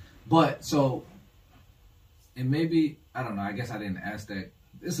mean? But so, and maybe I don't know. I guess I didn't ask that.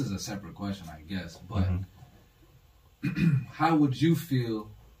 This is a separate question, I guess. But how would you feel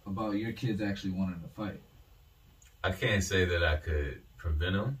about your kids actually wanting to fight? I can't say that I could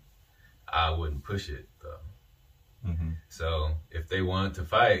prevent them. I wouldn't push it though. So if they want to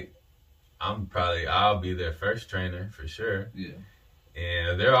fight, I'll be their first trainer for sure. Yeah.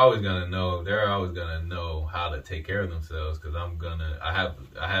 And they're always gonna know. They're always gonna know how to take care of themselves because I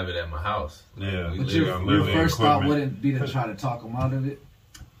have it at my house. Yeah. But your first thought wouldn't be to try to talk them out of it.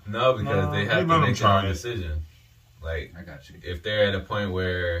 No, because they have to make their own decision. Like, I got you. If they're at a point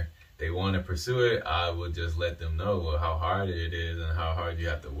where they want to pursue it, I would just let them know how hard it is and how hard you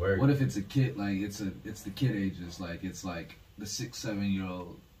have to work. What if it's a kid? Like it's the kid ages. Like it's like the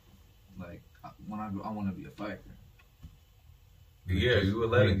 6-7-year-old. Like I want to be a fighter. Yeah,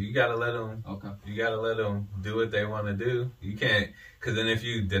 you gotta let them. Okay. You gotta let them do what they want to do. You can't, because then if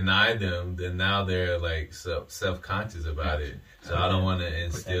you deny them, then now they're like self-conscious about it. So I don't want to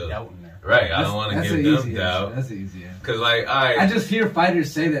instill doubt in there. Right. I don't want to give them doubt. That's easy. Because I just hear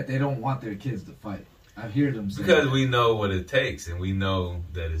fighters say that they don't want their kids to fight. I hear them say because we know what it takes, and we know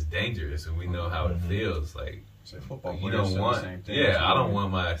that it's dangerous, and we know how it feels. Like football, you don't want. I don't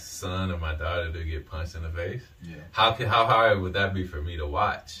want my son or my daughter to get punched in the face. Yeah. How hard would that be for me to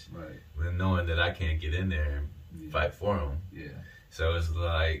watch? Right. When knowing that I can't get in there and fight for them. Yeah. So it's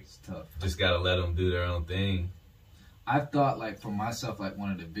like it's tough. Just gotta let them do their own thing. I've thought like for myself, like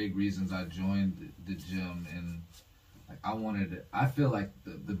one of the big reasons I joined the gym, and like I feel like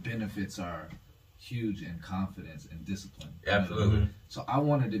the benefits are huge in confidence and discipline. Absolutely. So I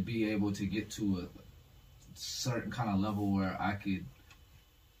wanted to be able to get to a certain kind of level where I could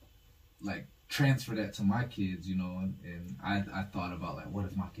like transfer that to my kids, you know, and I thought about like, what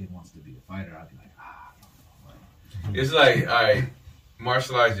if my kid wants to be a fighter? I'd be like, I don't know. It's like, all right,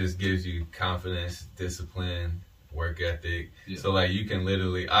 martial arts just gives you confidence, discipline, work ethic. Yeah. So like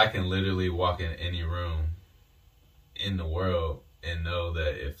I can literally walk in any room in the world and know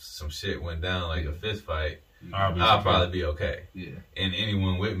that if some shit went down, like a fist fight, I'll probably be okay. Yeah. And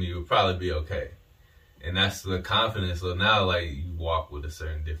anyone with me would probably be okay. And that's the confidence. So now, like, you walk with you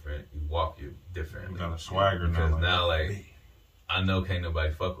walk different. You got a swagger now. Because now, like, I know can't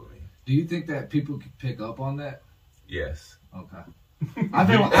nobody fuck with me. Do you think that people can pick up on that? Yes. Okay. I've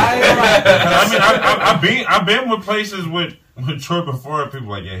been with places with Troy before. People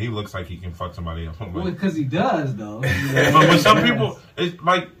like, yeah, he looks like he can fuck somebody else. Well, because he does though. But with some people, it's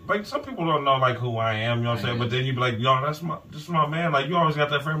like some people don't know like who I am. You know what I'm saying? But then you be like, yo, this is my man. Like you always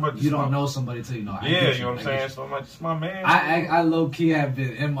got that friend, but you don't know somebody till you know. Yeah, you know what I'm saying? So I'm like, this is my man. I low key have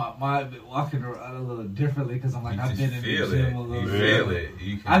been in my mind, been walking around a little differently because I'm like I've been in the gym a little bit. You feel it.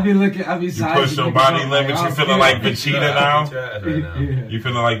 I be looking. You push your body limits. You feeling like Vegeta now? You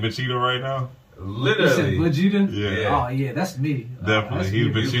feeling like Vegeta right now? Literally. Vegeta? Yeah. Oh, yeah, that's me. Definitely. He's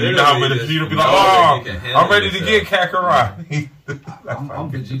Vegeta. You know how Vegeta be like, I'm ready to get Kakarot. I'm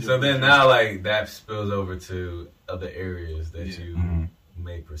Vegeta. So then now, like, that spills over to other areas that you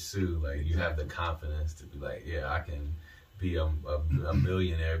may pursue. Like, you have the confidence to be like, yeah, I can be a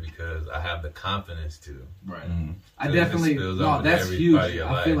millionaire because I have the confidence to. Right. So I definitely, that's huge.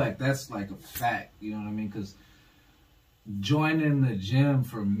 I feel like that's like a fact. You know what I mean? Because joining the gym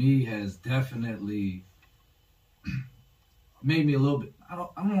for me has definitely made me a little bit, I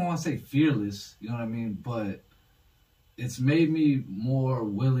don't want to say fearless, you know what I mean, but it's made me more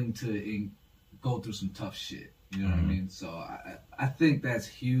willing to go through some tough shit, you know what I mean? So I think that's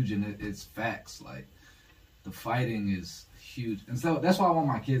huge, and it's facts. Like, the fighting is huge, and so that's why I want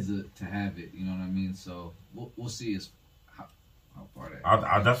my kids to have it, you know what I mean? So we'll see how far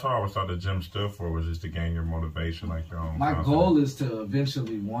that that's what I was thought the gym stood for, was just to gain your motivation, like your own my confidence. goal is to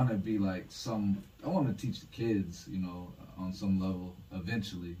eventually want to be like I want to teach the kids, you know, on some level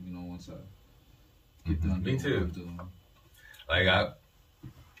eventually, you know, once I get done doing what I'm doing. Like,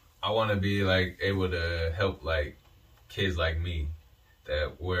 I want to be like able to help like kids like me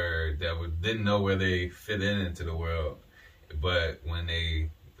that didn't know where they fit into the world, but when they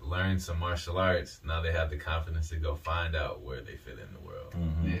learn some martial arts, now they have the confidence to go find out where they fit in the world.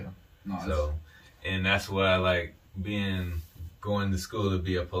 Yeah. No, so, and that's what I like going to school to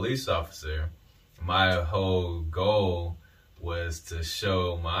be a police officer. My whole goal was to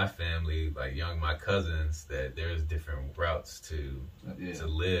show my family, like my cousins, that there's different routes to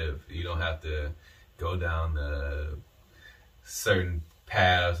live. You don't have to go down the certain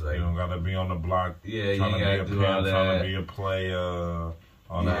paths. Like, you don't gotta be on the block. Yeah, trying you to gotta be a do all pimp, that. trying to be a player,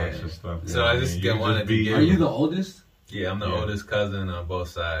 all that extra stuff. So I just wanted to get. Are you the oldest? Yeah, I'm the oldest cousin on both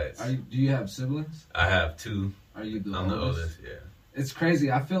sides. Do you have siblings? I have 2. Are you the I'm oldest? the oldest, yeah. It's crazy.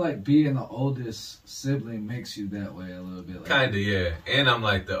 I feel like being the oldest sibling makes you that way a little bit. Like, Kinda, yeah. And I'm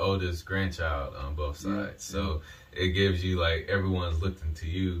like the oldest grandchild on both sides. So it gives you like everyone's looking to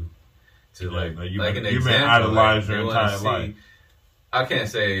you to an example. You've been idolized your entire life. I can't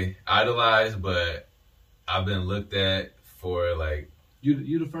say idolized, but I've been looked at for like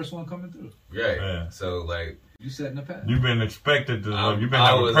you the first one coming through. Right. Yeah. So like you setting the path. You've been expected to. You've been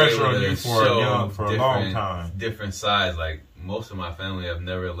having pressure on you for a long time. Different sides. Like most of my family have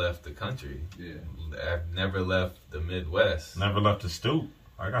never left the country. Yeah. I've never left the Midwest. Never left the stoop.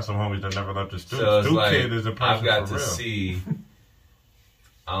 I got some homies that never left the stoop. So Stoop like, kid is a person I've got for to real. see,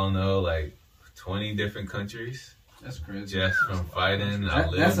 I don't know, like 20 different countries. That's crazy. Just from fighting. I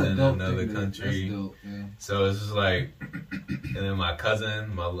lived in another country. That's dope, yeah. So it's just like, and then my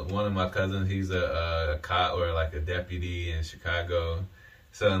cousin, one of my cousins, he's a cop or like a deputy in Chicago.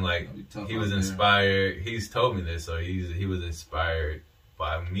 So and like he was inspired. He's told me this, so he was inspired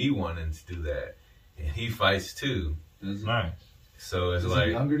by me wanting to do that, and he fights too. Nice. So it's is like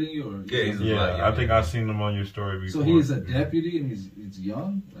he younger than you, or yeah, he's a lot younger. I think I've seen him on your story before. So he's a deputy and he's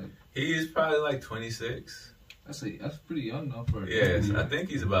young. Like he's probably like 26. That's pretty young though for. Yes, I think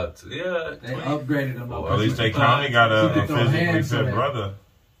he's about to, They upgraded him. Well, at least they finally got a physically fit brother.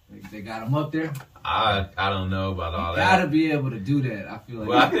 They got him up there. I don't know about all that. Gotta be able to do that. I feel like.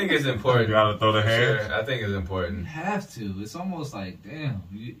 Well, I think it's important. You gotta throw the hands. Sure, I think it's important. You have to. It's almost like damn.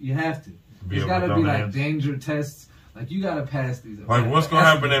 You have to. There's gotta be like danger tests. Like you gotta pass these. Like what's gonna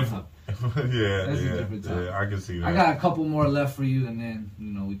happen if? Yeah, I can see that. I got a couple more left for you, and then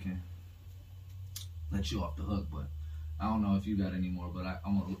we can let you off the hook. But I don't know if you got any more. But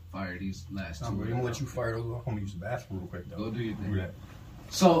I'm gonna fire these last two. We're gonna let you fire those off. I'm gonna use the bathroom real quick though. Go do your thing. Yeah.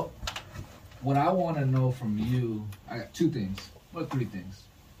 So, what I want to know from you, I got 2 things. Or 3 things.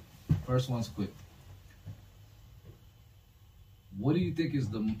 First one's quick. What do you think is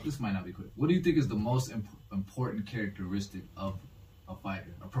this might not be quick. What do you think is the most important characteristic of a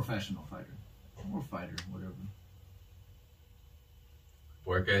fighter, a professional fighter? Or fighter, whatever.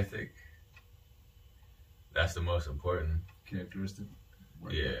 Work ethic. That's the most important. Characteristic?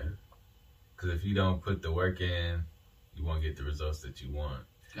 Yeah. Because if you don't put the work in, you won't get the results that you want.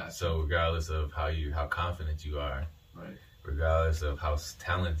 Gotcha. So regardless of how confident you are, right, regardless of how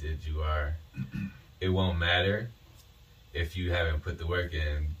talented you are, it won't matter if you haven't put the work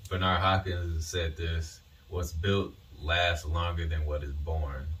in. Bernard Hopkins said this: "What's built lasts longer than what is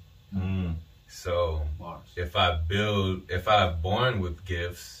born." Mm. So if I'm born with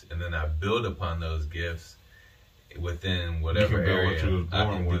gifts and then I build upon those gifts within whatever area, I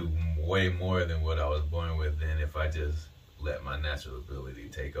can do way more than what I was born with than if I just let my natural ability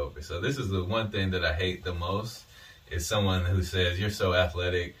take over. So this is the one thing that I hate the most, is someone who says, you're so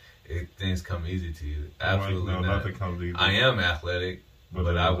athletic, things come easy to you. Absolutely not. Nothing comes easy. I am athletic,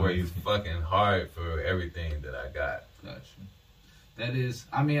 but I work fucking hard for everything that I got. Gotcha. That is,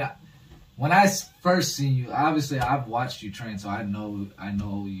 I mean, when I first seen you, obviously I've watched you train, so I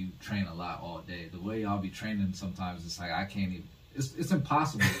know you train a lot all day. The way y'all be training sometimes, it's like I can't even. It's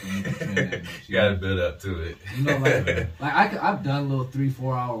impossible for me to train that much. You gotta build up to it. I've done little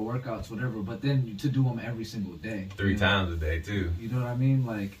 3-4 hour workouts, whatever, but then to do them every single day, 3 times a day too. You know what I mean?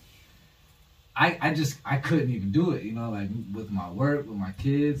 Like, I couldn't even do it. Like with my work, with my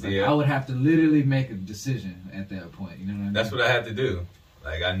kids, I would have to literally make a decision at that point. You know what I mean? That's what I had to do.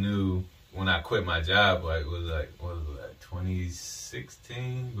 Like I knew when I quit my job, like it was like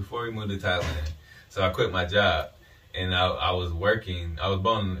 2016 before we moved to Thailand. So I quit my job. And I was working, I was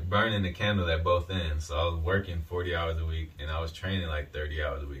burning the candle at both ends. So I was working 40 hours a week, and I was training like 30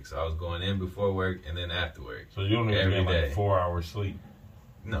 hours a week. So I was going in before work and then after work. So you only get like 4 hours sleep?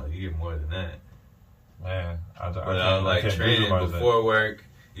 No, you get more than that. Man, I was like training before work.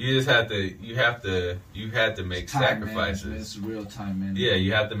 You just have to, you had to make sacrifices. It's real time management. Yeah,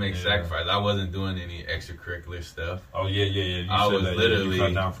 you have to make sacrifices. I wasn't doing any extracurricular stuff. Oh yeah. I was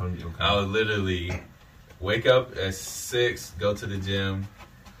literally wake up at 6, go to the gym,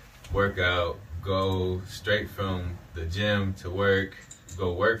 work out, go straight from the gym to work,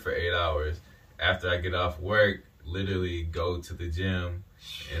 go work for 8 hours. After I get off work, literally go to the gym,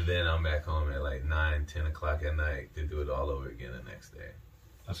 and then I'm back home at like 9, 10 o'clock at night to do it all over again the next day.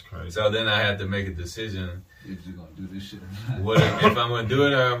 That's crazy. So then I had to make a decision. If you're gonna do this shit, if I'm gonna do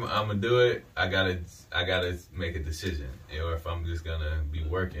it or I'm gonna do it, I gotta make a decision. Or if I'm just gonna be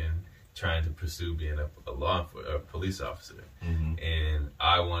working, trying to pursue being a police officer. Mm-hmm. And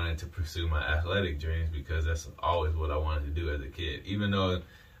I wanted to pursue my athletic dreams because that's always what I wanted to do as a kid. Even though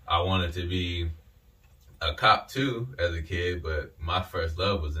I wanted to be a cop too as a kid, but my first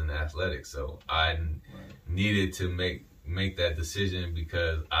love was in athletics. So I needed to make that decision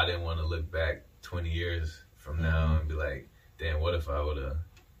because I didn't want to look back 20 years from now and be like, damn, what if I would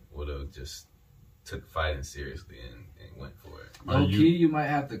have just took fighting seriously and went for it. Low key, you might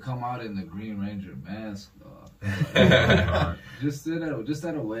have to come out in the Green Ranger mask. Just at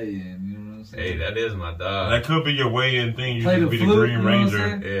a weigh-in, you know what I'm saying? Hey, that is my dog. That could be your weigh-in thing. You could be the Green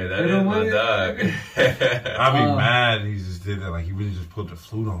Ranger. Yeah, that is my dog. I'd be mad he just did that. Like, he really just put the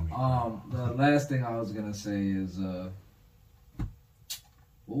flute on me. The last thing I was going to say is,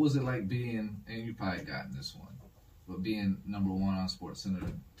 what was it like being, and you probably gotten this one, but being number 1 on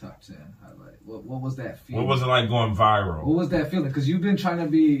SportsCenter top 10 highlight. What was that feeling? What was it like going viral? What was that feeling? Because you've been trying to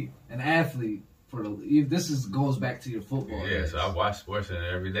be an athlete for goes back to your football. Yeah, so I watch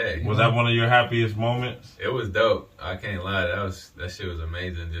SportsCenter every day. Was that one of your happiest moments? It was dope. I can't lie. That shit was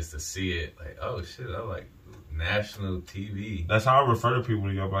amazing just to see it. Like, oh shit, I like national TV. That's how I refer to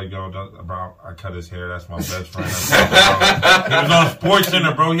people. Yo, like, bro, I cut his hair. That's my best friend. He was on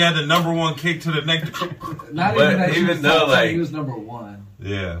SportsCenter, bro. He had the number 1 kick to the neck. Not even though, like, he was number 1.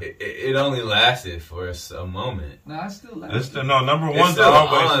 Yeah, it only lasted for a moment. No, I still lasted. Number 1's still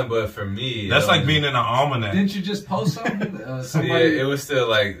always on, but for me, that's like being in an almanac. Didn't you just post something? Yeah, it was still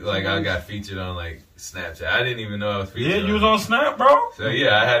like I got featured on like Snapchat. I didn't even know I was featured. Yeah, you was on Snap, bro. So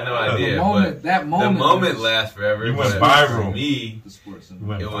yeah, I had no idea. The moment lasts forever. You went viral. For me,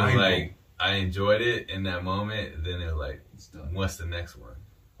 it was like I enjoyed it in that moment. Then it was like, what's the next one?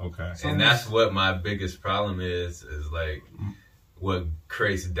 Okay, and that's what my biggest problem is like. What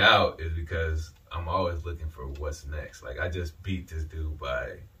creates doubt is because I'm always looking for what's next. Like, I just beat this dude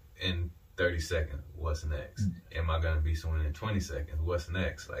in 30 seconds. What's next? Am I going to beat someone in 20 seconds? What's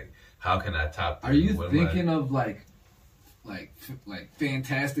next? Like, how can I top this? Are you thinking of like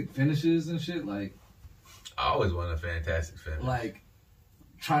fantastic finishes and shit? Like, I always want a fantastic finish. Like,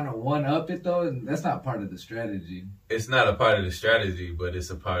 trying to one-up it, though? And that's not part of the strategy. It's not a part of the strategy, but it's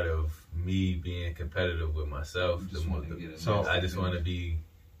a part of me being competitive with myself. So I just want to be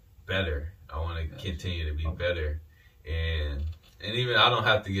better. I want to continue to be better. And even I don't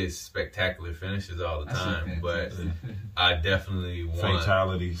have to get spectacular finishes all the time, but I definitely want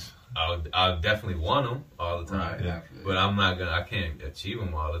fatalities. I'll definitely want them all the time, right, but I can't achieve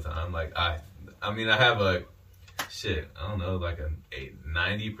them all the time. Like I have a I don't know, like a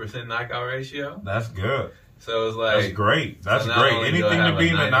 90% knockout ratio. That's good. So it's like that's great. That's great. Anything to be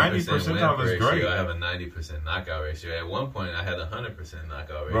in the 90% is great. I have a 90% knockout ratio. At one point, I had a 100%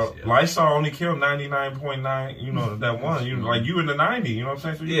 knockout ratio. Bro, Lysol only killed 99.9. You know that one. You like you in the 90. You know what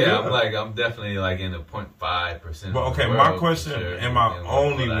I'm saying? So I'm definitely like in the 0.5%. But okay, my question and my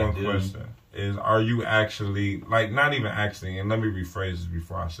only one question is: are you actually like not even actually? And let me rephrase this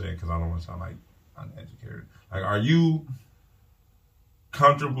before I say it because I don't want to sound like uneducated. Like, are you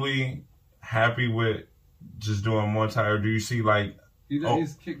comfortably happy with just doing Muay Thai, or do you see like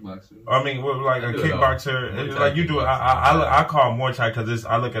he's kickboxer? I mean, like a kickboxer, like you do. I call Muay Thai because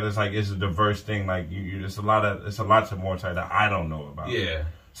I look at it as like it's a diverse thing. Like it's a lot to Muay Thai that I don't know about. Yeah.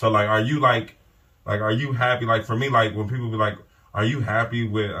 So like, are you like are you happy? Like for me, like when people be like, are you happy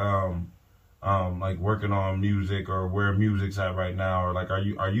with like working on music or where music's at right now, or like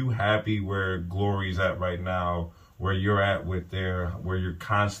are you happy where Glory's at right now, where you're at with where you're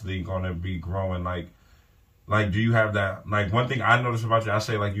constantly gonna be growing, like do you have that? Like one thing I notice about you, I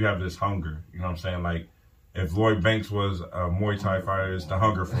say like you have this hunger, you know what I'm saying? Like if Lloyd Banks was a Muay Thai fighter, it's the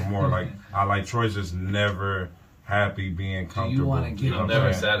hunger for more. Like I like Troy's just never happy being comfortable. You want to get I'm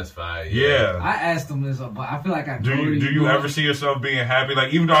never satisfied. Yeah. I asked him this, but I feel like I do you ever see yourself being happy?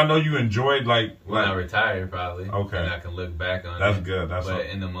 Like even though I know you enjoyed when I retire probably. Okay. And I can look back on That's it. good. But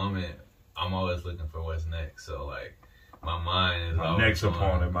in the moment, I'm always looking for what's next. So like my mind is my always next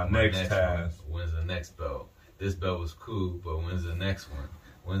opponent, my next task. When's the next belt? This belt was cool, but when's the next one?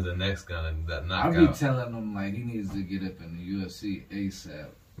 When's the next gonna knock out? I be telling him like he needs to get up in the UFC ASAP.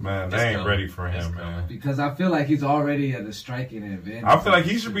 Man, they ain't ready for him, man. Because I feel like he's already at a striking advantage. I feel like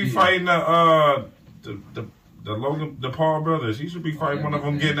he should be fighting the Logan, the Paul brothers. He should be fighting one of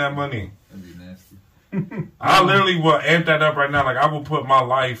them, getting that money. That'd be nasty. I literally will amp that up right now. Like I will put my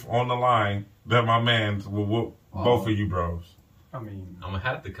life on the line that my man will whoop both of you bros. I mean, I'm gonna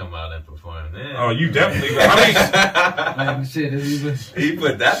have to come out and perform then. Oh, you definitely. Shit, he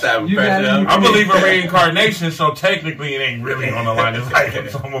put that type of pressure on. I believe in reincarnation, so technically it ain't really on the line. It's like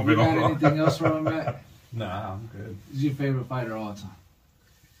some of it on the line. Anything else from him, Matt? Nah, I'm good. Who's your favorite fighter of all time?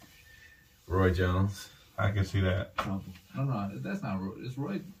 Roy Jones. I can see that. Trouble. No, that's not Roy. It's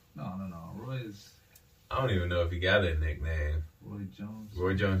Roy. No. Roy is. I don't even know if he got a nickname. Roy Jones.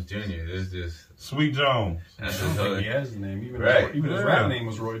 Roy Jones Jr. It's just Sweet Jones. That's I don't think he has his name. Even right. Even his rap name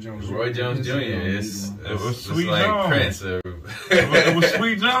was Roy Jones. Roy Jones Jr. It was Sweet like Jones. Prince. It was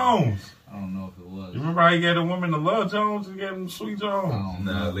Sweet Jones. I don't know if it was. You remember how he gave a woman to love Jones and gave him Sweet Jones?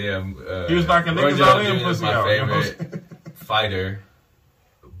 No, Liam. He was knocking Roy niggas out Jones in Jr. is pussy my out. favorite fighter,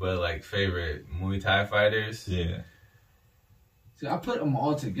 but like favorite Muay Thai fighters. Yeah. See, I put them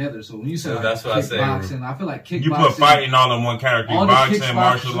all together. So when you say So like that's what I say. kickboxing, I feel like kickboxing. You put fighting all in one character. All the Boxing,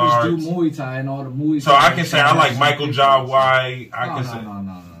 martial arts. do Muay Thai and all the Muay Thai. So I can say I like Michael Jai White. I can say.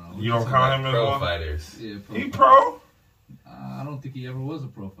 No. You don't count him as pro one? fighters. Yeah, He pro? I don't think he ever was a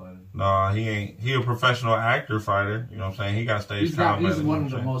pro fighter. No, he ain't. He a professional actor fighter. You know what I'm saying? He got stage time. He's one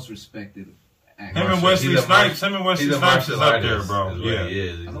of the most respected actors. Him and Wesley Snipes. Him and Wesley Snipes is up there, bro. Yeah,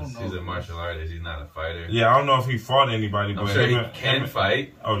 Yeah. he's a martial artist. He's not a fighter. Yeah, I don't know if he fought anybody, but I'm sure he can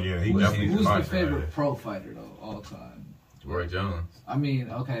fight. Oh yeah, he Who's definitely can your fight. favorite pro fighter though, all time? Roy Jones. I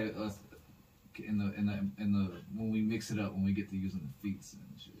mean, okay, in the when we mix it up, when we get to using the feet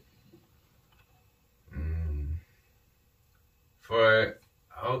and shit.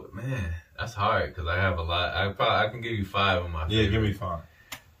 Oh man, that's hard because I have a lot. I can give you 5 of my. Yeah, give me 5.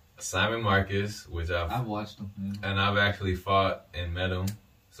 Simon Marcus, which I've watched him, and I've actually fought and met him.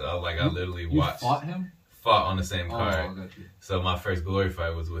 So I literally watched. You fought him? Fought on the same card. I got you. So my first Glory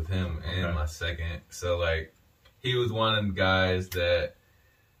fight was with him, and my second. So like, he was one of the guys that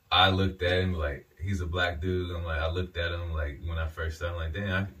I looked at and like, he's a black dude. I'm like, I looked at him like when I first started, I'm like,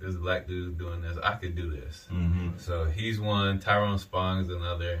 damn, there's a black dude doing this. I could do this. Mm-hmm. So he's one. Tyrone Spong's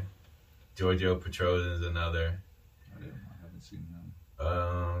another. Giorgio Petrosian's another. I haven't seen him.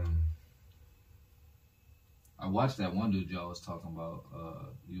 I watched that one dude y'all was talking about.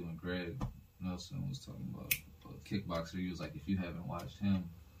 You and Greg Nelson was talking about a kickboxer. He was like, if you haven't watched him,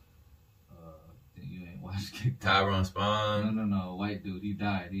 then you ain't watched kickboxing. Tyrone Spong. No, white dude. He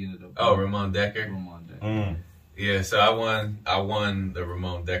died. He ended up. Oh, Ramon Decker. Ramon Decker. Mm. Yeah, so I won the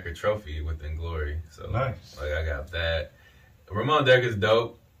Ramon Decker trophy within Glory. So nice. Like I got that. Ramon Decker's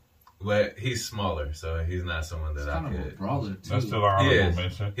dope, but he's smaller, so he's not someone that I could. Kind of a brawler too. That's still our honorable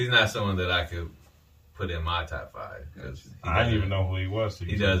mention. He's not someone that I could put in my top 5. Gotcha. I didn't even know who he was.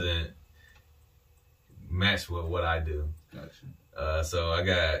 He doesn't match with what I do. Gotcha. So I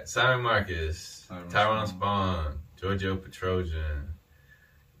got Simon Marcus, Tyrone Spong, Giorgio Petrosian.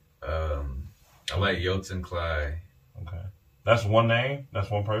 I like Yotzen Clyde. Okay. That's one name?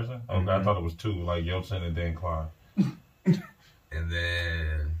 That's one person? Okay, Mm-hmm. I thought it was 2, like Yotzen and then Clyde. And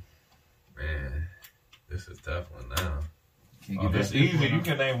then, man, this is a tough one now. It's easy. You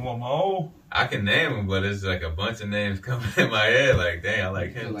can name one more. I can name them, but it's like a bunch of names coming in my head. Like, dang, I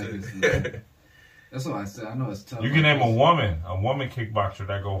like him too. That's what I said. I know it's tough. You can name a woman kickboxer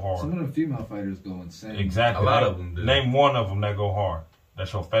that go hard. Some of the female fighters go insane. Exactly. A lot of them do. Name one of them that go hard.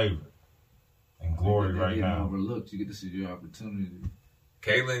 That's your favorite. And Glory right now. Overlooked. This is your opportunity.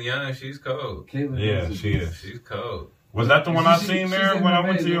 Caitlin Young, she's cold. Yeah, she is. She's cold. Was that the one I seen there when I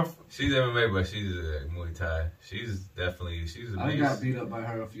went to your... She's MMA, but she's a Muay Thai. She's a beast. I got beat up by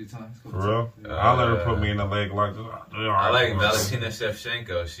her a few times. For real? I'll let her put me in the leg like this. I like Valentina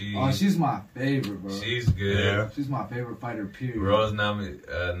Shevchenko. She's my favorite, bro. She's good. Yeah. She's my favorite fighter, period. Rose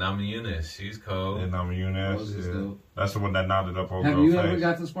Namajunas. She's cold. Yeah, Namajunas. Yeah. That's the one that nodded up over her face. Have you ever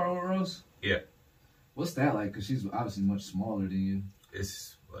got to spar with Rose? Yeah. What's that like? Because she's obviously much smaller than you.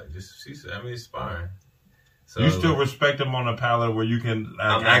 It's like she's sparring. So you still respect him on a palette where you can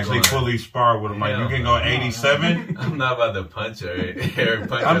actually fully spar with him. Like you can go 87. I'm not about to punch her.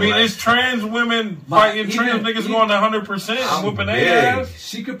 I mean, it's trans women fighting trans niggas going 100%, whooping their ass.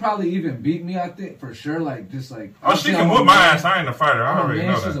 She could probably even beat me, I think, for sure. Like just like she can whoop my ass. I ain't a fighter. I already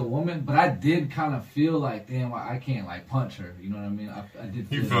know that. She's a woman, but I did kind of feel like, damn, I can't like punch her. You know what I mean? I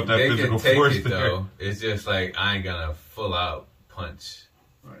did. You felt that physical force there. Though. It's just like I ain't gonna full out punch.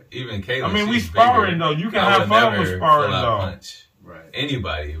 Right. Even Caitlyn. I mean, we sparring though. You can have fun with sparring though. Punch. Right.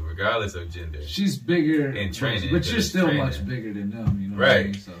 Anybody, regardless of gender. She's bigger in training, but you're still much bigger than them. You know right.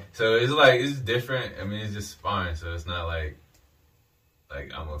 What I mean? So it's like it's different. I mean, it's just sparring, so it's not like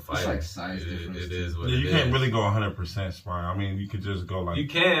I'm a fighter. It's like size difference. It is what it is. You can't really go 100% sparring. I mean, you could just go like you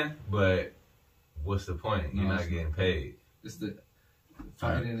can, but what's the point? You're not getting paid. It's the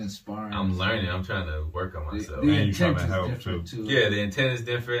fighting and sparring. I'm learning. I'm trying to work on myself. The and you're trying to help too. Yeah, the intent is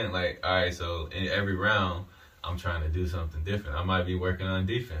different. Like, all right, so in every round, I'm trying to do something different. I might be working on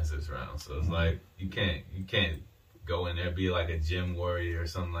defense this round. So it's like you can't go in there be like a gym warrior or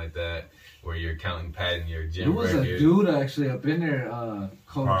something like that, where you're padding your gym record. There was a dude actually up in there,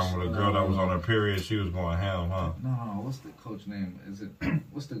 coach. With a girl that was on her period, she was going ham, huh? No, what's the coach name? Is it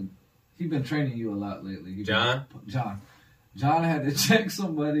he been training you a lot lately. John had to check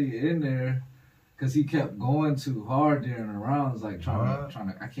somebody in there because he kept going too hard during the rounds, like trying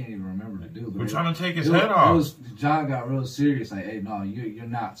to. I can't even remember the dude. We're trying to take his head off. John got real serious. Like, hey, no, you're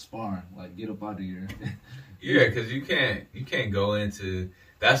not sparring. Like, get up out of here. Yeah, because you can't go into.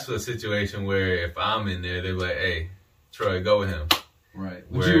 That's a situation where if I'm in there, they're like, hey, Troy, go with him. Right.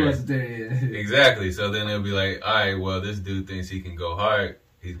 But you wasn't there yet. Exactly. So then they'll be like, all right, well, this dude thinks he can go hard.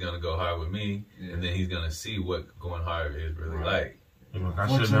 He's going to go hard with me. Yeah. And then he's going to see what going hard is really like. Look, I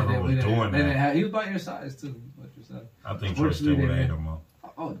should never was doing that. He was about your size, too. I think Troy still would have ate him up.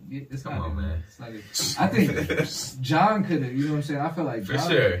 Oh, it's Come on, man. It's not even, I think John could have, you know what I'm saying? I feel like John.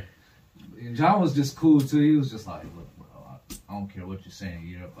 For sure. John was just cool, too. He was just like, look, I don't care what you're saying.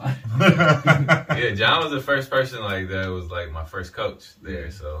 You're up. Yeah, John was the first person like that was like my first coach there.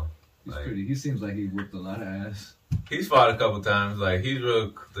 So he's pretty. He seems like he whipped a lot of ass. He's fought a couple times. Like he's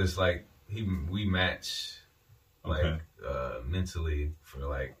real. Just like we match, like mentally for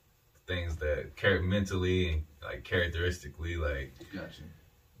like things that mentally and like characteristically like. Gotcha.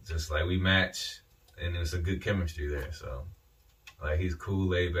 Just like we match, and there's a good chemistry there. So like he's cool,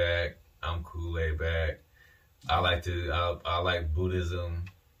 laid back. I'm cool, laid back. I like Buddhism.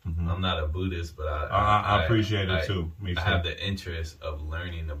 Mm-hmm. I'm not a Buddhist, but I appreciate it too. Me too. I have the interest of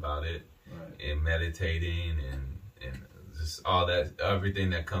learning about it and meditating and just all that,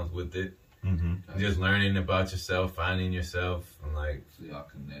 everything that comes with it. Mm-hmm. Just learning about yourself, finding yourself, and like so y'all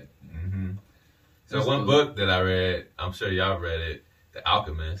connect. Mm-hmm. So one book that I read, I'm sure y'all read it, The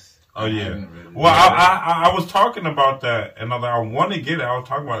Alchemist. Oh yeah. Well, I was talking about that, and I want to get it. I was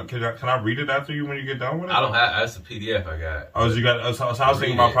talking about it. Can I read it after you when you get done with it? I don't have. That's a PDF I got. Oh, you got? So I was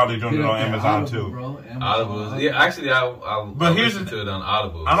thinking about probably doing it on Amazon too. Audible. Yeah, actually, I'll listen to it on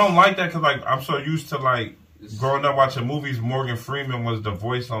Audible. I don't like that because like I'm so used to like growing up watching movies. Morgan Freeman was the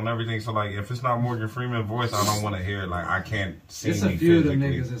voice on everything. So like if it's not Morgan Freeman's voice, I don't want to hear it. Like I can't see. It's a few of the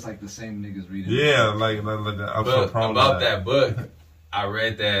niggas. It's like the same niggas reading. Yeah, like I'm so prone about that book. I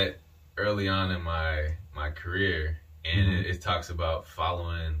read that early on in my career, and it talks about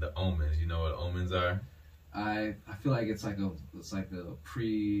following the omens. You know what omens are? I feel like it's like a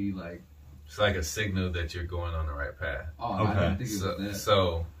pre like. It's like a signal that you're going on the right path. Oh, okay. I didn't think it was that.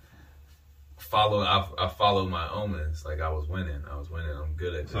 So I followed my omens. Like I was winning. I'm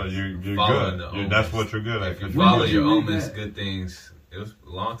good at this. So you're good. That's what you're good at. If you follow your omens, good things. It was a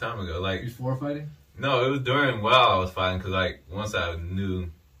long time ago. Like before fighting. No, it was while I was fighting because like once I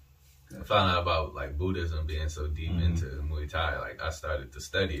found out about like Buddhism being so deep into Muay Thai, like I started to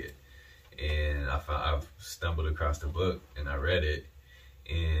study it, and I've stumbled across the book and I read it,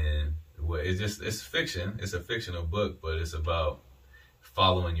 and it's fiction. It's a fictional book, but it's about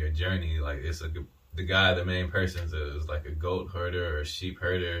following your journey. Like the main person is like a goat herder or a sheep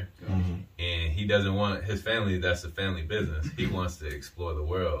herder, and he doesn't want his family. That's a family business. He wants to explore the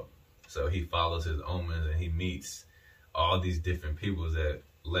world. So he follows his omens and he meets all these different people that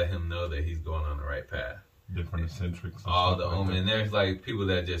let him know that he's going on the right path. Different eccentrics. All the omens. And there's like people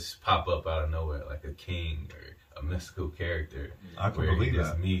that just pop up out of nowhere, like a king or a mystical character. I can believe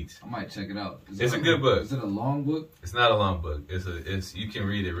that. Meets. I might check it out. It's a good book. Is it a long book? It's not a long book. It's you can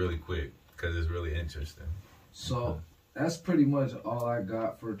read it really quick because it's really interesting. So that's pretty much all I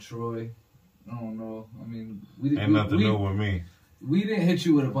got for Troy. I don't know. I mean, ain't nothing new with me. We didn't hit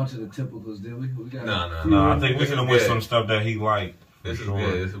you with a bunch of the typicals, did we? No. I think we hit him with some stuff that he liked. This is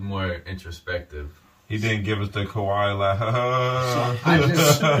good. This is more introspective. He didn't give us the Kawhi like. So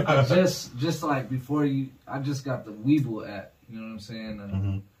I just like before I just got the Weeble app. You know what I'm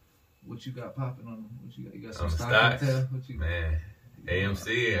saying? What you got popping on? What you got? You got some stocks? What you got? Man,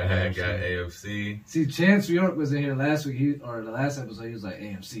 AMC. I got AMC. See, Chance New York was in here last week. Or the last episode, he was like,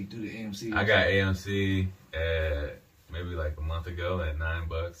 AMC, do the AMC. I got AMC maybe like a month ago at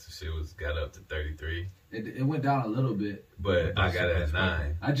 $9. Shit got up to 33. It went down a little bit, but I got it at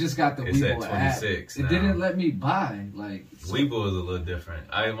 9. I just got the Weeble at 26. It didn't let me buy Weeble is a little different.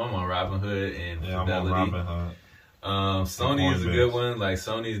 I'm on Robinhood and yeah, Fidelity. I'm on Robinhood. Sony is a good one. Like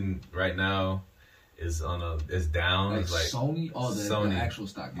Sony right now is it's down. Like it's like Sony, Sony. The actual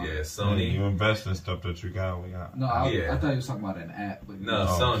stock market. Yeah, Sony. Yeah, you invest in stuff that you got. No, I thought you was talking about an app. But no,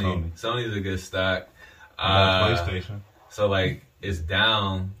 Sony. Sony's a good stock. PlayStation. So like it's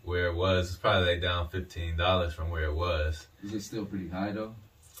down where it was. It's probably like down $15 from where it was. Is it still pretty high though?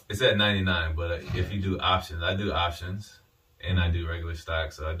 It's at 99, but if you do options, I do options, and I do regular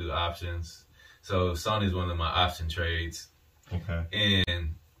stocks. So I do options. So Sony's one of my option trades. Okay.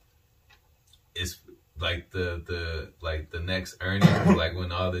 And it's like the next earnings, like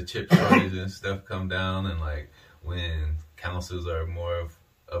when all the chip shortages and stuff come down, and like when consoles are more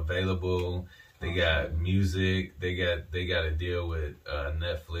available. They got music. They got a deal with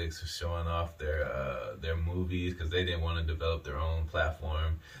Netflix for showing off their movies because they didn't want to develop their own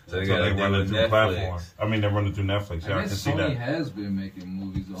platform. So they got a deal with Netflix. Platform. I mean, they're running through Netflix. Yeah, I can see that. Sony has been making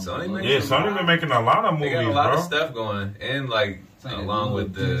movies on Sony been making a lot of movies, They got a lot of stuff going, and like along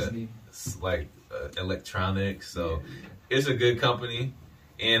with the electronics. So it's a good company.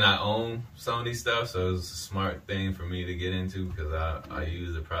 And I own Sony stuff, so it's a smart thing for me to get into because I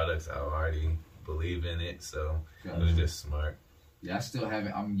use the products. I already believe in it, so it was just smart. Yeah, I still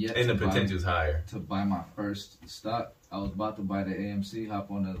haven't. I'm yet. And the potential's higher. To buy my first stock, I was about to buy the AMC. Hop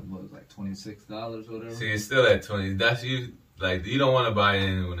on what was like $26 or whatever. See, it's still at 20. That's you. Like you don't want to buy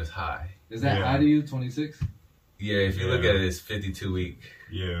in when it's high. Is that high to you? 26? Yeah, if you look at it, it's 52 week.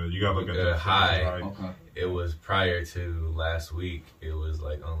 Yeah, you gotta look at the high. Okay. It was prior to last week. It was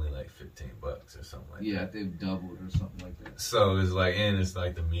like only like $15 or something like that. Yeah, they've doubled or something like that. So it's like, and it's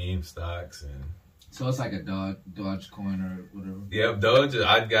like the meme stocks and. So it's like a Dogecoin or whatever. Yep, Doge.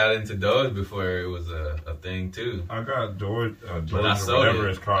 I got into Doge before it was a thing too. I got Doge or whatever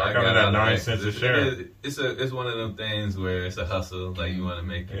it's called. I got it at 9 cents a share. It's one of them things where it's a hustle. Like you want to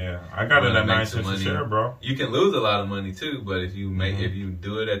make it. Yeah, I got it at 9 cents a share, bro. You can lose a lot of money too, but if you if you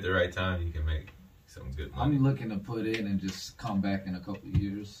do it at the right time, you can make some good money. I'm looking to put in and just come back in a couple of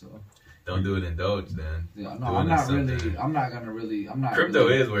years. So. Don't do it in Doge then. Yeah, no, I'm not really. I'm not gonna really. I'm not. Crypto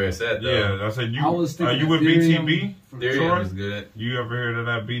is where it's at. Though. Yeah, I said you. I was thinking you with BTB? Ethereum is good. You ever heard of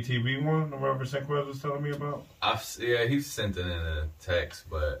that BTB one? Whatever Sinquez was telling me about. He sent it in a text,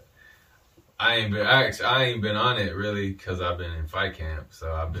 but I ain't been on it really because I've been in fight camp,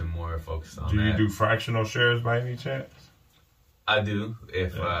 so I've been more focused on. Do you do fractional shares by any chance? I do.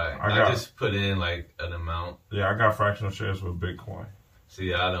 If I just put in like an amount. Yeah, I got fractional shares with Bitcoin.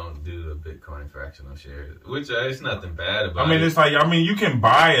 See, I don't do the Bitcoin fractional shares, which it's nothing bad about it. I mean, it's like, you can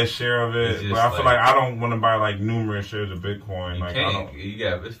buy a share of it, but I feel like I don't want to buy like numerous shares of Bitcoin. You like, can't.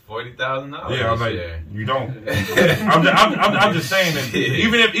 It's $40,000. Yeah, I was like, you don't. I'm just saying that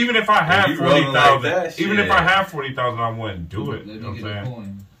even if I have 40,000, even if I have 40,000, I wouldn't do it. You know what I'm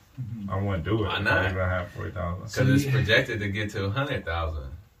saying? I wouldn't do it. Why not? If I have 40,000, because it's projected to get to 100,000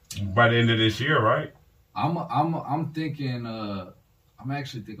 by the end of this year, right? I'm thinking. I'm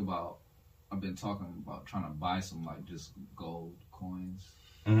actually thinking about. I've been talking about trying to buy some like just gold coins.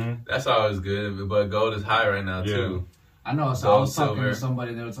 Mm-hmm. That's always good, but gold is high right now too. I know. So gold, I was talking to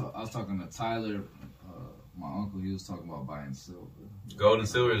somebody. I was talking to Tyler, my uncle. He was talking about buying silver. Gold and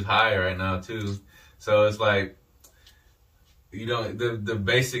silver is high right now too. So it's like, the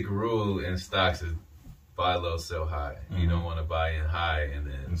basic rule in stocks is buy low, sell high. Mm-hmm. You don't want to buy in high and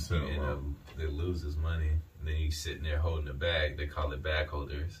then it loses money. And then you sitting there holding the bag. They call it bag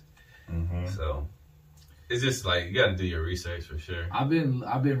holders. Mm-hmm. So it's just like you got to do your research for sure. I've been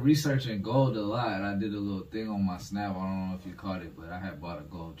researching gold a lot. I did a little thing on my Snap. I don't know if you caught it, but I had bought a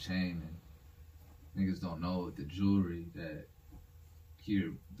gold chain. And niggas don't know with the jewelry that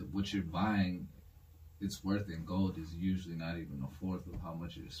what you're buying, it's worth in gold is usually not even a fourth of how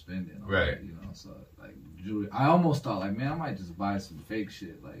much you're spending. Right. So like jewelry, I almost thought like, man, I might just buy some fake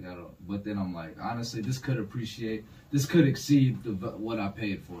shit. Like but then I'm like, honestly, this could exceed what I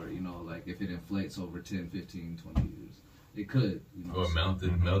paid for it. Like if it inflates over 10, 15, 20 years. It could. You know, or melt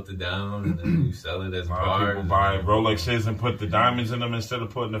it down, and then you sell it as a lot of people buy Rolexes and put the diamonds in them instead of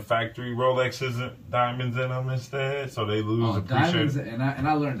putting the factory Rolexes and diamonds in them instead, so they lose diamonds. And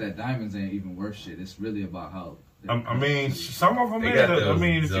I learned that diamonds ain't even worth shit. It's really about how. I mean, some of them. I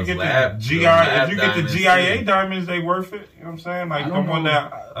mean, if you get the GIA diamonds, they worth it. You know what I'm saying? Like the one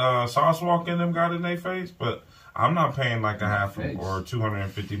that Sauce Walk in them got in their face, but. I'm not paying like a half or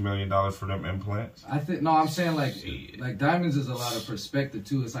 $250 million for them implants. I'm saying like diamonds is a lot of perspective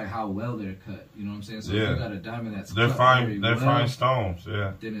too. It's like how well they're cut. You know what I'm saying? So if you got a diamond that's they're fine stones.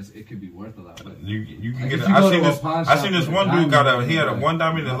 Yeah. Then it could be worth a lot. But you can get it. I seen this one dude he had a one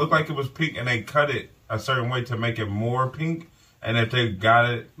diamond that looked like it was pink, and they cut it a certain way to make it more pink. And if they got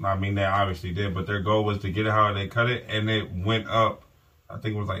it, I mean they obviously did, but their goal was to get it how they cut it, and it went up. I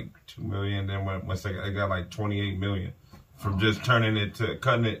think it was like $2 million. Then once they got like $28 million from just cutting it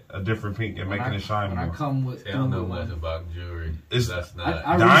a different pink and making it shine more. I don't know much about jewelry. That's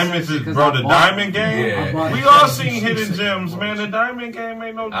not diamonds, bro. The diamond game. Yeah. We all seen Hidden Gems, man. The diamond game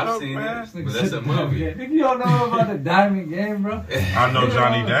ain't no joke, man. But that's a movie. You don't know about the diamond game, bro. I know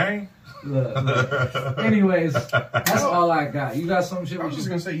Johnny Dang. Look. Anyways, that's all I got. You got some shit? I was just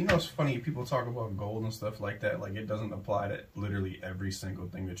gonna say, it's funny people talk about gold and stuff like that. Like it doesn't apply to literally every single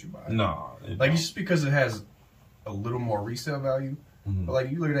thing that you buy. No, just because it has a little more resale value. Mm-hmm. But like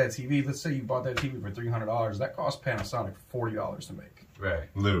you look at that TV. Let's say you bought that TV for $300. That cost Panasonic $40 to make. Right,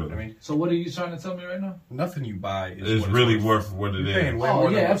 literally. I mean, so what are you trying to tell me right now? Nothing you buy is really worth what it is. Oh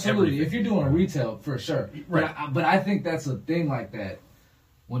yeah, absolutely. If you're doing a retail, for sure. Right. But I think that's a thing like that.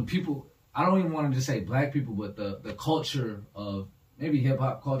 When people, I don't even want to just say black people, but the culture of maybe hip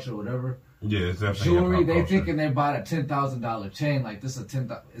hop culture or whatever. Yeah, it's definitely jewelry. They thinking they bought a $10,000 chain. Like this,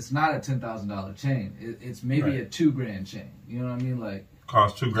 it's not a $10,000 chain. It's maybe a $2,000 chain. You know what I mean? Like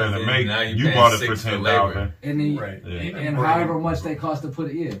cost $2,000 to make. You bought it for $10,000. And then, and however much they cost to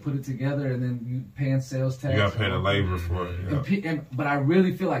put it together, and then you paying sales tax. You gotta pay the labor for it. But I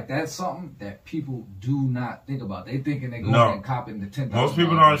really feel like that's something that people do not think about. They thinking they go and copping the $10,000. Most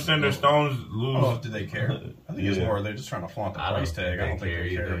people don't understand their stones lose. Oh, do they care? I think it's more they're just trying to flaunt the price tag. I don't think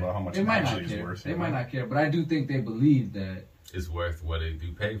they care about how much it actually is worth. They might not care, but I do think they believe that it's worth what they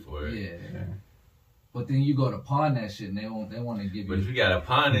do pay for it. Yeah. But then you go to pawn that shit and they want to give you. But if you got to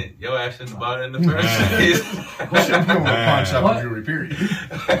pawn it, your ass shouldn't have bought it in the first place. You don't want to pawn shop jewelry, period.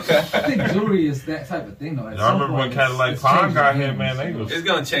 I think jewelry is that type of thing, though. I remember when Cadillac Pawn got here, man. It's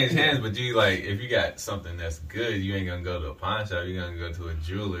going to change hands, but if you got something that's good, you ain't going to go to a pawn shop. You're going to go to a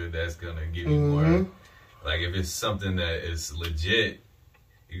jeweler that's going to give you more. Like, if it's something that is legit,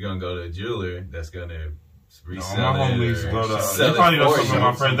 you're going to go to a jeweler that's going to resell my homies go to. They probably know some of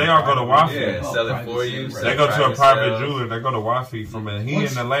my friends. They all go to Wafi. Yeah, sell it for you. They go to a private jeweler. They go to Wafi from it. He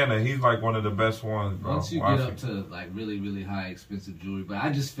in Atlanta. He's like one of the best ones, bro. Once you get up to like really, really high expensive jewelry, but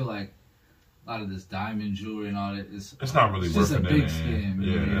I just feel like a lot of this diamond jewelry and all that it's not really worth it. It's just a big scam.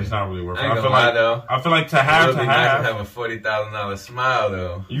 Yeah, it's not really worth it. I feel like to have a $40,000 smile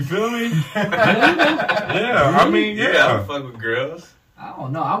though. You feel me? Yeah, I mean, I don't fuck with girls. I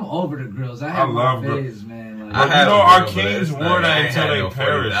don't know. I'm over the grills. I have my phase, man. Like, our kings wore that until they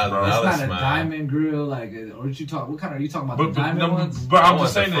perished, bro. It's not a diamond grill, like, or what you talk? What kind are you talking about? The diamond ones? But I'm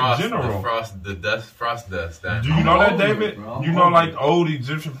just saying in general. The frost dust. Do you know that, David? You know, like old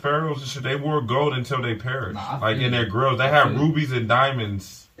Egyptian pharaohs and shit, they wore gold until they perished. Like in their grills, they had rubies and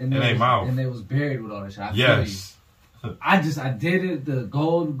diamonds in their mouth, and they was buried with all that shit. Yes. I dated the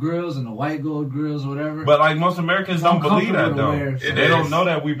gold grills and the white gold grills or whatever. But like most Americans don't believe that though. They don't know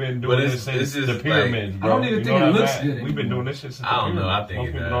that we've been doing this since the pyramids, bro. I don't even think it looks good. We've been doing this shit since the pyramids. I think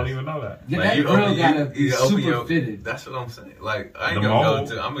most people don't even know that. Yeah, that grill gotta be super fitted. That's what I'm saying. Like I ain't gonna go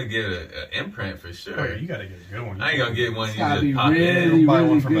to. I'm gonna get an imprint for sure. Oh, yeah, you gotta get a good one. I ain't gonna get one you just pop in. Buy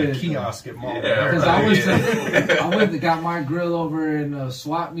one from a kiosk at mall. Because I went and got my grill over in a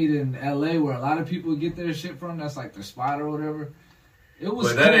swap meet in LA where a lot of people get their shit from. That's like their spot or whatever. It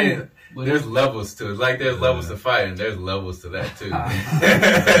was cool, but there's levels to it. Like there's levels to fighting. There's levels to that too.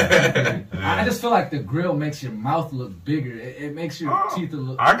 I just feel like the grill makes your mouth look bigger. It makes your teeth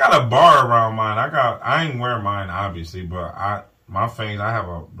look. I got a bar around mine. I ain't wearing mine obviously, but my fangs, I have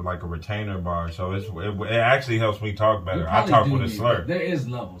a retainer bar, so it actually helps me talk better. I talk with a slur. There is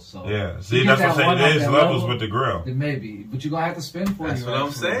levels, so yeah. See, that's what I'm saying. There is levels with the grill. Then maybe, but you're gonna have to spend for it. That's what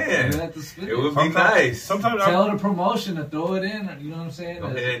I'm saying. It would be nice. Sometimes tell the promotion to throw it in. You know what I'm saying? Go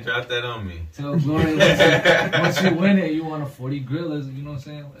ahead and drop that on me. Tell Glory once you win it, you want a 40 grill. You know what I'm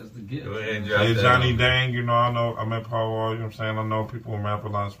saying? As the gift. Go ahead and drop that. Johnny Dang, you know, I know. I'm at Paul Wall. You know what I'm saying? I know people in Rap a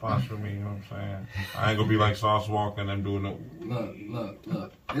lot sponsor me. You know what I'm saying? I ain't gonna be like Sauce Walk and them doing it. Look.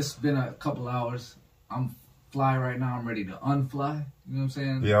 It's been a couple hours. I'm fly right now. I'm ready to unfly. You know what I'm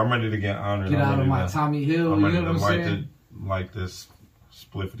saying? Yeah, I'm ready to get honored. Get out of my Tommy Hill. You know what I'm saying? Light this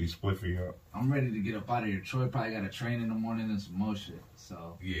spliffy up. I'm ready to get up out of here. Troy probably got a train in the morning and some more shit.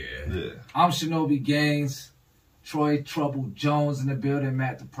 So yeah. I'm Shinobi Gaines. Troy Trouble Jones in the building.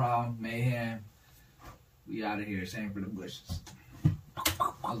 Matt the Problem. Mayhem. We out of here. Same for the bushes. That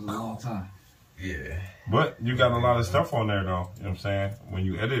was a long time. Yeah. But you got a lot of stuff on there, though. You know what I'm saying? When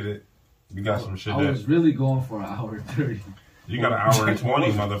you edit it, you got some shit. I was really going for an hour 30. You got an hour and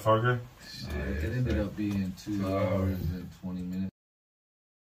 20, motherfucker. It ended up being 2 hours and 20 minutes.